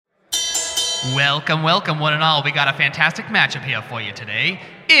Welcome, welcome, one and all. We got a fantastic matchup here for you today.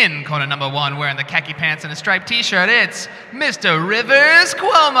 In corner number one, wearing the khaki pants and a striped t-shirt, it's Mr. Rivers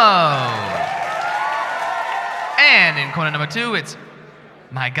Cuomo. And in corner number two, it's,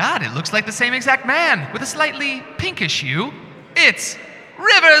 my God, it looks like the same exact man with a slightly pinkish hue. It's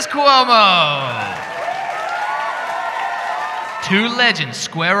Rivers Cuomo. Two legends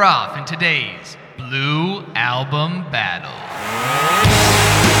square off in today's Blue Album Battle.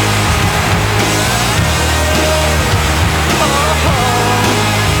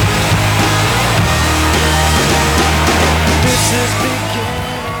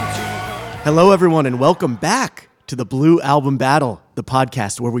 Hello, everyone, and welcome back to the Blue Album Battle, the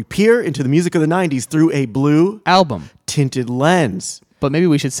podcast where we peer into the music of the 90s through a blue album tinted lens. But maybe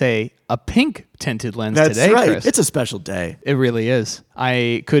we should say a pink tinted lens That's today, right. Chris. It's a special day. It really is.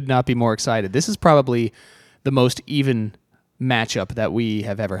 I could not be more excited. This is probably the most even matchup that we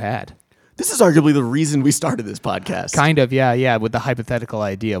have ever had. This is arguably the reason we started this podcast. Kind of, yeah, with the hypothetical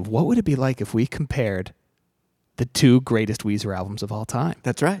idea of what would it be like if we compared the two greatest Weezer albums of all time.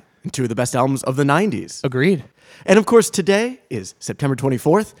 That's right. And two of the best albums of the 90s. Agreed. And of course, today is September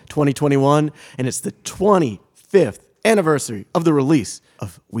 24th, 2021, and it's the 25th anniversary of the release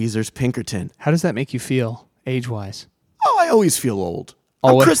of Weezer's Pinkerton. How does that make you feel, age-wise? Oh, I always feel old.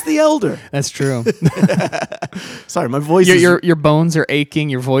 Oh, I'm Chris the Elder. That's true. Sorry, my voice is... Your bones are aching,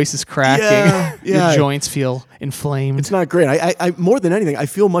 your voice is cracking, Yeah. your joints feel inflamed. It's not great. I more than anything, I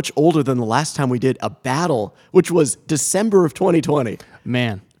feel much older than the last time we did a battle, which was December of 2020.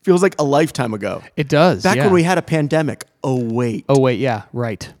 Man. Feels like a lifetime ago. It does, Back yeah. when we had a pandemic. Oh, wait. Yeah,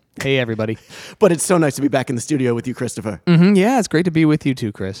 right. Hey, everybody. But it's so nice to be back in the studio with you, Christopher. Yeah, it's great to be with you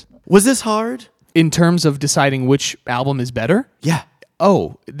too, Chris. Was this hard? In terms of deciding which album is better? Yeah.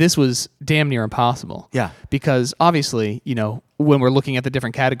 Oh, this was damn near impossible. Yeah. Because obviously, when we're looking at the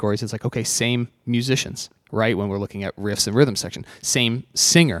different categories, it's like, okay, same musicians, right? When we're looking at riffs and rhythm section. Same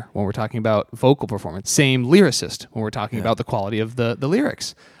singer when we're talking about vocal performance. Same lyricist when we're talking about the quality of the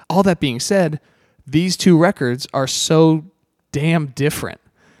lyrics. All that being said, these two records are so damn different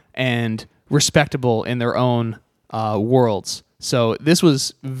and respectable in their own worlds. So this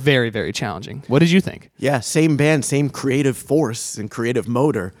was very, very challenging. What did you think? Yeah, same band, same creative force and creative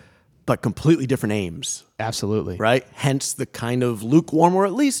motor, but completely different aims. Absolutely. Right? Hence the kind of lukewarm or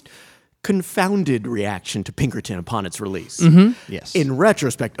at least confounded reaction to Pinkerton upon its release. Mm-hmm. Yes. In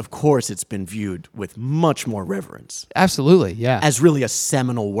retrospect, of course, it's been viewed with much more reverence. Absolutely, yeah. As really a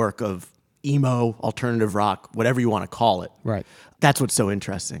seminal work of emo, alternative rock, whatever you want to call it. Right. That's what's so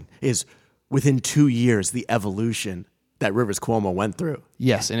interesting, is within 2 years, the evolution that Rivers Cuomo went through.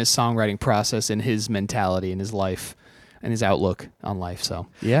 Yes, in his songwriting process, in his mentality, in his life, and his outlook on life. So,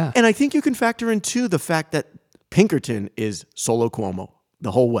 yeah. And I think you can factor in, too, the fact that Pinkerton is solo Cuomo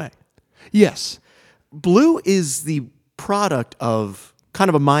the whole way. Yes. Blue is the product of kind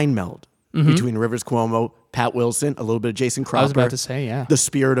of a mind meld between Rivers Cuomo, Pat Wilson, a little bit of Jason Cropper. I was about to say, yeah. The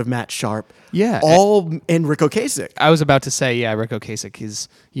spirit of Matt Sharp. Yeah. All and Rick Ocasek. I was about to say, yeah, Rick Ocasek,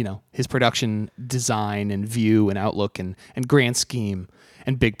 his production design and view and outlook and grand scheme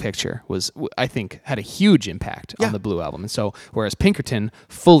and big picture was, I think, had a huge impact on the Blue Album. And so, whereas Pinkerton,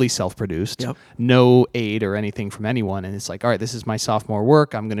 fully self-produced, no aid or anything from anyone, and it's like, all right, this is my sophomore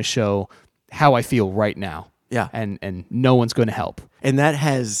work. I'm going to show how I feel right now. Yeah. And no one's going to help. And that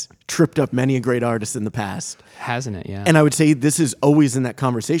has tripped up many a great artist in the past. Hasn't it? Yeah. And I would say this is always in that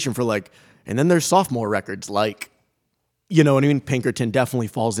conversation for and then there's sophomore records you know what I mean? Pinkerton definitely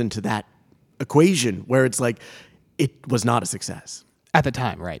falls into that equation where it's like, it was not a success. At the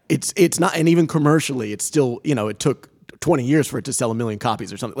time, right. It's not, and even commercially, it's still, it took 20 years for it to sell 1 million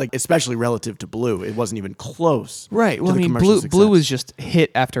copies or something, especially relative to Blue. It wasn't even close. Right. Well, to the commercial Blue success. was just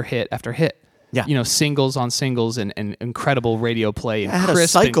hit after hit after hit. Yeah. Singles on singles and incredible radio play and It had a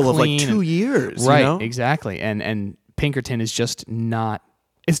crisp cycle and of clean 2 years. Right, exactly. And Pinkerton is just not,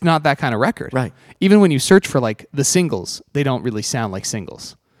 it's not that kind of record. Right. Even when you search for the singles, they don't really sound like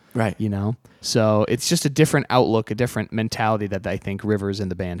singles. Right. So it's just a different outlook, a different mentality that I think Rivers and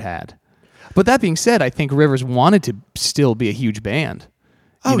the band had. But that being said, I think Rivers wanted to still be a huge band.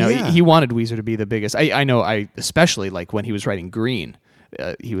 He wanted Weezer to be the biggest. I know, especially when he was writing Green,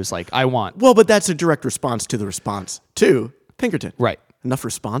 he was like, I want. Well, but that's a direct response to the response to Pinkerton. Right. Enough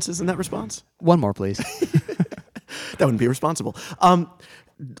responses in that response? One more, please. That wouldn't be responsible.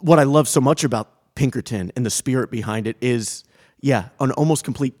 What I love so much about Pinkerton and the spirit behind it is, an almost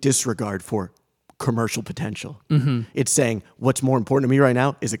complete disregard for commercial potential. Mm-hmm. It's saying what's more important to me right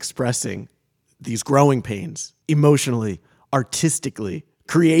now is expressing these growing pains emotionally, artistically,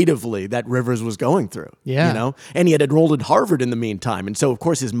 creatively that Rivers was going through. Yeah. You know? And he had enrolled at Harvard in the meantime. And so, of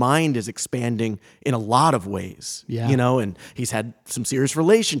course, his mind is expanding in a lot of ways. Yeah. You know, and he's had some serious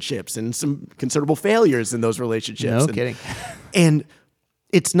relationships and some considerable failures in those relationships. No kidding. And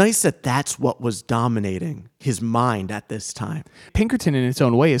it's nice that that's what was dominating his mind at this time. Pinkerton, in its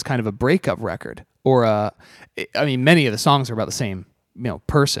own way, is kind of a breakup record. Or, I mean, many of the songs are about the same,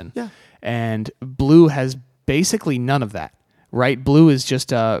 person. Yeah. And Blue has basically none of that, right? Blue is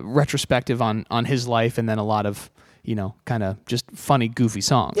just a retrospective on his life, and then a lot of, kind of just funny, goofy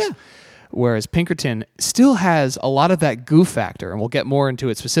songs. Yeah. Whereas Pinkerton still has a lot of that goof factor, and we'll get more into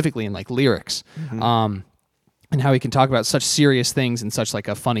it specifically in like lyrics, and how he can talk about such serious things in such like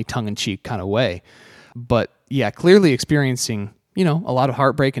a funny, tongue-in-cheek kind of way. But yeah, clearly experiencing, a lot of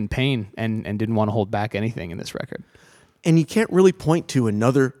heartbreak and pain, and didn't want to hold back anything in this record. And you can't really point to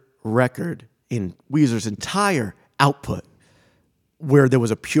another record in Weezer's entire output where there was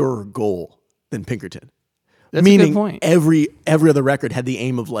a purer goal than Pinkerton. That's Meaning a good point. every other record had the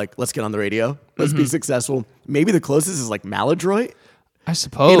aim of like, let's get on the radio, let's be successful. Maybe the closest is like Maladroit. I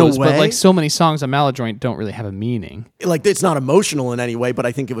suppose, way. but like so many songs on Maladroit don't really have a meaning. Like it's not emotional in any way, but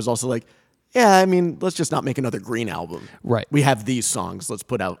I think it was also like, yeah, I mean, let's just not make another Green album. Right. We have these songs. Let's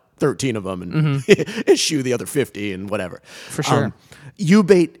put out 13 of them and issue the other 50 and whatever. For sure.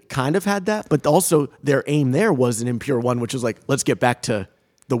 U-Bait kind of had that, but also their aim there was an impure one, which was like, let's get back to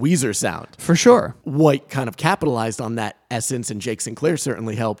the Weezer sound. For sure. White kind of capitalized on that essence, and Jake Sinclair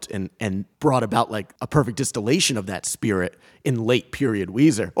certainly helped and brought about like a perfect distillation of that spirit in late period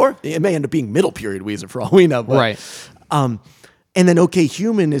Weezer. Or it may end up being middle period Weezer for all we know. But, Right. And then OK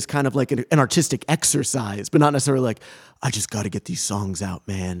Human is kind of like an artistic exercise, but not necessarily like, I just got to get these songs out,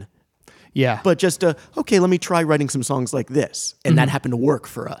 man. Yeah. But just, okay, let me try writing some songs like this. And that happened to work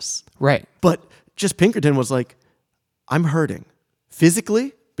for us. Right. But just Pinkerton was like, I'm hurting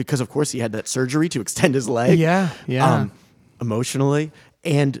physically because, of course, he had that surgery to extend his leg. Yeah. Yeah. Emotionally.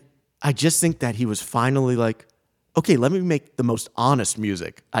 And I just think that he was finally like, okay, let me make the most honest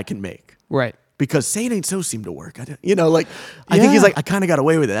music I can make. Right. Because Say It Ain't So seemed to work. I think he's Yeah. like, I kind of got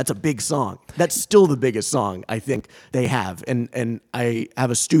away with it. That's a big song. That's still the biggest song I think they have. And I have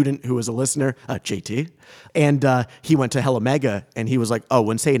a student who was a listener, JT, and he went to Hella Mega, and he was like, oh,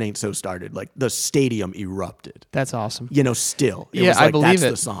 when Say It Ain't So started, like the stadium erupted. That's awesome. Still. It Yeah, was like, I believe that's it.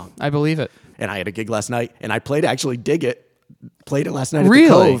 the song. I believe it. And I had a gig last night, and I actually dig it. Played it last night at Really?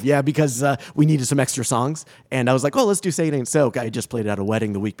 the Cove. Yeah, because we needed some extra songs. And I was like, oh, let's do Say It Ain't So. I just played it at a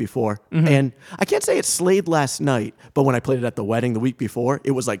wedding the week before. And I can't say it slayed last night, but when I played it at the wedding the week before,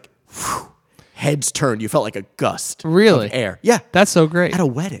 it was like, whew, heads turned. You felt like a gust Really? of air. Yeah. That's so great. At a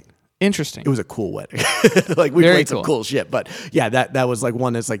wedding. Interesting. It was a cool wedding. Like we Very played some cool. cool shit. But yeah, that was like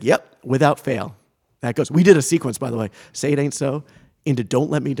one that's like, yep, without fail. That goes. We did a sequence, by the way. Say It Ain't So, into Don't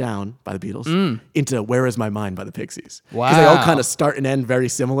Let Me Down by the Beatles, into Where Is My Mind by the Pixies. Because they all Wow. kind of start and end very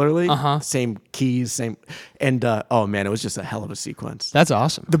similarly. Same keys, same. And oh man, it was just a hell of a sequence. That's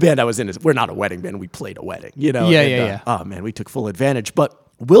awesome. The band I was in we're not a wedding band. We played a wedding, Yeah, and, yeah. Oh man, we took full advantage. But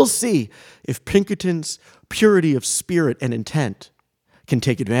we'll see if Pinkerton's purity of spirit and intent can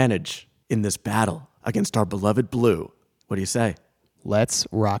take advantage in this battle against our beloved Blue. What do you say? Let's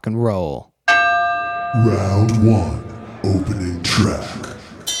rock and roll. Round 1, opening track.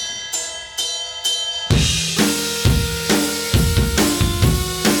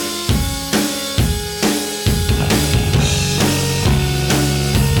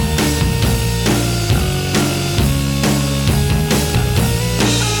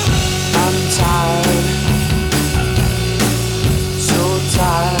 I'm tired, so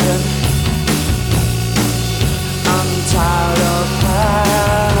tired. I'm tired of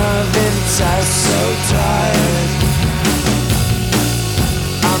having sex, so tired.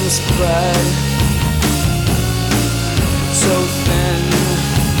 I'm spread so thin.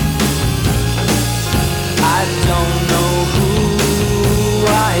 I don't know who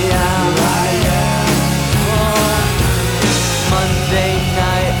I am. Oh. Monday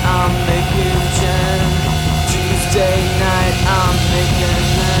night I'm making gin. Tuesday night I'm making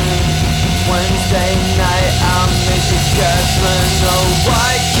men. Wednesday night I'm making Catherine. Oh,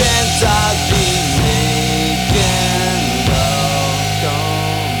 why can't I be making love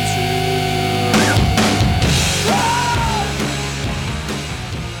come true?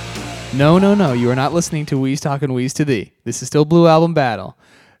 No. You are not listening to Weez Talking Weez to Thee. This is still Blue Album Battle.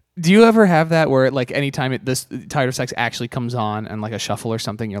 Do you ever have that where, like, anytime this Tired of Sex actually comes on and like a shuffle or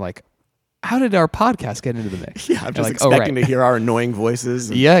something, you're like, how did our podcast get into the mix? Yeah, I'm You're just like, expecting right. to hear our annoying voices.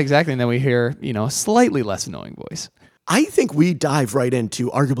 And Yeah, exactly. And then we hear, a slightly less annoying voice. I think we dive right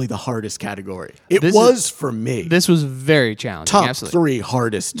into arguably the hardest category. It This was for me. This was very challenging. top absolutely. 3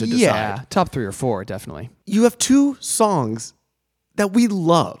 hardest to decide. Yeah, top 3 or 4, definitely. You have 2 songs that we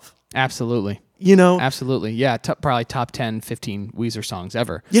love. Absolutely. You know, Absolutely. Yeah, probably top 10, 15 Weezer songs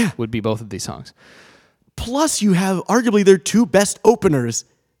ever Yeah. would be both of these songs. plus you have arguably their 2 best openers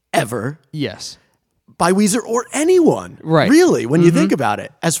ever Yes. by Weezer or anyone. Right. Really, when you think about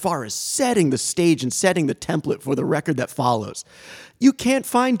it, as far as setting the stage and setting the template for the record that follows, you can't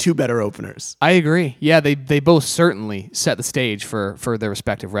find 2 better openers. I agree. Yeah, they both certainly set the stage for their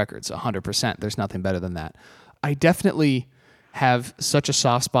respective records, 100%. There's nothing better than that. I definitely have such a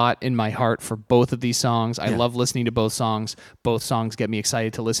soft spot in my heart for both of these songs. I love listening to both songs. Both songs get me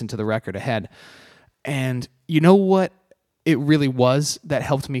excited to listen to the record ahead. And you know what it really was that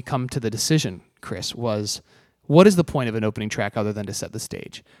helped me come to the decision, Chris, was what is the point of an opening track other than to set the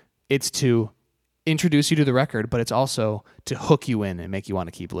stage? It's to introduce you to the record, but it's also to hook you in and make you want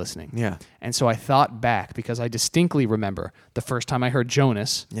to keep listening. Yeah. And so I thought back because I distinctly remember the first time I heard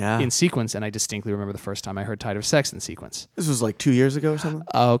Jonas in sequence, and I distinctly remember the first time I heard Tired of Sex in sequence. This was like 2 years ago or something?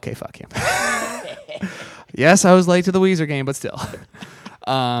 Okay, fuck him. Yes, I was late to the Weezer game, but still.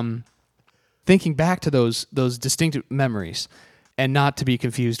 Thinking back to those distinct memories, and not to be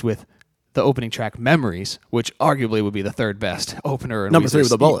confused with the opening track Memories, which arguably would be the 3rd best opener. In Number Weezer's. 3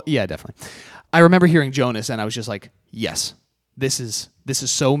 with a bullet. Yeah, definitely. I remember hearing Jonas, and I was just like, yes, this is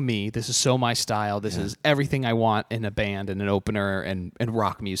so me. This is so my style. This is everything I want in a band and an opener and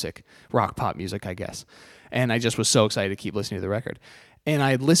rock music, rock pop music, I guess. And I just was so excited to keep listening to the record. And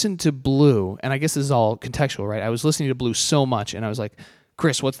I listened to Blue, and I guess this is all contextual, right? I was listening to Blue so much, and I was like,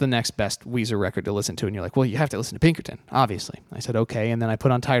 Chris, what's the next best Weezer record to listen to? And you're like, well, you have to listen to Pinkerton, obviously. I said, okay. And then I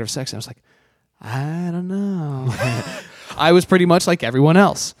put on Tired of Sex, and I was like, I don't know. I was pretty much like everyone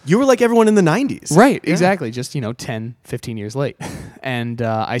else. You were like everyone in the 90s. Right, exactly. Just, 10, 15 years late. And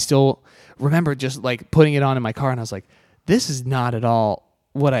I still remember just like putting it on in my car, and I was like, this is not at all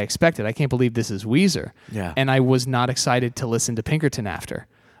what I expected. I can't believe this is Weezer. Yeah. And I was not excited to listen to Pinkerton after.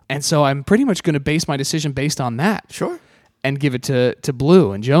 And so I'm pretty much going to base my decision based on that. Sure. And give it to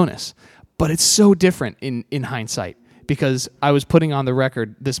Blue and Jonas. But it's so different in hindsight because I was putting on the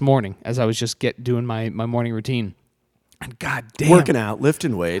record this morning as I was just doing my morning routine. And god damn. Working out,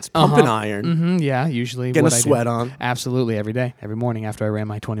 lifting weights, pumping iron. Yeah, usually. Getting what a I do. sweat on. Absolutely, every day, every morning after I ran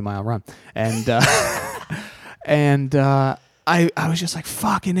my 20-mile run. And I was just like,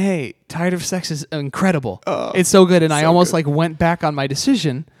 fucking hey, Tired of Sex is incredible. It's so good. And I almost like went back on my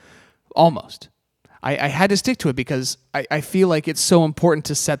decision. Almost. I had to stick to it because I feel like it's so important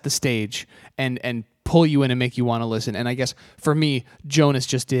to set the stage and pull you in and make you want to listen. And I guess for me, Jonas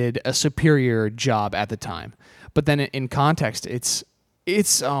just did a superior job at the time. But then in context,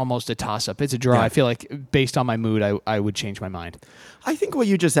 it's almost a toss-up. It's a draw. Yeah. I feel like based on my mood, I would change my mind. I think what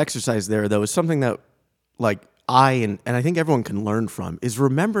you just exercised there, though, is something that, like, and I think everyone can learn from, is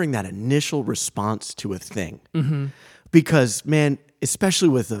remembering that initial response to a thing. Mm-hmm. Because, man, especially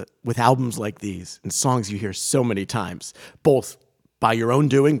with albums like these and songs you hear so many times, both by your own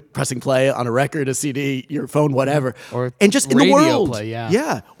doing, pressing play on a record, a CD, your phone, whatever, and just in the radio world, play, yeah.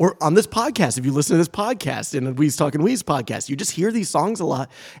 yeah, or on this podcast. If you listen to this podcast and a Weez Talking Weez podcast, you just hear these songs a lot,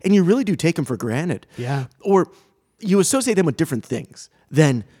 and you really do take them for granted. Yeah. Or you associate them with different things.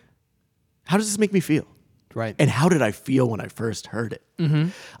 Then, how does this make me feel? Right. And how did I feel when I first heard it? Mm-hmm.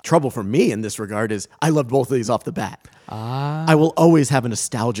 Trouble for me in this regard is I loved both of these off the bat. I will always have a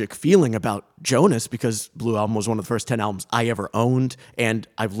nostalgic feeling about Jonas because Blue Album was one of the first 10 albums I ever owned, and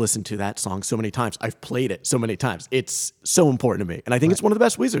I've listened to that song so many times. I've played it so many times. It's so important to me, and I think it's one of the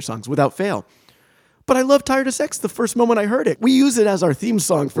best Weezer songs without fail. But I love Tired of Sex the first moment I heard it. We use it as our theme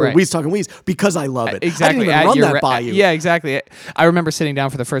song for Weez Talking Weez because I love it. Exactly. I didn't even run that by you. Yeah, exactly. I remember sitting down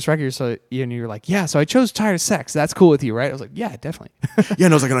for the first record, and you were like, yeah, so I chose Tired of Sex. That's cool with you, right? I was like, yeah, definitely. Yeah,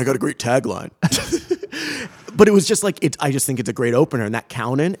 and I was like, and I got a great tagline. But it was just like, I just think it's a great opener, and that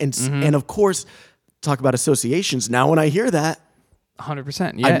counting. And of course, talk about associations. Now when I hear that,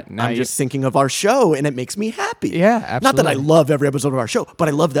 100%. Yeah. I'm just thinking of our show, and it makes me happy. Yeah, absolutely. Not that I love every episode of our show, but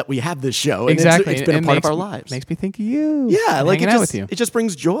I love that we have this show. And exactly. It's been a part of our lives. Makes me think of you. Yeah, like hanging out with you. it just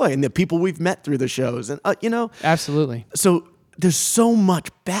brings joy, and the people we've met through the shows. And, Absolutely. So there's so much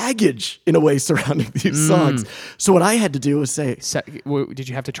baggage, in a way, surrounding these songs. So what I had to do was say, Did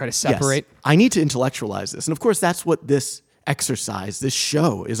you have to try to separate? yes, I need to intellectualize this. And of course, that's what this exercise, this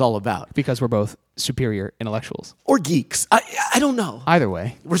show is all about. Because we're both superior intellectuals. Or geeks. I don't know. Either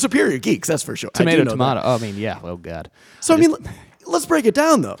way. We're superior geeks, that's for sure. I do Tomato, know tomato. that. Oh, I mean, yeah. Oh, God. So, let's break it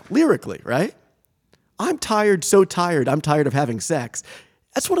down, though, lyrically, right? I'm tired, so tired, I'm tired of having sex.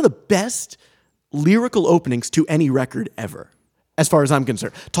 That's one of the best lyrical openings to any record ever, as far as I'm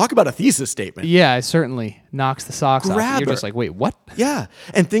concerned. Talk about a thesis statement. Yeah, it certainly knocks the socks off. Grabber. You're just like, wait, what? Yeah,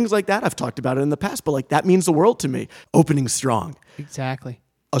 and things like that, I've talked about it in the past, but like that means the world to me. Opening strong. Exactly.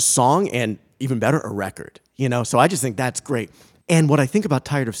 A song, and even better, a record, you know? So I just think that's great. And what I think about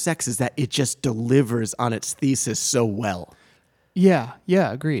Tired of Sex is that it just delivers on its thesis so well, Yeah,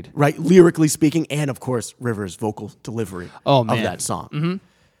 agreed. right? Lyrically speaking, and of course, Rivers' vocal delivery Oh, man. of that song.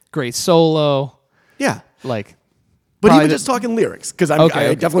 Great solo. Yeah. Like, But probably even the- just talking lyrics, because I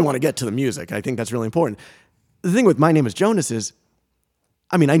Okay. definitely want to get to the music. I think that's really important. The thing with My Name is Jonas is,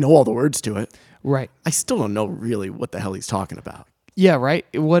 I mean, I know all the words to it. right. I still don't know really what the hell he's talking about. Yeah, right.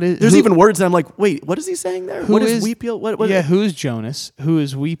 What is? There's who- even words that I'm like, wait, what is he saying there? who What is Weepeel? What? Yeah, who's Jonas? Who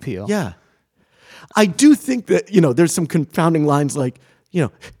is Weepeel? Yeah. I do think that, there's some confounding lines like,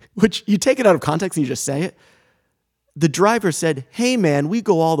 which you take it out of context and you just say it. The driver said, "Hey, man, we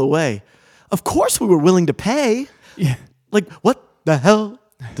go all the way. Of course we were willing to pay." Yeah. Like, what the hell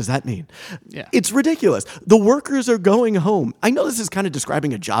does that mean? Yeah. It's ridiculous. The workers are going home. I know this is kind of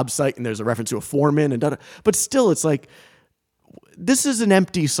describing a job site and there's a reference to a foreman and but still it's like, this is an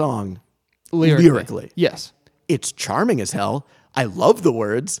empty song lyrically. Yes. It's charming as hell. I love the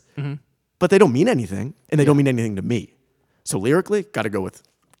words, Mm-hmm. but they don't mean anything, and they don't mean anything to me. So lyrically, got to go with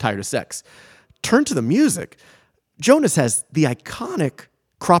Tired of Sex. Turn to the music. Jonas has the iconic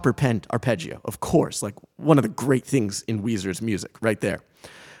Cropper Pen arpeggio, of course, like one of the great things in Weezer's music, right there.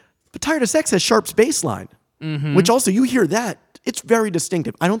 But Tired of Sex has Sharp's bass line, Mm-hmm. which also, you hear that, it's very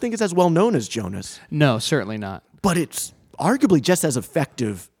distinctive. I don't think it's as well known as Jonas, No, certainly not. but it's arguably just as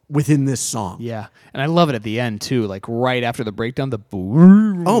effective within this song. Yeah, and I love it at the end too. Like right after the breakdown, the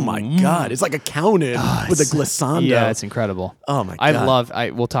boom. Oh my God. It's like a count-in with a glissando. Yeah, it's incredible. Oh my I God. love.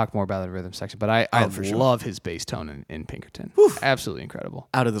 We'll talk more about the rhythm section, but I for sure. love his bass tone in Pinkerton. Absolutely incredible.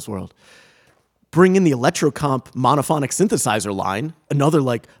 Out of this world. Bring in the Electrocomp monophonic synthesizer line. Another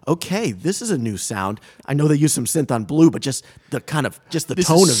like, okay, this is a new sound. I know they use some synth on Blue, but just the This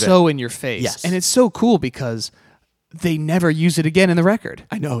tone is of so it. in your face. Yes. And it's so cool because they never use it again in the record.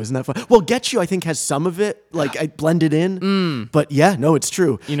 I know, isn't that fun? Well, Get You, I think, has some of it, like I blended in. But yeah, no, it's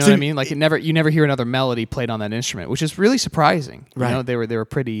true. You know So what I mean? Like you never hear another melody played on that instrument, which is really surprising. Right. You know, they were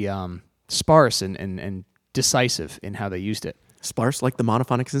pretty sparse and decisive in how they used it. Sparse, like the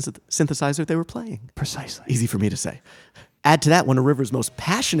monophonic synthesizer they were playing. Precisely. Easy for me to say. Add to that one of Rivers' most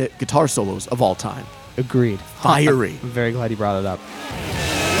passionate guitar solos of all time. Agreed. Fiery. I'm very glad you brought it up.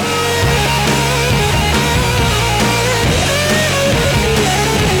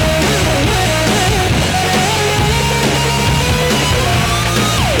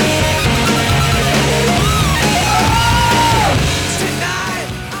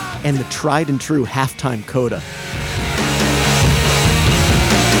 And the tried and true halftime coda.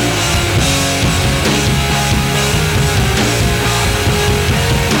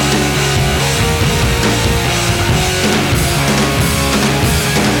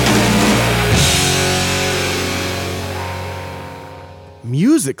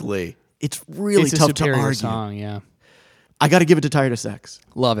 Musically, it's really It's a tough to superior argue. song, yeah. I got to give it to Tired of Sex.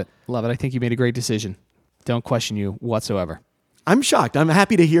 Love it. Love it. I think you made a great decision. Don't question you whatsoever. I'm shocked. I'm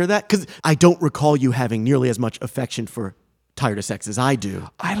happy to hear that because I don't recall you having nearly as much affection for Tired of Sex as I do.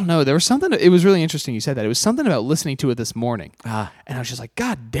 I don't know. There was something. It was really interesting you said that. It was something about listening to it this morning. And I was just like,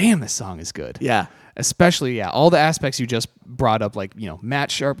 God damn, this song is good. Yeah. Especially, yeah, all the aspects you just brought up, like, Matt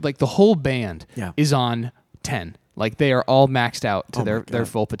Sharp, like the whole band Yeah. is on 10. Like they are all maxed out to Oh my their God.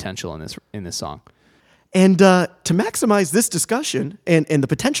 full potential in this song. And to maximize this discussion and the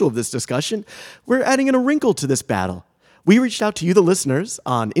potential of this discussion, we're adding in a wrinkle to this battle. We reached out to you, the listeners,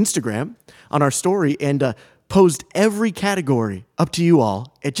 on Instagram, on our story, and posed every category up to you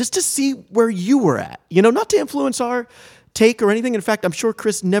all, and just to see where you were at. Not to influence our take or anything. In fact, I'm sure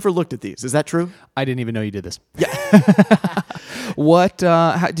Chris never looked at these. Is that true? I didn't even know you did this. Yeah. What?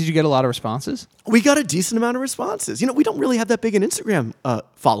 Did you get a lot of responses? We got a decent amount of responses. We don't really have that big an Instagram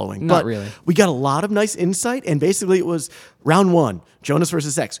following. Not but really. We got a lot of nice insight, and basically it was round one, Jonas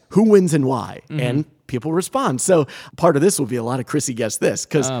versus Sex. Who wins and why? Mm-hmm. And people respond. So part of this will be a lot of Chrissy guess this,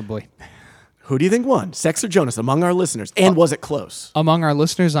 because Oh, boy. who do you think won, Sex or Jonas, among our listeners? And was it close? Among our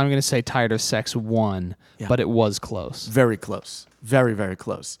listeners, I'm going to say Tired of Sex won, Yeah. but it was close. Very close. Very, very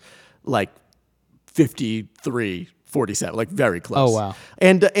close. Like 53-47, like very close. Oh, wow.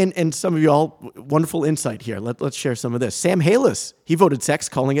 And some of you all, wonderful insight here. Let's share some of this. Sam Halis, he voted Sex,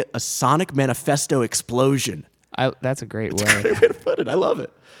 calling it a sonic manifesto explosion. That's a great way. Great way to put it. I love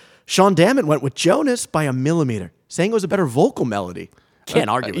it. Sean Dammit went with Jonas by a millimeter, saying it was a better vocal melody. Can't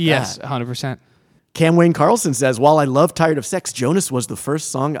argue with Yes, that. 100%. Cam Wayne Carlson says, while I love Tired of Sex, Jonas was the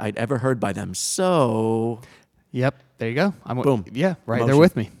first song I'd ever heard by them. So, Yep. There you go. Boom. Yeah, right there Emotion.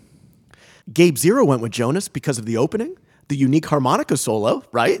 with me. Gabe Zero went with Jonas because of the opening, the unique harmonica solo,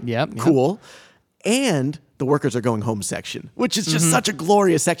 right? Yep. Cool. And the Workers Are Going Home section, which is just such a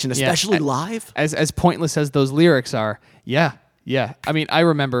glorious section, especially live. As pointless as those lyrics are, yeah. I mean, I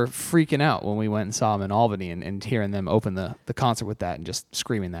remember freaking out when we went and saw them in Albany and hearing them open the concert with that and just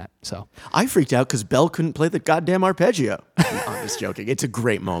screaming that. So I freaked out because Bell couldn't play the goddamn arpeggio. I'm just joking. It's a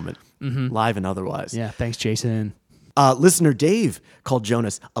great moment, live and otherwise. yeah, thanks, Jason. Listener Dave called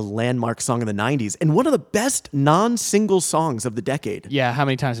Jonas a landmark song of the 90s and one of the best non-single songs of the decade. Yeah, how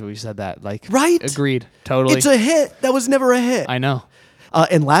many times have we said that? Like, Right? Agreed. Totally. It's a hit. That was never a hit. I know.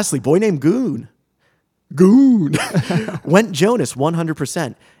 And lastly, Boy Named Goon went Jonas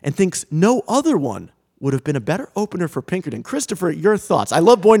 100% and thinks no other one would have been a better opener for Pinkerton. Christopher, your thoughts? I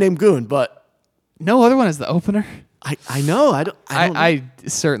love Boy Named Goon, but No other one is the opener. I know. I don't know. I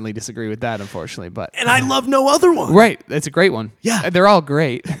certainly disagree with that, unfortunately. But And I love no other one. right, it's a great one. Yeah. They're all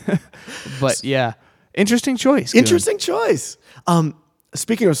great. But yeah, interesting choice. Goon. Interesting choice.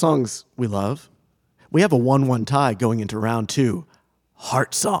 Speaking of songs we love, we have a 1-1 tie going into round 2.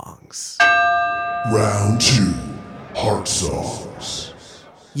 Heart songs. Round 2. Heart songs.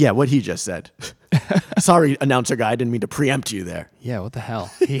 Yeah, what he just said. Sorry, announcer guy. I didn't mean to preempt you there. Yeah, what the hell?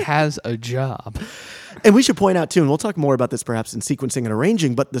 He has a job. And we should point out, too, and we'll talk more about this perhaps in sequencing and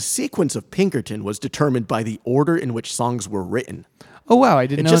arranging, but the sequence of Pinkerton was determined by the order in which songs were written. Oh wow, I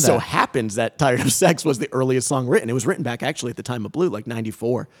didn't It know just that. so happens that Tired of Sex was the earliest song written. It was written back actually at the time of Blue, like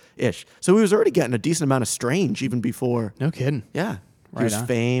 94-ish. So he was already getting a decent amount of Strange even before. No kidding. Yeah, he Right was on.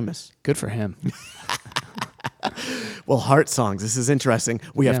 famous. Good for him. Well, heart songs. This is interesting.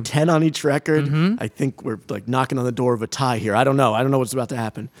 We have Yeah. 10 on each record. Mm-hmm. I think we're like knocking on the door of a tie here. I don't know. I don't know what's about to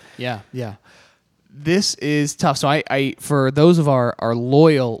happen. Yeah. This is tough. So I for those of our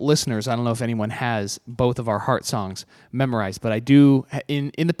loyal listeners, I don't know if anyone has both of our heart songs memorized, but I do.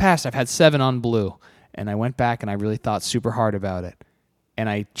 In the past, I've had 7 on Blue, and I went back and I really thought super hard about it, and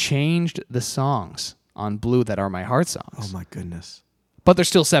I changed the songs on Blue that are my heart songs. Oh my goodness. But there's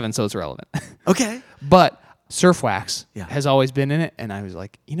still 7, so it's relevant. Okay. But Surf Wax Yeah. has always been in it, and I was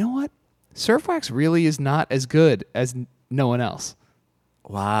like, you know what? Surf Wax really is not as good as No One Else.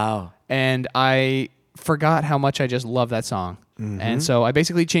 Wow. And I forgot how much I just love that song. And so I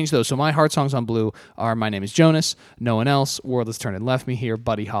basically changed those. So my heart songs on Blue are My Name is Jonas, No One Else, World Has Turned and Left Me Here,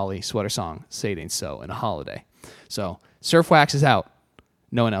 Buddy Holly, Sweater Song, Say It Ain't So, and A Holiday. So Surf Wax is out.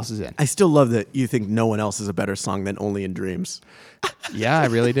 No One Else is in. I still love that you think No One Else is a better song than Only in Dreams. Yeah, I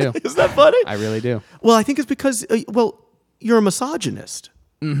really do. Is that funny? I really do. Well, I think it's because, you're a misogynist.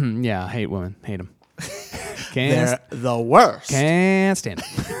 Yeah, I hate women. Hate them. Can't, They're the worst. can't stand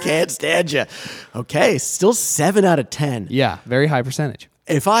them. Can't stand you. Okay, still 7 out of 10. Yeah, very high percentage.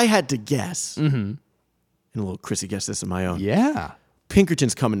 If I had to guess, and a little Chrissy guess this on my own, Yeah,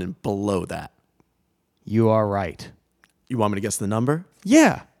 Pinkerton's coming in below that. you are right. You want me to guess the number?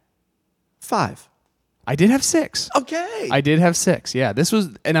 Yeah, 5. I did have 6. Okay. I did have 6. Yeah, this was,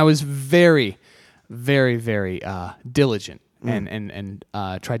 and I was very, very, very diligent and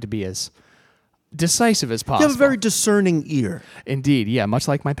tried to be as decisive as you possible. have a very discerning ear. Indeed, yeah, much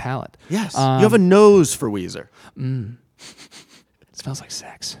like my palate. Yes. You have a nose for Weezer. It smells like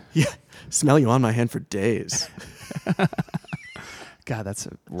sex. Yeah. Smell you on my hand for days. God, that's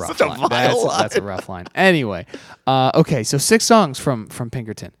a rough Such a line. vile That's a line. rough line. Anyway, okay, so 6 songs from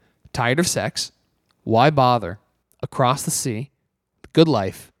Pinkerton: "Tired of Sex," "Why Bother," "Across the Sea," "Good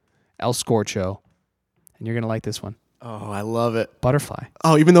Life," "El Scorcho," and you're gonna like this one, Oh, I love it. "Butterfly."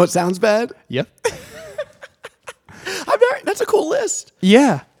 Oh, even though it sounds bad? Yep. That's a cool list.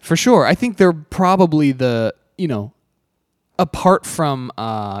 Yeah, for sure. I think they're probably the, apart from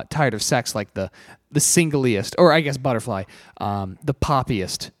Tired of Sex, like the singliest, or I guess Butterfly, the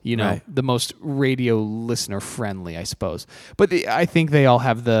poppiest, Right. the most radio listener friendly, I suppose. But I think they all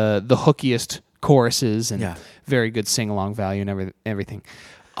have the hookiest choruses and Yeah. very good sing along value and everything.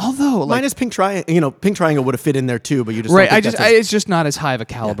 Although, like, Minus Pink Triangle. Pink Triangle would have fit in there too, but you just right, don't think it's just not as high of a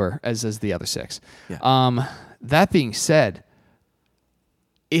caliber as the other 6. Yeah. That being said,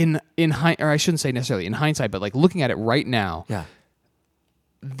 or I shouldn't say necessarily in hindsight, but like looking at it right now, yeah.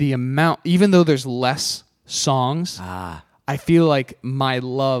 the amount, even though there's less songs, I feel like my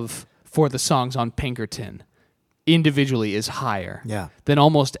love for the songs on Pinkerton individually is higher Yeah. than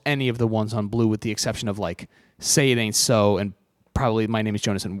almost any of the ones on Blue, with the exception of like Say It Ain't So and probably My Name is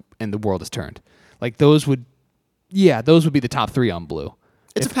Jonas and The World Has Turned. Like those would be the top 3 on Blue.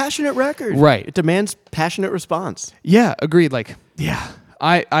 It's a passionate record. Right. It demands passionate response. Yeah, agreed. Like, yeah.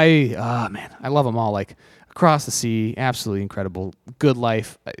 Man, I love them all. Like Across the Sea, absolutely incredible. Good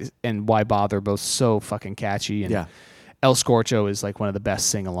Life and Why Bother, both so fucking catchy. And Yeah. El Scorcho is like one of the best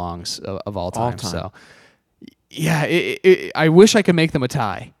sing-alongs of all time. time. So, yeah, I wish I could make them a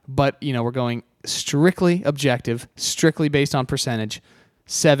tie, but we're going strictly objective, strictly based on percentage.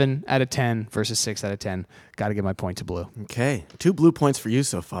 7 out of 10 versus 6 out of 10. Got to give my point to Blue. Okay. 2 blue points for you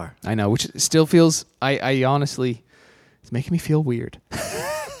so far. I know, which still feels. I honestly, it's making me feel weird.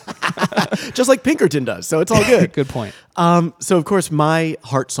 Just like Pinkerton does, so it's all good. Good point. So, of course, my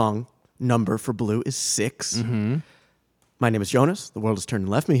heart song number for Blue is 6. Mm-hmm. My name is Jonas. The world has turned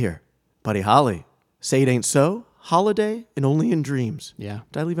and left me here. Buddy Holly. Say It Ain't So. Holiday and Only in Dreams. Yeah.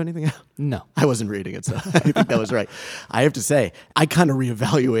 Did I leave anything out? No. I wasn't reading it, so I think that was right. I have to say, I kind of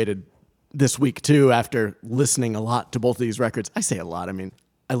reevaluated this week, too, after listening a lot to both of these records. I say a lot. I mean,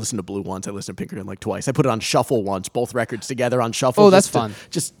 I listened to Blue once. I listened to Pinkerton like twice. I put it on shuffle once, both records together on shuffle. Oh, that's just to- fun.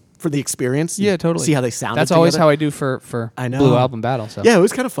 Just for the experience. Yeah, totally. See how they sound. That's always how I do for I know. Blue Album Battle. So Yeah, it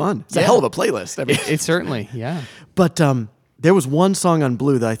was kind of fun. It's a Yeah. hell of a playlist. I mean, it certainly, yeah. but there was one song on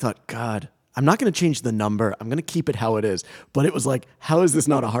Blue that I thought, God, I'm not going to change the number. I'm going to keep it how it is. But it was like, how is this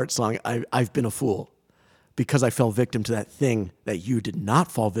not a heart song? I've been a fool because I fell victim to that thing that you did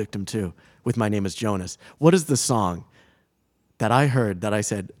not fall victim to with My Name is Jonas. What is the song that I heard that I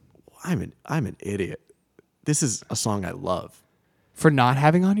said, I'm an idiot. This is a song I love. For not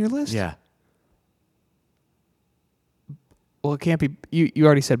having on your list? Yeah. Well, it can't be. You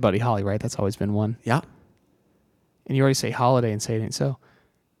already said Buddy Holly, right? That's always been one. Yeah. And you already say Holiday and Say It Ain't So.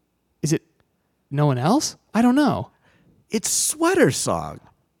 Is it no one else? I don't know. It's Sweater Song.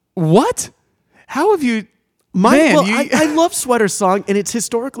 What? How have you... I love Sweater Song, and it's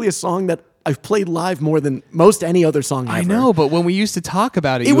historically a song that I've played live more than most any other song ever. I know, but when we used to talk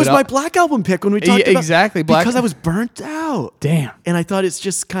about it... It was my Black Album pick when we talked about exactly, Black- because I was burnt out. Damn. And I thought it's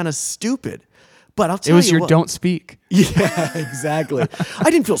just kind of stupid. But I'll tell It was you your what. Don't Speak. Yeah, exactly. I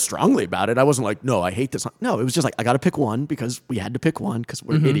didn't feel strongly about it. I wasn't like, no, I hate this song. No, it was just like, I got to pick one because we had to pick one because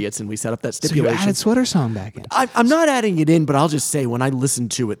we're idiots and we set up that So you stipulation. added Sweater Song back in. I'm not adding it in, but I'll just say when I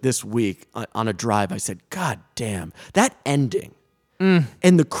listened to it this week on a drive, I said, God damn, that ending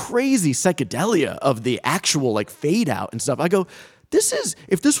and the crazy psychedelia of the actual like fade out and stuff. I go,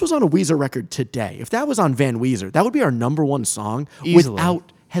 if this was on a Weezer record today, if that was on Van Weezer, that would be our number one song Easily.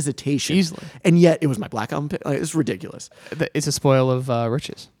 without hesitation. Easily. And yet it was my Black Album pick. Like, it's ridiculous. It's a spoil of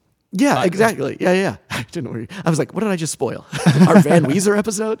riches. Yeah, exactly. Yeah. I didn't worry. I was like, what did I just spoil? Our Van Weezer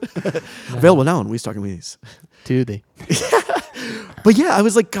episode? Available now on We's Talking We's. Do they? But yeah, I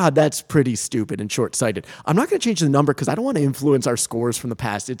was like, God, that's pretty stupid and short-sighted. I'm not going to change the number because I don't want to influence our scores from the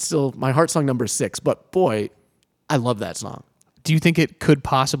past. It's still my heart song number 6, but boy, I love that song. Do you think it could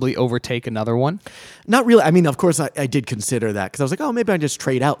possibly overtake another one? Not really. I mean, of course, I did consider that because I was like, oh, maybe I just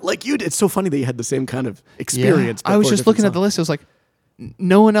trade out like you did. It's so funny that you had the same kind of experience. I was just looking at the list. I was like,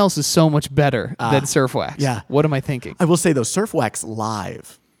 no one else is so much better than Surf Wax. yeah. What am I thinking? I will say though, Surf Wax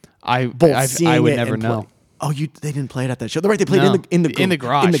live. I Seeing would it never and know. They didn't play it at that show. They're right. They played No. in the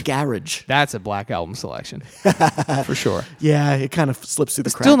garage. in the garage. That's a Black Album selection for sure. Yeah, it kind of slips through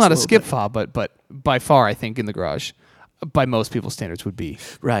the cracks. Still not a little skip bit. fob, but by far, I think In the Garage, by most people's standards, would be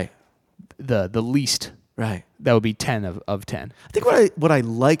Right. the least. Right. That would be 10 of 10. I think what I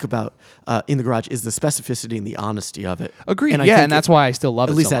like about In the Garage is the specificity and the honesty of it. Agreed. And I Yeah, think and that's why I still love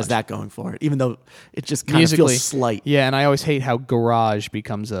at it least so has much. that going for it, even though it just kind of Musically, feels slight. Yeah, and I always hate how garage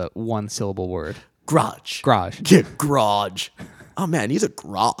becomes a one-syllable word. Garage. Garage. Yeah, garage. Oh man, he's a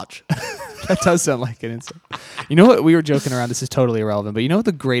garage. That does sound like an insult. You know what? We were joking around. This is totally irrelevant. But you know what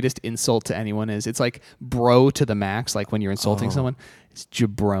the greatest insult to anyone is? It's like bro to the max. Like when you're insulting someone, it's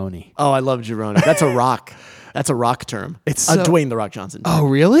jabroni. Oh, I love Girona. That's a rock. That's a rock term. It's so- Dwayne the Rock Johnson. Oh,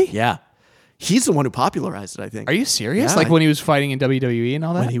 really? Yeah. He's the one who popularized it, I think. Are you serious? Yeah, Like when he was fighting in WWE and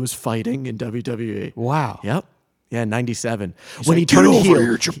all that? when he was fighting in WWE. Wow. Yep. Yeah, 97. When like, he "Get turned over heel.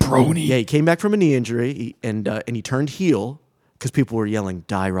 here, jabroni." Yeah, he came back from a knee injury and he turned heel because people were yelling,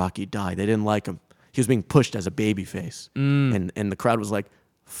 "Die, Rocky, die." They didn't like him. He was being pushed as a babyface. And the crowd was like,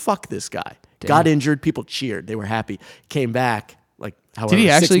 fuck this guy. Got injured. People cheered. They were happy. Came back. Like, however, Did he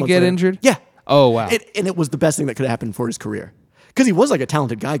 6 actually months get later. injured? Yeah. Oh, wow. And it was the best thing that could happen for his career. Because he was like a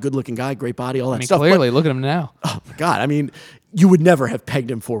talented guy, good-looking guy, great body, all that I mean, stuff. but- clearly, look at him now. Oh my God. I mean, you would never have pegged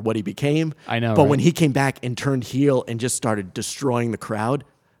him for what he became. I know, But right? when he came back and turned heel and just started destroying the crowd,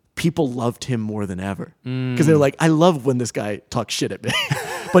 people loved him more than ever. Because they were like, I love when this guy talks shit at me.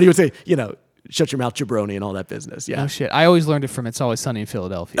 But he would say, shut your mouth, jabroni, and all that business. Yeah. Oh, shit. I always learned it from It's Always Sunny in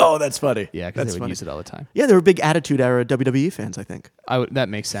Philadelphia. Oh, that's funny. Yeah, because That's they would funny. use it all the time. Yeah, they were big Attitude Era WWE fans, I think. That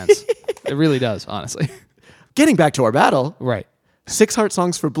makes sense. It really does, honestly. Getting back to our battle, Right. 6 heart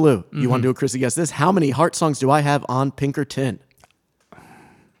songs for Blue. You want to do a Chrissy guess this? How many heart songs do I have on Pinkerton?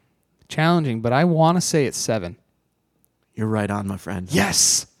 Challenging, but I want to say it's 7. You're right on, my friend.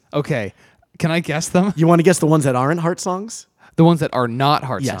 Yes. Okay. Can I guess them? You want to guess the ones that aren't heart songs? The ones that are not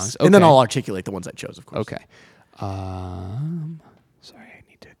heart Yes. songs. And then Okay. I'll articulate the ones I chose, of course. Okay. Sorry, I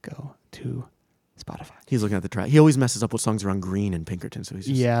need to go to Spotify. He's looking at the track. He always messes up what songs are on green in Pinkerton, so he's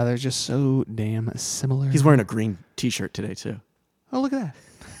just, Yeah, they're just so damn similar. he's wearing a green T-shirt today too. Oh, look at that.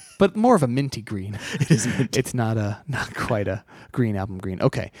 But more of a minty green. It is minty. It's not quite a green album green.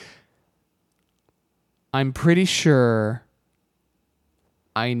 Okay. I'm pretty sure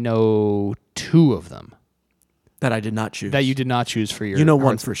I know 2 of them That I did not choose. that you did not choose for your. You know one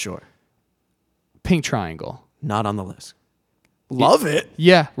hearts. for sure. Pink Triangle. Not on the list. Love it.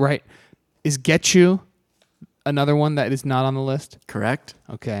 Yeah, right. Is Get You another one that is not on the list? Correct.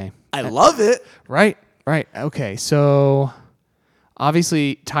 Okay. I love it. Right. Okay. So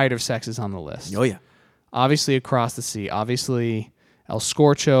obviously Tired of Sex is on the list. Oh yeah. Obviously Across the Sea. Obviously El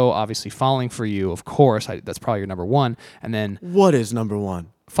Scorcho. Obviously Falling for You. Of course. That's probably your number 1. And then What is number 1?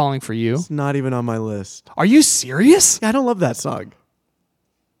 Falling for You. It's not even on my list. Are you serious? Yeah, I don't love that song.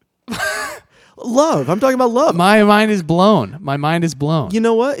 Love. I'm talking about love. My mind is blown. You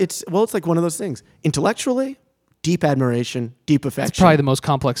know what? It's like one of those things. Intellectually, deep admiration, deep affection. It's probably the most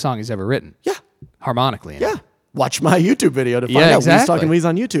complex song he's ever written. Yeah. Harmonically. Yeah. Watch my YouTube video to find Yeah, out. We's exactly. Talking We's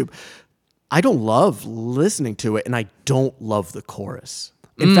on YouTube. I don't love listening to it, and I don't love the chorus.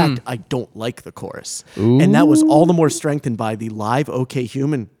 In fact, I don't like the chorus. And that was all the more strengthened by the live OK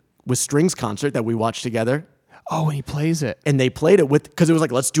Human with Strings concert that we watched together. Oh, and he plays it. And they played it because it was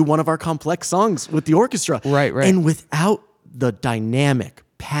like, let's do one of our complex songs with the orchestra. Right. And without the dynamic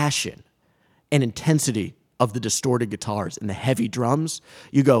passion and intensity of the distorted guitars and the heavy drums,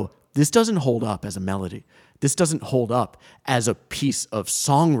 you go, this doesn't hold up as a melody. This doesn't hold up as a piece of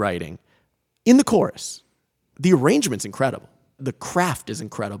songwriting. In the chorus, the arrangement's incredible. The craft is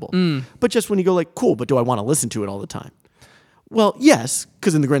incredible. But just when you go like, cool, but do I want to listen to it all the time? Well, yes,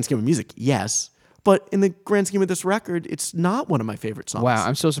 because in the grand scheme of music, yes. But in the grand scheme of this record, it's not one of my favorite songs. Wow,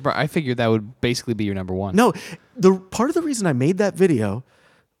 I'm so surprised. I figured that would basically be your number 1. No, the part of the reason I made that video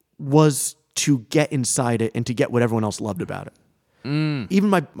was to get inside it and to get what everyone else loved about it. Even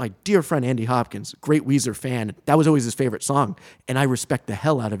my dear friend Andy Hopkins, great Weezer fan, that was always his favorite song. And I respect the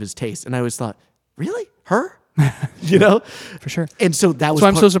hell out of his taste. And I always thought, really? Her? You know? For sure. And so that was So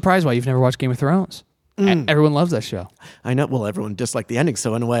I'm so surprised why you've never watched Game of Thrones. Everyone loves that show. I know. Well, everyone disliked the ending.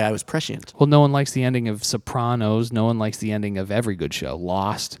 So in a way, I was prescient. Well, no one likes the ending of Sopranos. No one likes the ending of every good show.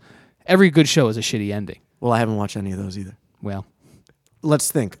 Lost. Every good show is a shitty ending. Well, I haven't watched any of those either. Well,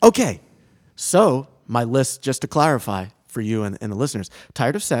 Let's think. Okay. So my list, just to clarify for you and the listeners,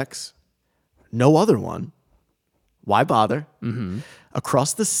 Tired of Sex, No Other One, Why Bother,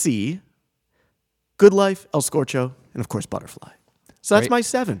 Across the Sea, Good Life, El Scorcho, and of course Butterfly. So that's Great. my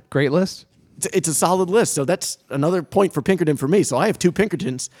 7. great list. It's a solid list. So that's another point for Pinkerton for me. So I have 2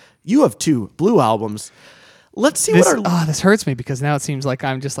 Pinkertons. You have 2 Blue albums. Let's see This, what our... this hurts me because now it seems like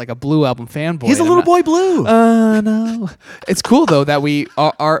I'm just like a Blue Album fanboy. He's a and little I'm boy Blue. No. It's cool though that we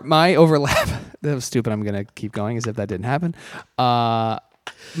are my overlap. That was stupid. I'm gonna keep going as if that didn't happen.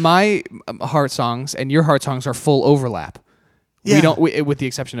 My heart songs and your heart songs are full overlap. Yeah. We don't, with the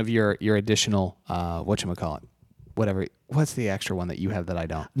exception of your additional whatchamacallit, whatever. What's the extra one that you have that I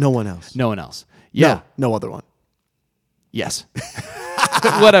don't? No one else. No one else. Yeah. No other one. Yes.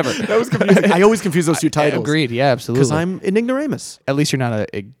 Whatever. That was confusing. I always confuse those 2 titles. Agreed. Yeah, absolutely. Because I'm an ignoramus. At least you're not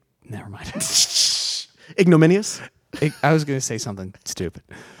never mind. Ignominious. I was going to say something stupid.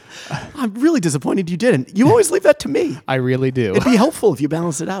 I'm really disappointed you didn't. You always leave that to me. I really do. It'd be helpful if you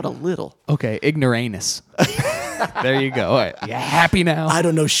balance it out a little. Okay, ignoramus. There you go. All right. You happy now? I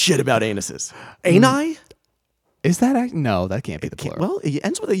don't know shit about anuses. Ani? Is that no? That can't be the plural. Well, it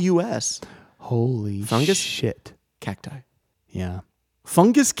ends with a US. Holy Fungus? shit! Cacti. Yeah,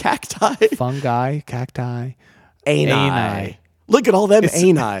 Fungus cacti. fungi, cacti, Ani. Look at all them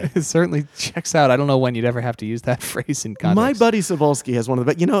ani. It certainly checks out. I don't know when you'd ever have to use that phrase in context. My buddy Cebulski has one of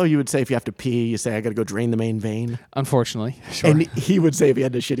the best. You know, you would say if you have to pee, you say, I got to go drain the main vein. Unfortunately, sure. And he would say if he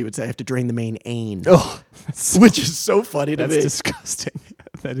had to shit, he would say, I have to drain the main ain. Oh, Which is so funny to that's me. disgusting.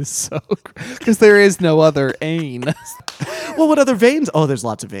 That is so because there is no other ain. Well, what other veins? Oh, there's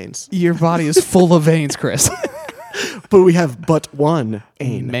lots of veins. Your body is full of veins, Chris. But we have but one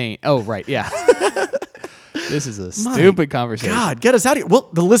ain. Main. Oh, right. Yeah. This is a stupid conversation. God, get us out of here. Well,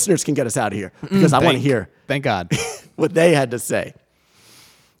 the listeners can get us out of here because I want to hear Thank God. what they had to say.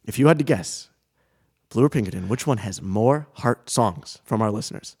 If you had to guess, Blue or Pinkerton, which one has more heart songs from our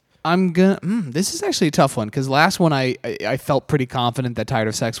listeners? I'm gonna. This is actually a tough one because last one I felt pretty confident that Tired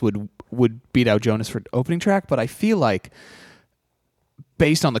of Sex would beat out Jonas for opening track, but I feel like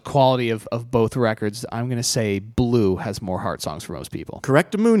based on the quality of both records, I'm gonna say Blue has more heart songs for most people.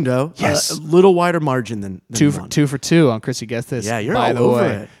 Correctamundo. Yes. A little wider margin than Two one. for two on Chrissy Gets This. Yeah, you're by all the over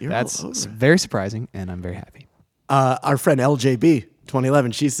way. it. You're That's all over it. very surprising, and I'm very happy. Our friend LJB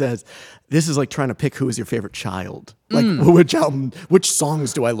 2011, she says, "This is like trying to pick who is your favorite child. Like which album, which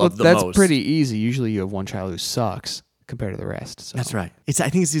songs do I love the That's most?" pretty easy. Usually, you have one child who sucks compared to the rest. So. That's right. I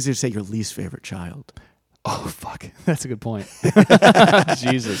think it's easier to say your least favorite child. Oh fuck, that's a good point.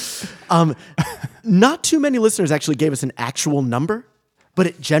 Jesus. Not too many listeners actually gave us an actual number, but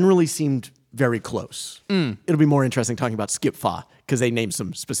it generally seemed very close. It'll be more interesting talking about Skip Fa because they named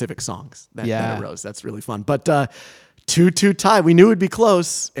some specific songs that arose. That's really fun. But 2-2 tie. We knew it'd be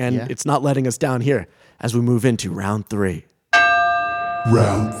close, and it's not letting us down here as we move into round 3.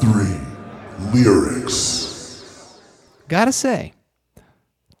 Round 3. Lyrics. Gotta say,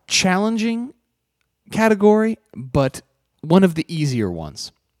 challenging category, but one of the easier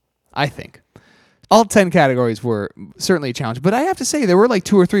ones, I think. All 10 categories were certainly a challenge, but I have to say there were like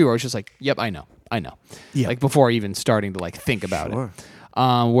 2 or 3 where I was just like, yep, I know. Yeah. Like before even starting to like think about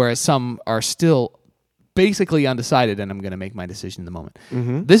it. Whereas some are still basically undecided, and I'm going to make my decision in the moment.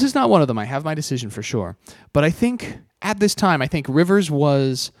 This is not one of them. I have my decision for sure. But I think at this time, Rivers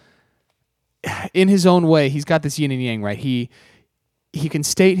was, in his own way, he's got this yin and yang, right? He can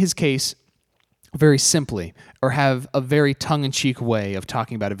state his case very simply or have a very tongue-in-cheek way of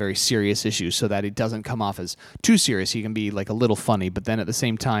talking about a very serious issue so that it doesn't come off as too serious. He can be like a little funny, but then at the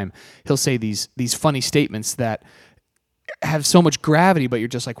same time, he'll say these funny statements that have so much gravity, but you're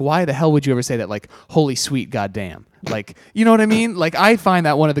just like, why the hell would you ever say that? Like, holy sweet goddamn. Like, you know what I mean? Like, I find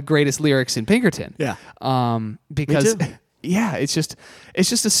that one of the greatest lyrics in Pinkerton. Yeah. Because... Me too. Yeah, it's just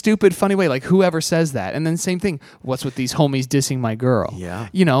a stupid, funny way. Like, whoever says that. And then same thing, what's with these homies dissing my girl? Yeah.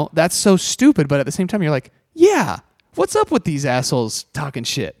 You know, that's so stupid, but at the same time, you're like, yeah, what's up with these assholes talking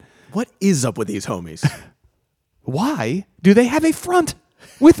shit? What is up with these homies? Why do they have a front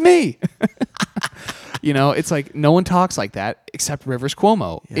with me? You know, it's like no one talks like that except Rivers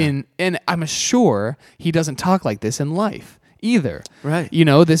Cuomo. Yeah. And I'm sure he doesn't talk like this in life either. Right. You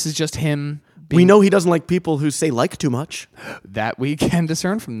know, this is just him. We know he doesn't like people who say like too much. That we can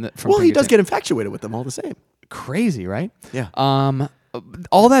discern from Well, he Pinkerton. does get infatuated with them all the same. Crazy, right? Yeah.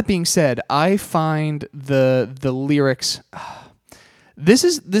 All that being said, I find the lyrics. This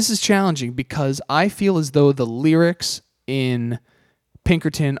is challenging because I feel as though the lyrics in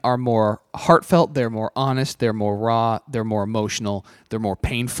Pinkerton are more heartfelt. They're more honest. They're more raw. They're more emotional. They're more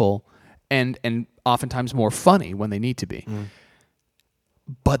painful, and oftentimes more funny when they need to be.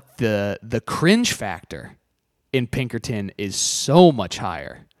 But the cringe factor in Pinkerton is so much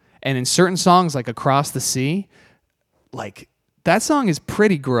higher. And in certain songs like Across the Sea, like that song is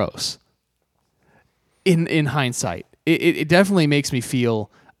pretty gross in hindsight. It definitely makes me feel,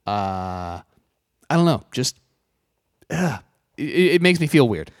 I don't know, just, it makes me feel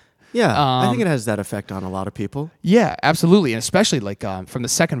weird. Yeah, I think it has that effect on a lot of people. Yeah, absolutely. And especially like from the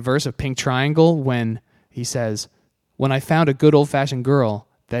second verse of Pink Triangle when he says, when I found a good old-fashioned girl,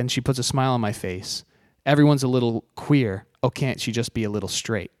 then she puts a smile on my face. Everyone's a little queer. Oh, can't she just be a little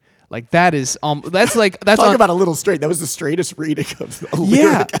straight? Like that is that's Talk about a little straight. That was the straightest reading of the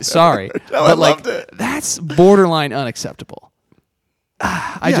yeah. lyric ever. Sorry, No, I but like loved it. that's borderline unacceptable.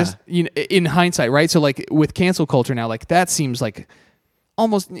 I Yeah. just in hindsight, right? So like with cancel culture now, like that seems like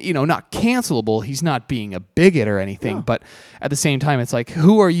almost not cancelable. He's not being a bigot or anything, but at the same time, it's like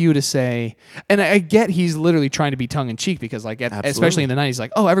who are you to say? And I get he's literally trying to be tongue in cheek because like especially in the 90s,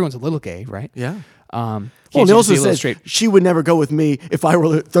 like everyone's a little gay, right? Yeah. Can't Well, you and he just also be a little said straight? she would never go with me if I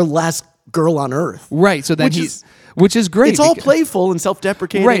were the last girl on earth. Right. So then which is great. It's all because- playful and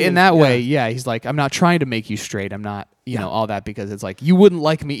self-deprecating. Right, in that yeah. way, yeah. He's like, I'm not trying to make you straight. I'm not, all that because it's like you wouldn't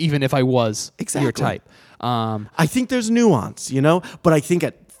like me even if I was your Exactly. type. I think there's nuance, but I think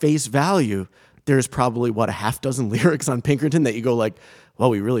at face value, there's probably a half dozen lyrics on Pinkerton that you go like, well,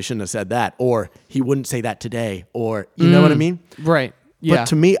 we really shouldn't have said that, or he wouldn't say that today, or you know what I mean? Right. Yeah. But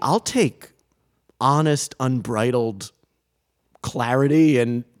to me, I'll take honest, unbridled clarity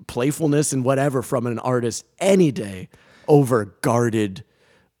and playfulness and whatever from an artist any day over guarded,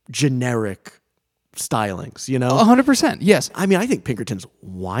 generic stylings, 100%. Yes. I mean, I think Pinkerton's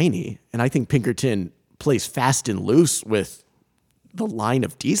whiny, and I think Pinkerton plays fast and loose with the line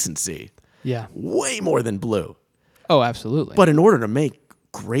of decency Yeah. way more than Blue. Oh, absolutely. But in order to make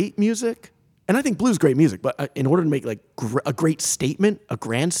great music, And I think blues great music, but in order to make like a great statement, a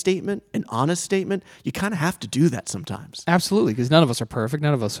grand statement, an honest statement, you kind of have to do that sometimes. Absolutely, because none of us are perfect.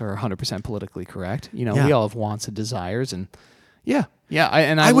 None of us are 100% politically correct. You know, Yeah. we all have wants and desires, and yeah.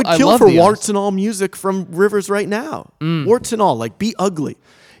 I would kill love for the warts and all music from Rivers right now. Warts and all, like be ugly.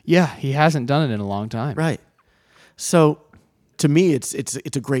 Yeah, he hasn't done it in a long time. Right. So to me, it's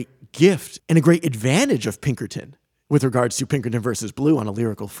a great gift and a great advantage of Pinkerton with regards to Pinkerton versus Blue on a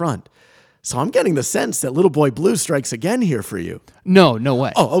lyrical front. So I'm getting the sense that Little Boy Blue strikes again here for you. No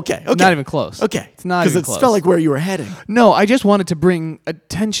way. Oh, okay. Not even close. Okay. It's not even close. Because it felt like where you were heading. No, I just wanted to bring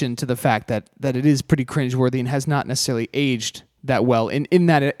attention to the fact that it is pretty cringeworthy and has not necessarily aged that well in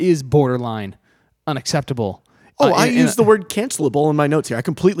that it is borderline unacceptable. Oh, I use the word cancelable in my notes here. I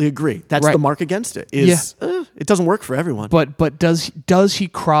completely agree. That's Right. the mark against it. It doesn't work for everyone. But does he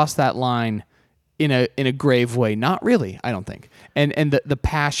cross that line in a grave way? Not really, I don't think. And the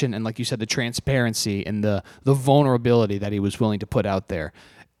passion and, like you said, the transparency and the vulnerability that he was willing to put out there,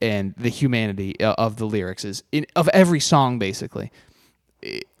 and the humanity of the lyrics of every song basically.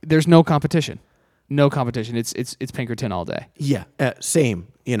 There's no competition. No competition. It's Pinkerton all day. Yeah, same,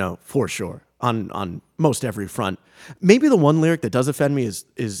 for sure. On most every front. Maybe the one lyric that does offend me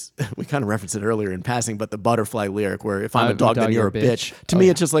is we kind of referenced it earlier in passing, but the butterfly lyric where if I'm a dog, then you're a bitch. To me,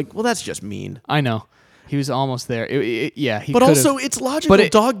 it's just like, well, that's just mean. I know. He was almost there. He but also, it's logical.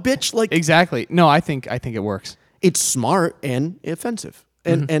 Dog, bitch, like exactly. No, I think it works. It's smart and offensive.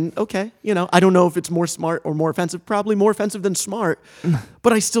 And okay, I don't know if it's more smart or more offensive. Probably more offensive than smart,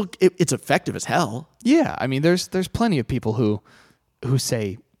 but it's effective as hell. Yeah, I mean, there's plenty of people who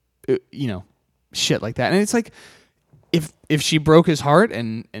say, shit like that, and it's like, if she broke his heart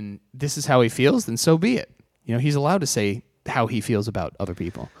and this is how he feels, then so be it. He's allowed to say how he feels about other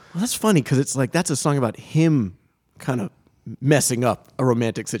people. Well, that's funny because it's like that's a song about him kind of messing up a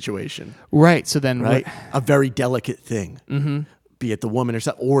romantic situation, right? So then, right, a very delicate thing. Mm-hmm. Be it the woman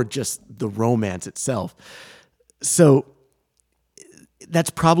herself or just the romance itself. So that's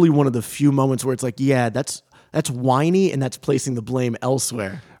probably one of the few moments where it's like, yeah, that's whiny and that's placing the blame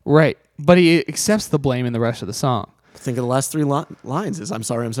elsewhere. Right. But he accepts the blame in the rest of the song. Think of the last three lines is I'm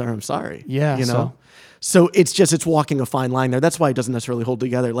sorry, I'm sorry, I'm sorry. Yeah. So it's walking a fine line there. That's why it doesn't necessarily hold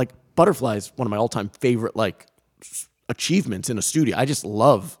together. Like Butterfly is one of my all-time favorite achievements in a studio. I just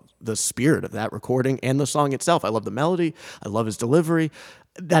love the spirit of that recording and the song itself. I love the melody. I love his delivery.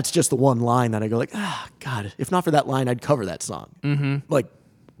 That's just the one line that I go like, God, if not for that line, I'd cover that song. Mm-hmm. Like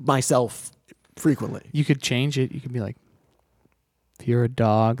myself frequently. You could change it. You could be like, if you're a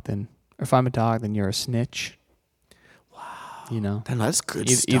dog, or if I'm a dog, then you're a snitch. Wow. That's good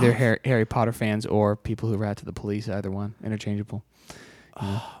stuff. Either Harry Potter fans or people who rat to the police, either one, interchangeable.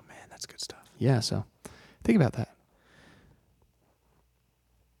 Oh, man, that's good stuff. Yeah, so think about that.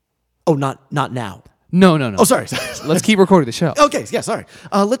 Oh, not now. No. Oh, sorry. Let's keep recording the show. Okay, yeah, sorry.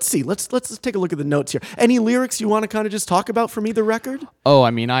 Let's see. Let's take a look at the notes here. Any lyrics you want to kind of just talk about from either record? Oh,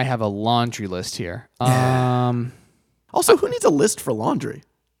 I mean, I have a laundry list here. Also, who needs a list for laundry?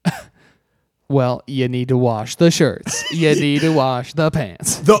 Well, you need to wash the shirts. You need to wash the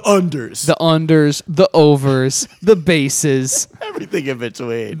pants. The unders. The overs, the bases. Everything in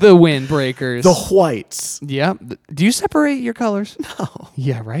between. The windbreakers. The whites. Yeah. Do you separate your colors? No.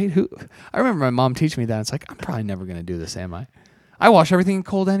 Yeah, right? I remember my mom teaching me that. It's like, I'm probably never going to do this, am I? I wash everything in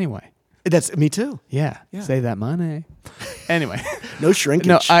cold anyway. That's me too. Yeah. Save that money. Anyway. No shrinkage.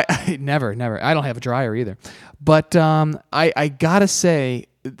 No, I never. I don't have a dryer either. But I got to say,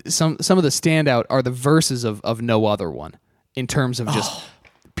 some of the standout are the verses of No Other One in terms of just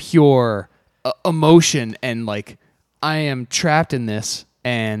pure emotion and like, I am trapped in this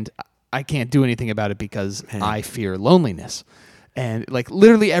and I can't do anything about it because I fear loneliness. And like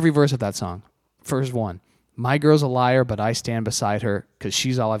literally every verse of that song. First one, my girl's a liar, but I stand beside her because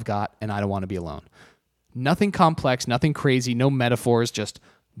she's all I've got and I don't want to be alone. Nothing complex, nothing crazy, no metaphors, just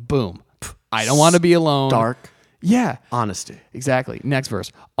boom. I don't want to be alone. Dark. Yeah. Honesty. Exactly. Next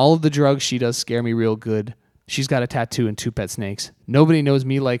verse. All of the drugs she does scare me real good. She's got a tattoo and 2 pet snakes. Nobody knows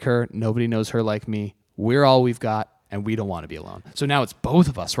me like her. Nobody knows her like me. We're all we've got, and we don't want to be alone. So now it's both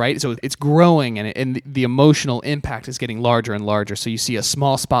of us, right? So it's growing, and the emotional impact is getting larger and larger. So you see a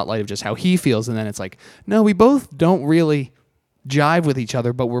small spotlight of just how he feels, and then it's like, no, we both don't really jive with each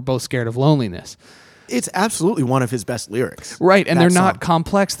other, but we're both scared of loneliness. It's absolutely one of his best lyrics. Right, and that they're song. not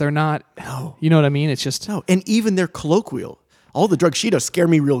complex. They're not, you know what I mean? It's just... No, and even they're colloquial. All the drugs she does scare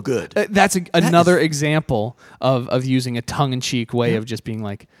me real good. That's another example of using a tongue-in-cheek way of just being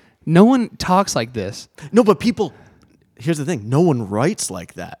like, no one talks like this. No, but people... Here's the thing. No one writes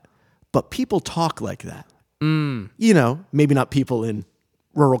like that, but people talk like that. Maybe not people in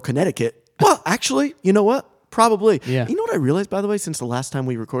rural Connecticut Well, actually, you know what? Probably. Yeah. You know what I realized, by the way, since the last time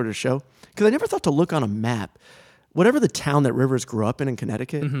we recorded a show? Because I never thought to look on a map. Whatever the town that Rivers grew up in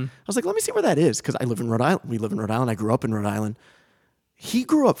Connecticut, I was like, let me see where that is. Because I live in Rhode Island. We live in Rhode Island. I grew up in Rhode Island. He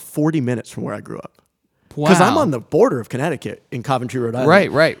grew up 40 minutes from where I grew up. Because I'm on the border of Connecticut in Coventry, Rhode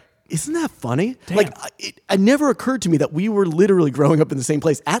Island. Right. Isn't that funny? Like, it never occurred to me that we were literally growing up in the same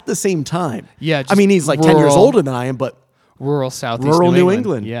place at the same time. Yeah, I just mean, he's like 10 years rural- older than I am, but Rural Southeast rural New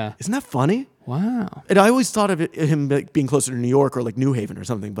England. Yeah. Isn't that funny? Wow. And I always thought of him like being closer to New York or like New Haven or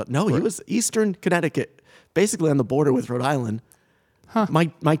something, but no, he was Eastern Connecticut, basically on the border with Rhode Island.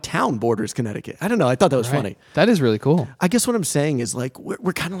 My town borders Connecticut. I don't know. I thought that was funny. That is really cool. I guess what I'm saying is like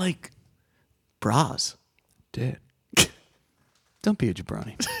we're kind of like bras. Dude. Don't be a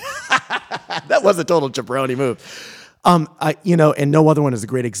jabroni. That was a total jabroni move. And no other one is a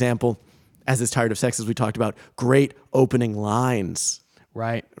great example. As is Tired of Sex, as we talked about, great opening lines.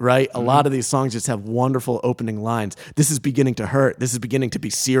 Right. Right? A lot of these songs just have wonderful opening lines. This is beginning to hurt. This is beginning to be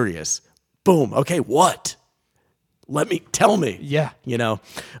serious. Boom. Okay, what? Tell me. Yeah.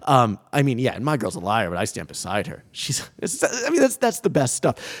 And My Girl's a Liar, but I stand beside her. That's the best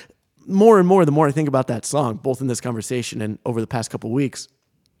stuff. More and more, the more I think about that song, both in this conversation and over the past couple of weeks,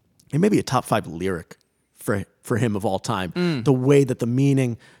 it may be a top 5 lyric for him of all time. The way that the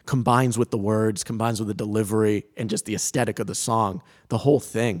meaning combines with the words, combines with the delivery, and just the aesthetic of the song, the whole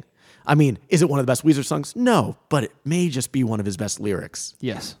thing. I mean, is it one of the best Weezer songs? No, but it may just be one of his best lyrics.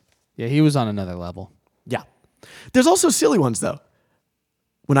 Yes. Yeah, he was on another level. Yeah. There's also silly ones, though.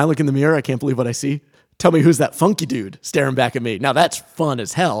 When I look in the mirror, I can't believe what I see. Tell me who's that funky dude staring back at me. Now, that's fun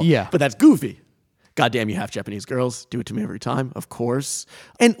as hell. Yeah. But that's goofy. Goddamn, you half Japanese girls. Do it to me every time, of course.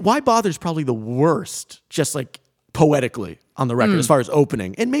 And Why Bother is probably the worst, just like poetically on the record as far as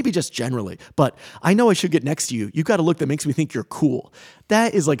opening, and maybe just generally. But I Know I Should Get Next to You. You got a look that makes me think you're cool.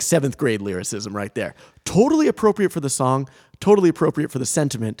 That is like 7th grade lyricism right there. Totally appropriate for the song, totally appropriate for the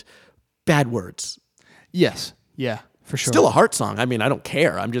sentiment. Bad words. Yes. Yeah, for sure. Still a heart song. I mean, I don't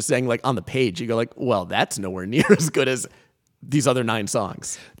care. I'm just saying, like, on the page, you go like, well, that's nowhere near as good as these other 9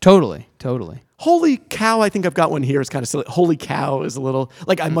 songs. Totally. Holy Cow, I think I've got one here. It's kind of silly. Holy Cow is a little,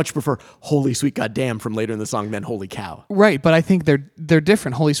 like, I much prefer Holy Sweet Goddamn from later in the song than Holy Cow. Right, but I think they're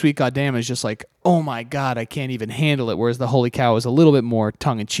different. Holy Sweet Goddamn is just like, oh my God, I can't even handle it. Whereas the Holy Cow is a little bit more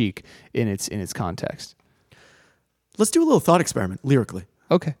tongue-in-cheek in its context. Let's do a little thought experiment lyrically.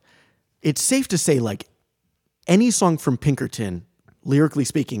 Okay. It's safe to say, like, any song from Pinkerton, lyrically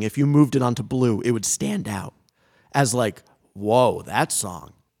speaking, if you moved it onto Blue, it would stand out as like, whoa, that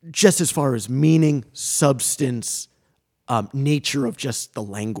song. Just as far as meaning, substance, nature of just the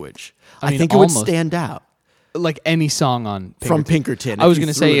language. I mean, think it would almost. stand out. Like any song on Pinkerton. From Pinkerton. I if was you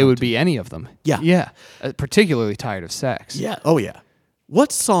going to threw say it onto- would be any of them. Yeah. Yeah. Particularly Tired of Sex. Yeah. Oh, yeah.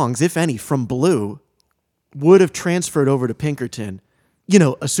 What songs, if any, from Blue would have transferred over to Pinkerton,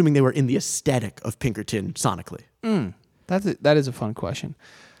 assuming they were in the aesthetic of Pinkerton sonically? That is a fun question.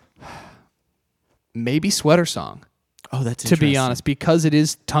 Maybe Sweater Song. Oh, that's To be interesting. honest, because it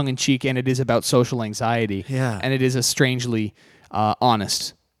is tongue-in-cheek and it is about social anxiety. Yeah. And it is a strangely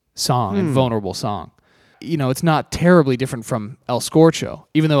honest song and vulnerable song. It's not terribly different from El Scorcho,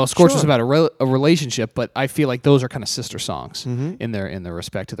 even though El Scorcho is Sure. about a relationship, but I feel like those are kind of sister songs in their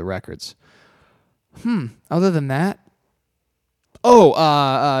respect to the records. Other than that,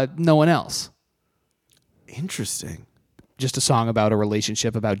 No One Else. Interesting. Just a song about a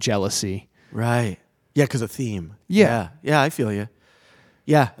relationship, about jealousy. Right. Yeah, because of theme. Yeah. Yeah, I feel you.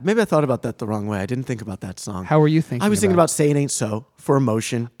 Yeah, maybe I thought about that the wrong way. I didn't think about that song. How were you thinking? I was thinking about Say It Ain't So for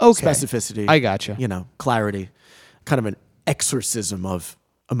emotion, Okay. specificity. I gotcha. Clarity, kind of an exorcism of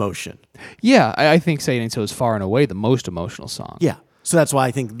emotion. Yeah, I think Say It Ain't So is far and away the most emotional song. Yeah. So that's why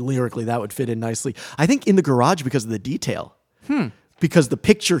I think lyrically that would fit in nicely. I think In the Garage because of the detail. Because the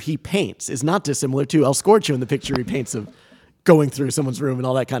picture he paints is not dissimilar to El Scorcho in the picture he paints of going through someone's room and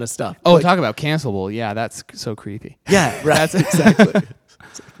all that kind of stuff. Oh, talk about cancelable. Yeah, that's so creepy. Yeah, right. That's exactly.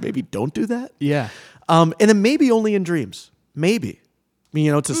 It's like, maybe don't do that. Yeah. And then maybe Only in Dreams. Maybe. I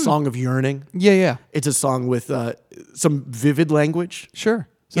mean, it's a song of yearning. Yeah. It's a song with some vivid language. Sure.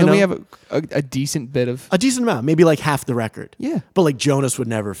 So You then we know? have a decent bit of... A decent amount, maybe like half the record. Yeah. But like Jonas would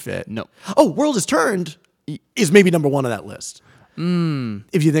never fit. No. Oh, World Has Turned is maybe number 1 on that list.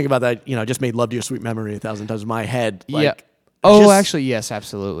 If you think about that, just made Love to Your Sweet Memory 1,000 times in my head. Like, yeah. Oh, just- actually, yes,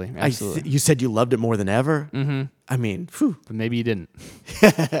 absolutely. You said you loved it more than ever. Mm-hmm. I mean, phew. But maybe you didn't.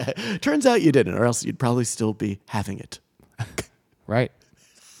 Turns out you didn't, or else you'd probably still be having it. Right.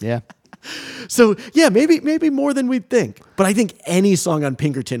 Yeah. So yeah, maybe more than we'd think. But I think any song on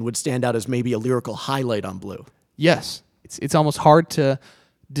Pinkerton would stand out as maybe a lyrical highlight on Blue. Yes. It's almost hard to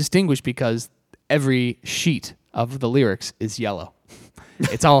distinguished because every sheet of the lyrics is yellow.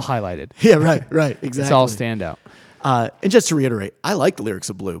 It's all highlighted. Yeah, right, exactly. It's all standout. And just to reiterate, I like the lyrics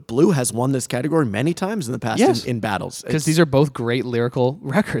of Blue. Blue has won this category many times in the past Yes. in battles. Because these are both great lyrical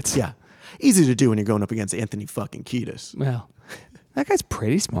records. Yeah. Easy to do when you're going up against Anthony fucking Kiedis. Well, that guy's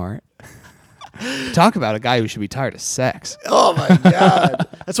pretty smart. Talk about a guy who should be tired of sex. Oh my God.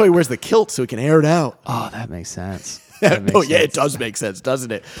 That's why he wears the kilt so he can air it out. Oh, that makes sense. It does make sense,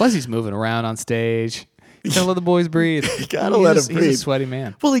 doesn't it? Plus, he's moving around on stage. You gotta let the boys breathe. You gotta let him breathe. He's a sweaty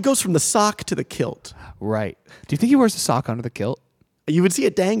man. Well, he goes from the sock to the kilt. Right. Do you think he wears a sock under the kilt? You would see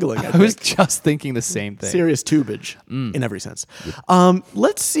it dangling. I was just thinking the same thing. Serious tubage in every sense.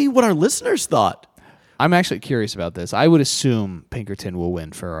 Let's see what our listeners thought. I'm actually curious about this. I would assume Pinkerton will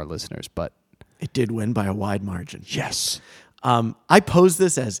win for our listeners, but It did win by a wide margin. yes. I posed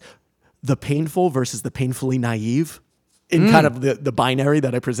this as the painful versus the painfully naive in kind of the binary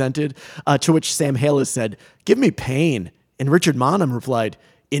that I presented, to which Sam Halis said, "Give me pain." And Richard Monham replied,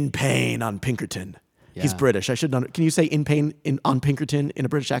 "In pain on Pinkerton." He's Yeah. British. I should know. Can you say "in pain" on Pinkerton in a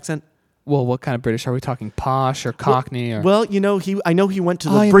British accent? Well, what kind of British are we talking? Posh or Cockney? Or Well, I know he went to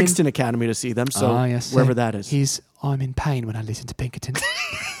the I am Brixton Academy to see them, so yes, wherever that is. I'm in pain when I listen to Pinkerton.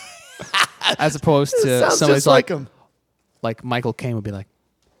 As opposed to Sounds somebody's just like him. like Michael Caine would be like,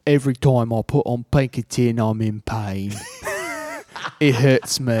 every time I put on Pinkerton, I'm in pain. It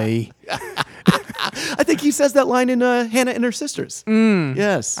hurts me. I think he says that line in Hannah and Her Sisters.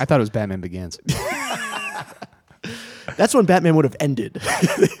 Yes. I thought it was Batman Begins. That's when Batman would have ended.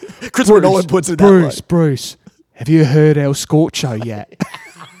 Christopher Nolan puts it that way. Bruce, have you heard El Scorcho yet?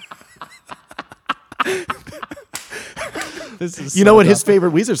 This is You know what his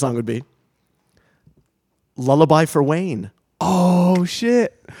favorite Weezer song would be? Lullaby for Wayne. Oh,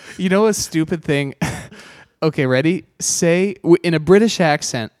 shit. You know a stupid thing? Okay, ready? Say, in a British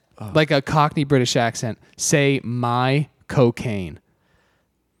accent, like a Cockney British accent, say, my cocaine.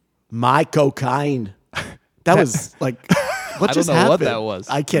 My cocaine. That was like, what I just don't know what happened? that was.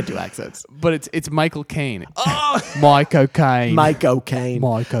 I can't do accents. But it's Michael Caine. My cocaine. My cocaine.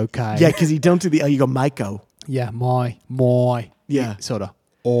 My cocaine. Yeah, because you don't do the, you go Myco. Yeah, my. Yeah. Sort of,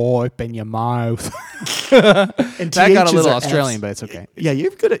 open your mouth. And That got a THs little are Australian, S. but it's okay. Yeah,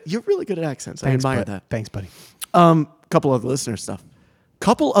 you're really good at accents. I admire that. Thanks, buddy. Couple other listener stuff.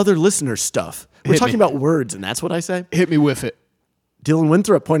 We're Hit talking me. about words, and that's what I say. Hit me with it. Dylan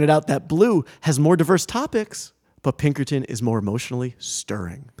Winthrop pointed out that Blue has more diverse topics, but Pinkerton is more emotionally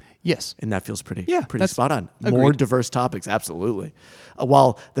stirring. Yes. And that feels pretty Yeah, that's spot on. agreed. More diverse topics, absolutely.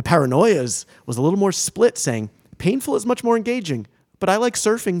 While the Paranoias was a little more split, saying, Painful is much more engaging, but I like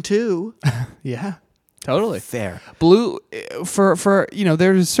surfing too. Yeah. Totally. Fair. Blue, for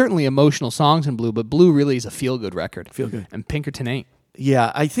there's certainly emotional songs in Blue, but Blue really is a feel-good record. Feel-good. And Pinkerton ain't.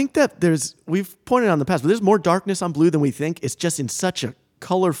 Yeah, I think that we've pointed out in the past, but there's more darkness on Blue than we think. It's just in such a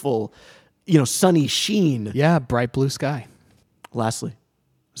colorful, sunny sheen. Yeah, bright blue sky. Lastly,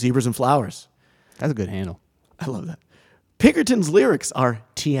 Zebras and Flowers. That's a good handle. I love that. Pinkerton's lyrics are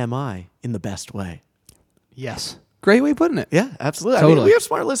TMI in the best way. Yes. Great way of putting it. Yeah, absolutely. I mean, Totally. we have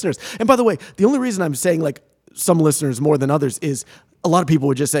smart listeners. And by the way, the only reason I'm saying like some listeners more than others is a lot of people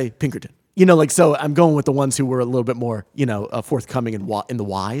would just say Pinkerton. So I'm going with the ones who were a little bit more, forthcoming in the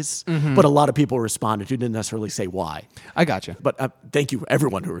whys. Mm-hmm. But a lot of people responded who didn't necessarily say why. I gotcha. But thank you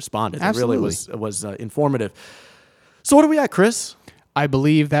everyone who responded. Absolutely. It really was informative. So what are we at, Chris? I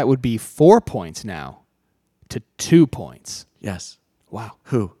believe that would be 4 points now to 2 points. Yes. Wow.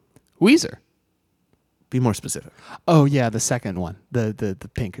 Who? Weezer. Be more specific. Oh, yeah, the second one. The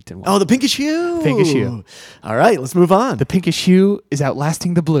Pinkerton one. Oh, the pinkish hue. Pinkish hue. All right, let's move on. The pinkish hue is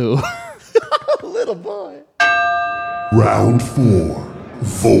outlasting the blue. Little boy. Round 4.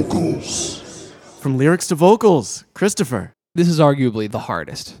 Vocals. From lyrics to vocals, Christopher. This is arguably the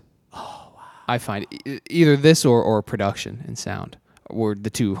hardest. Oh, wow. I find either this or production and sound were the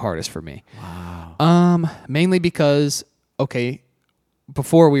two hardest for me. Wow. Mainly because, okay,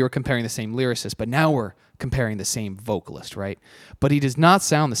 before we were comparing the same lyricist, but now we're comparing the same vocalist, right? But he does not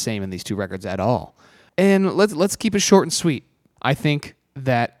sound the same in these two records at all. And let's keep it short and sweet. I think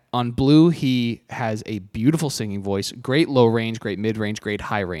that on Blue, he has a beautiful singing voice, great low range, great mid range, great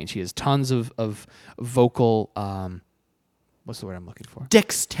high range. He has tons of vocal. What's the word I'm looking for?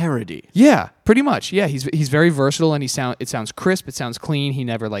 Dexterity. Yeah, pretty much. Yeah, he's very versatile, and it sounds crisp. It sounds clean. He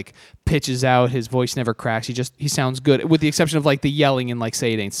never pitches out. His voice never cracks. He sounds good, with the exception of the yelling and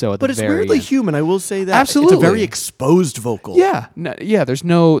Say It Ain't So at But the it's very weirdly end. human, I will say that. Absolutely. It's a very exposed vocal. Yeah. There's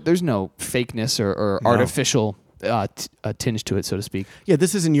no fakeness or artificial tinge to it, so to speak. Yeah,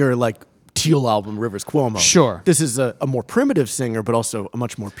 this isn't your Teal album, Rivers Cuomo. Sure. This is a more primitive singer, but also a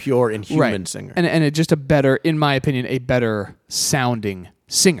much more pure and human singer. And it just a better, in my opinion, a better sounding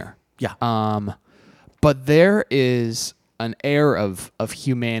singer. Yeah. But there is an air of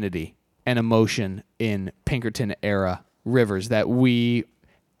humanity and emotion in Pinkerton era Rivers that we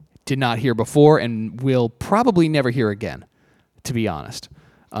did not hear before and will probably never hear again, to be honest.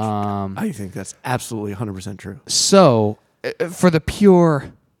 I think that's absolutely 100% true. So, for the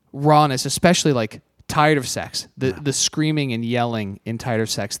pure rawness, especially like Tired of Sex, the screaming and yelling in Tired of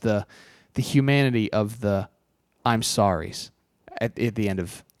Sex, the humanity of the I'm sorry's at the end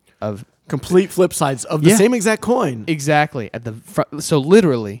of Complete flip sides of the same exact coin. exactly so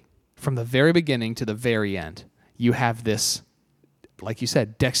literally from the very beginning to the very end, you have this, like you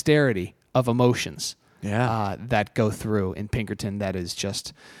said, dexterity of emotions that go through in Pinkerton that is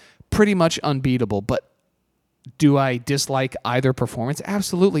just pretty much unbeatable. But do I dislike either performance?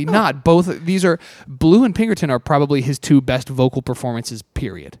 Absolutely not. Both these are Blue and Pinkerton are probably his two best vocal performances,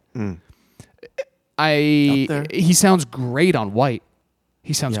 period. He sounds great on White.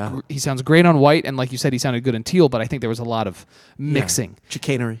 He sounds great on White, and like you said, he sounded good in Teal, but I think there was a lot of mixing.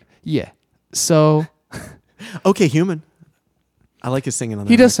 Chicanery. Yeah. So Okay Human. I like his singing on that.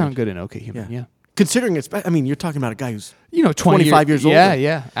 he does record. sound good in Okay Human, yeah. Considering it's, I mean, you're talking about a guy who's 25 years Yeah, older.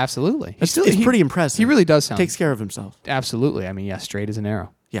 yeah, absolutely. It's pretty impressive. He really does sound. Takes care of himself. Absolutely. I mean, yeah, straight as an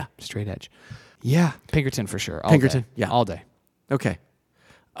arrow. Yeah. Straight edge. Yeah. Pinkerton for sure. All Pinkerton, day. yeah. All day. Okay.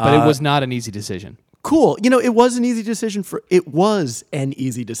 But it was not an easy decision. Cool. It was an easy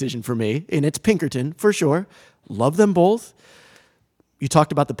decision for me, and it's Pinkerton for sure. Love them both. You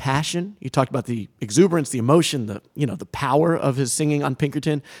talked about the passion. You talked about the exuberance, the emotion, the power of his singing on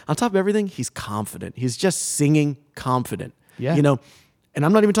Pinkerton. On top of everything, he's confident. He's just singing confident. Yeah. And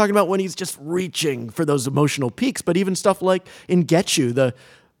I'm not even talking about when he's just reaching for those emotional peaks, but even stuff like in Get You, the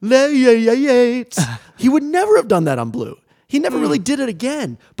he would never have done that on Blue. He never really did it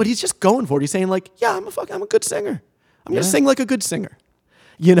again, but he's just going for it. He's saying like, yeah, I'm a good singer. I'm going to sing like a good singer,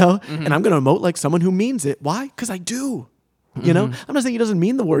 and I'm going to emote like someone who means it. Why? Because I do, I'm not saying he doesn't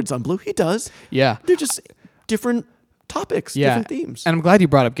mean the words on Blue. He does. Yeah. They're just different topics, different themes. And I'm glad you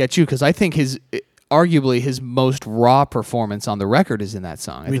brought up Get You, because I think arguably his most raw performance on the record is in that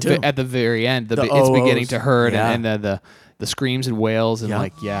song. Me too. At the very end, it's oh-ohs. beginning to hurt, Yeah. and the screams and wails, and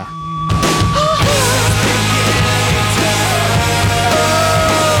Yeah.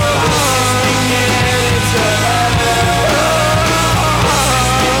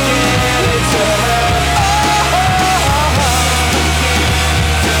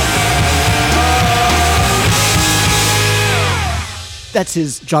 That's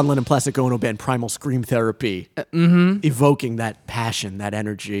his John Lennon Plastic Ono band Primal Scream Therapy, evoking that passion, that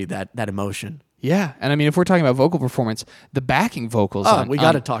energy, that emotion. Yeah, and I mean, if we're talking about vocal performance, the backing vocals. We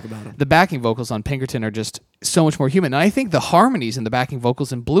got to talk about them. The backing vocals on Pinkerton are just so much more human, and I think the harmonies in the backing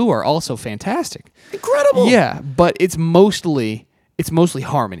vocals in Blue are also fantastic. Incredible. Yeah, but it's mostly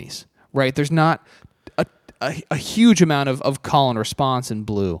harmonies, right? There's not a huge amount of call and response in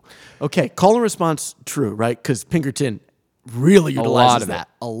Blue. Okay, call and response, true, right? Because Pinkerton really utilizes that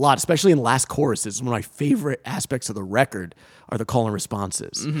a lot, especially in last choruses. One of my favorite aspects of the record are the call and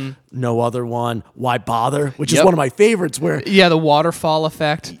responses. No Other One, Why Bother, which is one of my favorites. Where the waterfall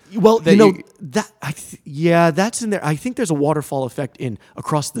effect. Well, that's in there. I think there's a waterfall effect in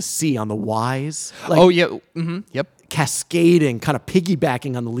Across the Sea on the Whys. Like, Yep. Cascading, kind of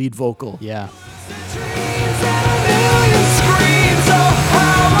piggybacking on the lead vocal. Yeah.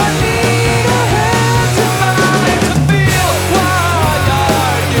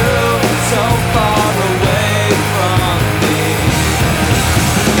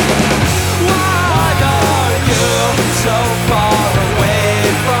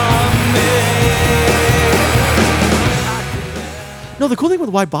 No, the cool thing with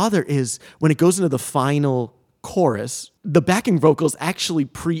Why Bother is when it goes into the final chorus, the backing vocals actually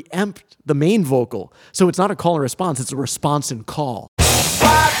preempt the main vocal. So it's not a call and response, it's a response and call.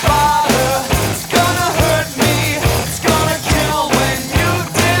 Why bother? It's gonna hurt me. It's gonna kill when you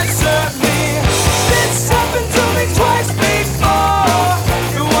desert me. This happened to me twice before.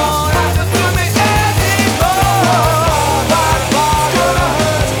 You won't have to do me anymore. Why bother? It's gonna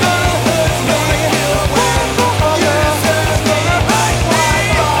hurt me. When you desert me.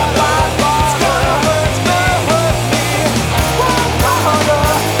 Why bother? It's gonna hurt me. Why bother?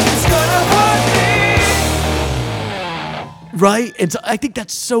 It's gonna hurt me. Right? And so I think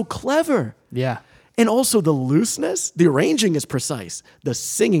that's so clever. Yeah. And also the looseness, the arranging is precise. The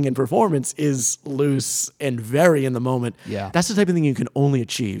singing and performance is loose and very in the moment. Yeah. That's the type of thing you can only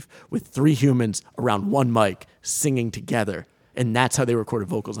achieve with three humans around one mic singing together. And that's how they recorded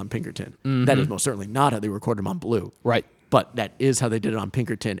vocals on Pinkerton. That is most certainly not how they recorded them on Blue. Right. But that is how they did it on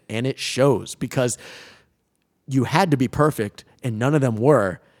Pinkerton. And it shows because you had to be perfect and none of them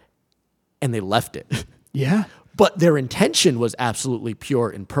were. And they left it. Yeah. But their intention was absolutely pure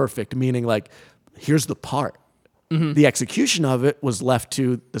and perfect, meaning like, here's the part. The execution of it was left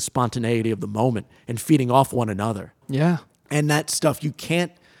to the spontaneity of the moment and feeding off one another. Yeah. And that stuff, you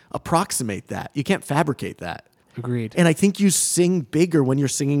can't approximate that. You can't fabricate that. Agreed. And I think you sing bigger when you're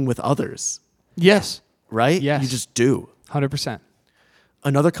singing with others, Yes. right? Yes. You just do. 100%.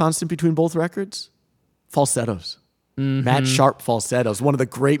 Another constant between both records, falsettos. Matt Sharp falsettos. One of the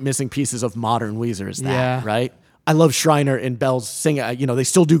great missing pieces of modern Weezer is that, Yeah. right? I love Schreiner and Bell's singing. They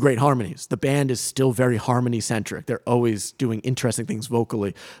still do great harmonies. The band is still very harmony-centric. They're always doing interesting things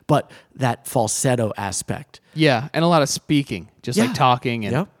vocally. But that falsetto aspect. Yeah. And a lot of speaking, just Yeah. like talking.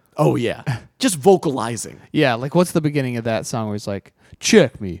 And Yep. Oh, yeah. Just vocalizing. yeah, like what's the beginning of that song where it's like,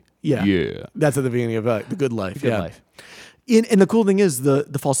 check me. Yeah. Yeah. That's at the beginning of The Good Life. Good yeah. Life. And the cool thing is the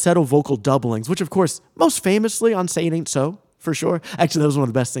falsetto vocal doublings, which of course, most famously on Say It Ain't So, for sure. Actually, that was one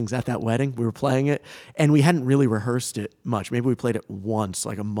of the best things at that wedding. We were playing it and we hadn't really rehearsed it much. Maybe we played it once,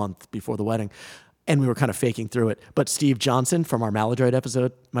 like a month before the wedding. And we were kind of faking through it. But Steve Johnson from our Maladroit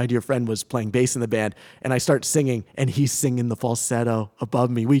episode, my dear friend, was playing bass in the band. And I start singing and he's singing the falsetto above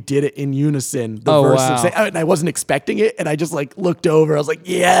me. We did it in unison. The Oh, verse wow. of Say, and I wasn't expecting it. And I just like looked over. I was like,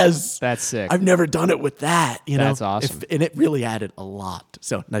 yes. That's sick. I've never done it with that. You know, That's awesome. And it really added a lot.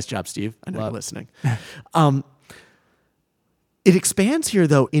 So nice job, Steve. I know Love you're it. listening. It expands here,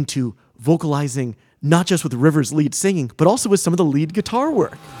 though, into vocalizing not just with Rivers' lead singing, but also with some of the lead guitar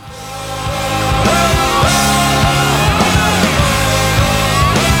work.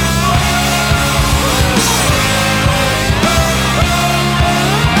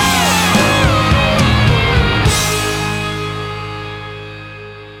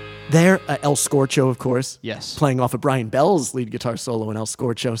 There, El Scorcho, of course. Yes. Playing off of Brian Bell's lead guitar solo in El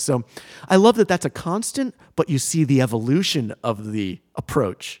Scorcho. So I love that that's a constant, but you see the evolution of the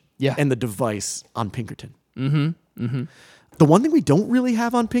approach Yeah. and the device on Pinkerton. The one thing we don't really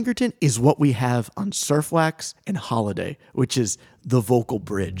have on Pinkerton is what we have on Surfwax and Holiday, which is the vocal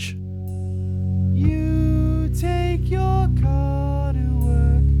bridge. You take your car to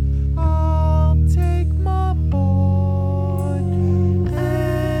work, I'll take my board.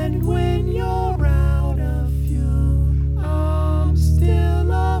 And when you're out of fuel, I'm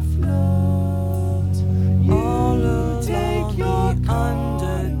still afloat. You take your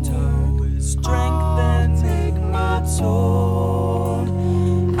undertow, strengthen my sword.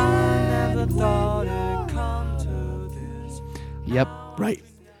 I never thought it'd come to this. Yep. Right.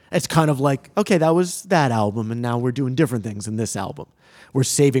 It's kind of like, okay, that was that album, and now we're doing different things in this album. We're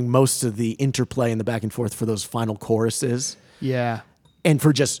saving most of the interplay and the back and forth for those final choruses Yeah. and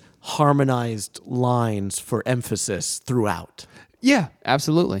for just harmonized lines for emphasis throughout. Yeah,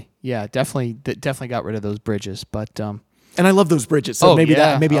 absolutely. Yeah, definitely got rid of those bridges, but And I love those bridges, so Oh, maybe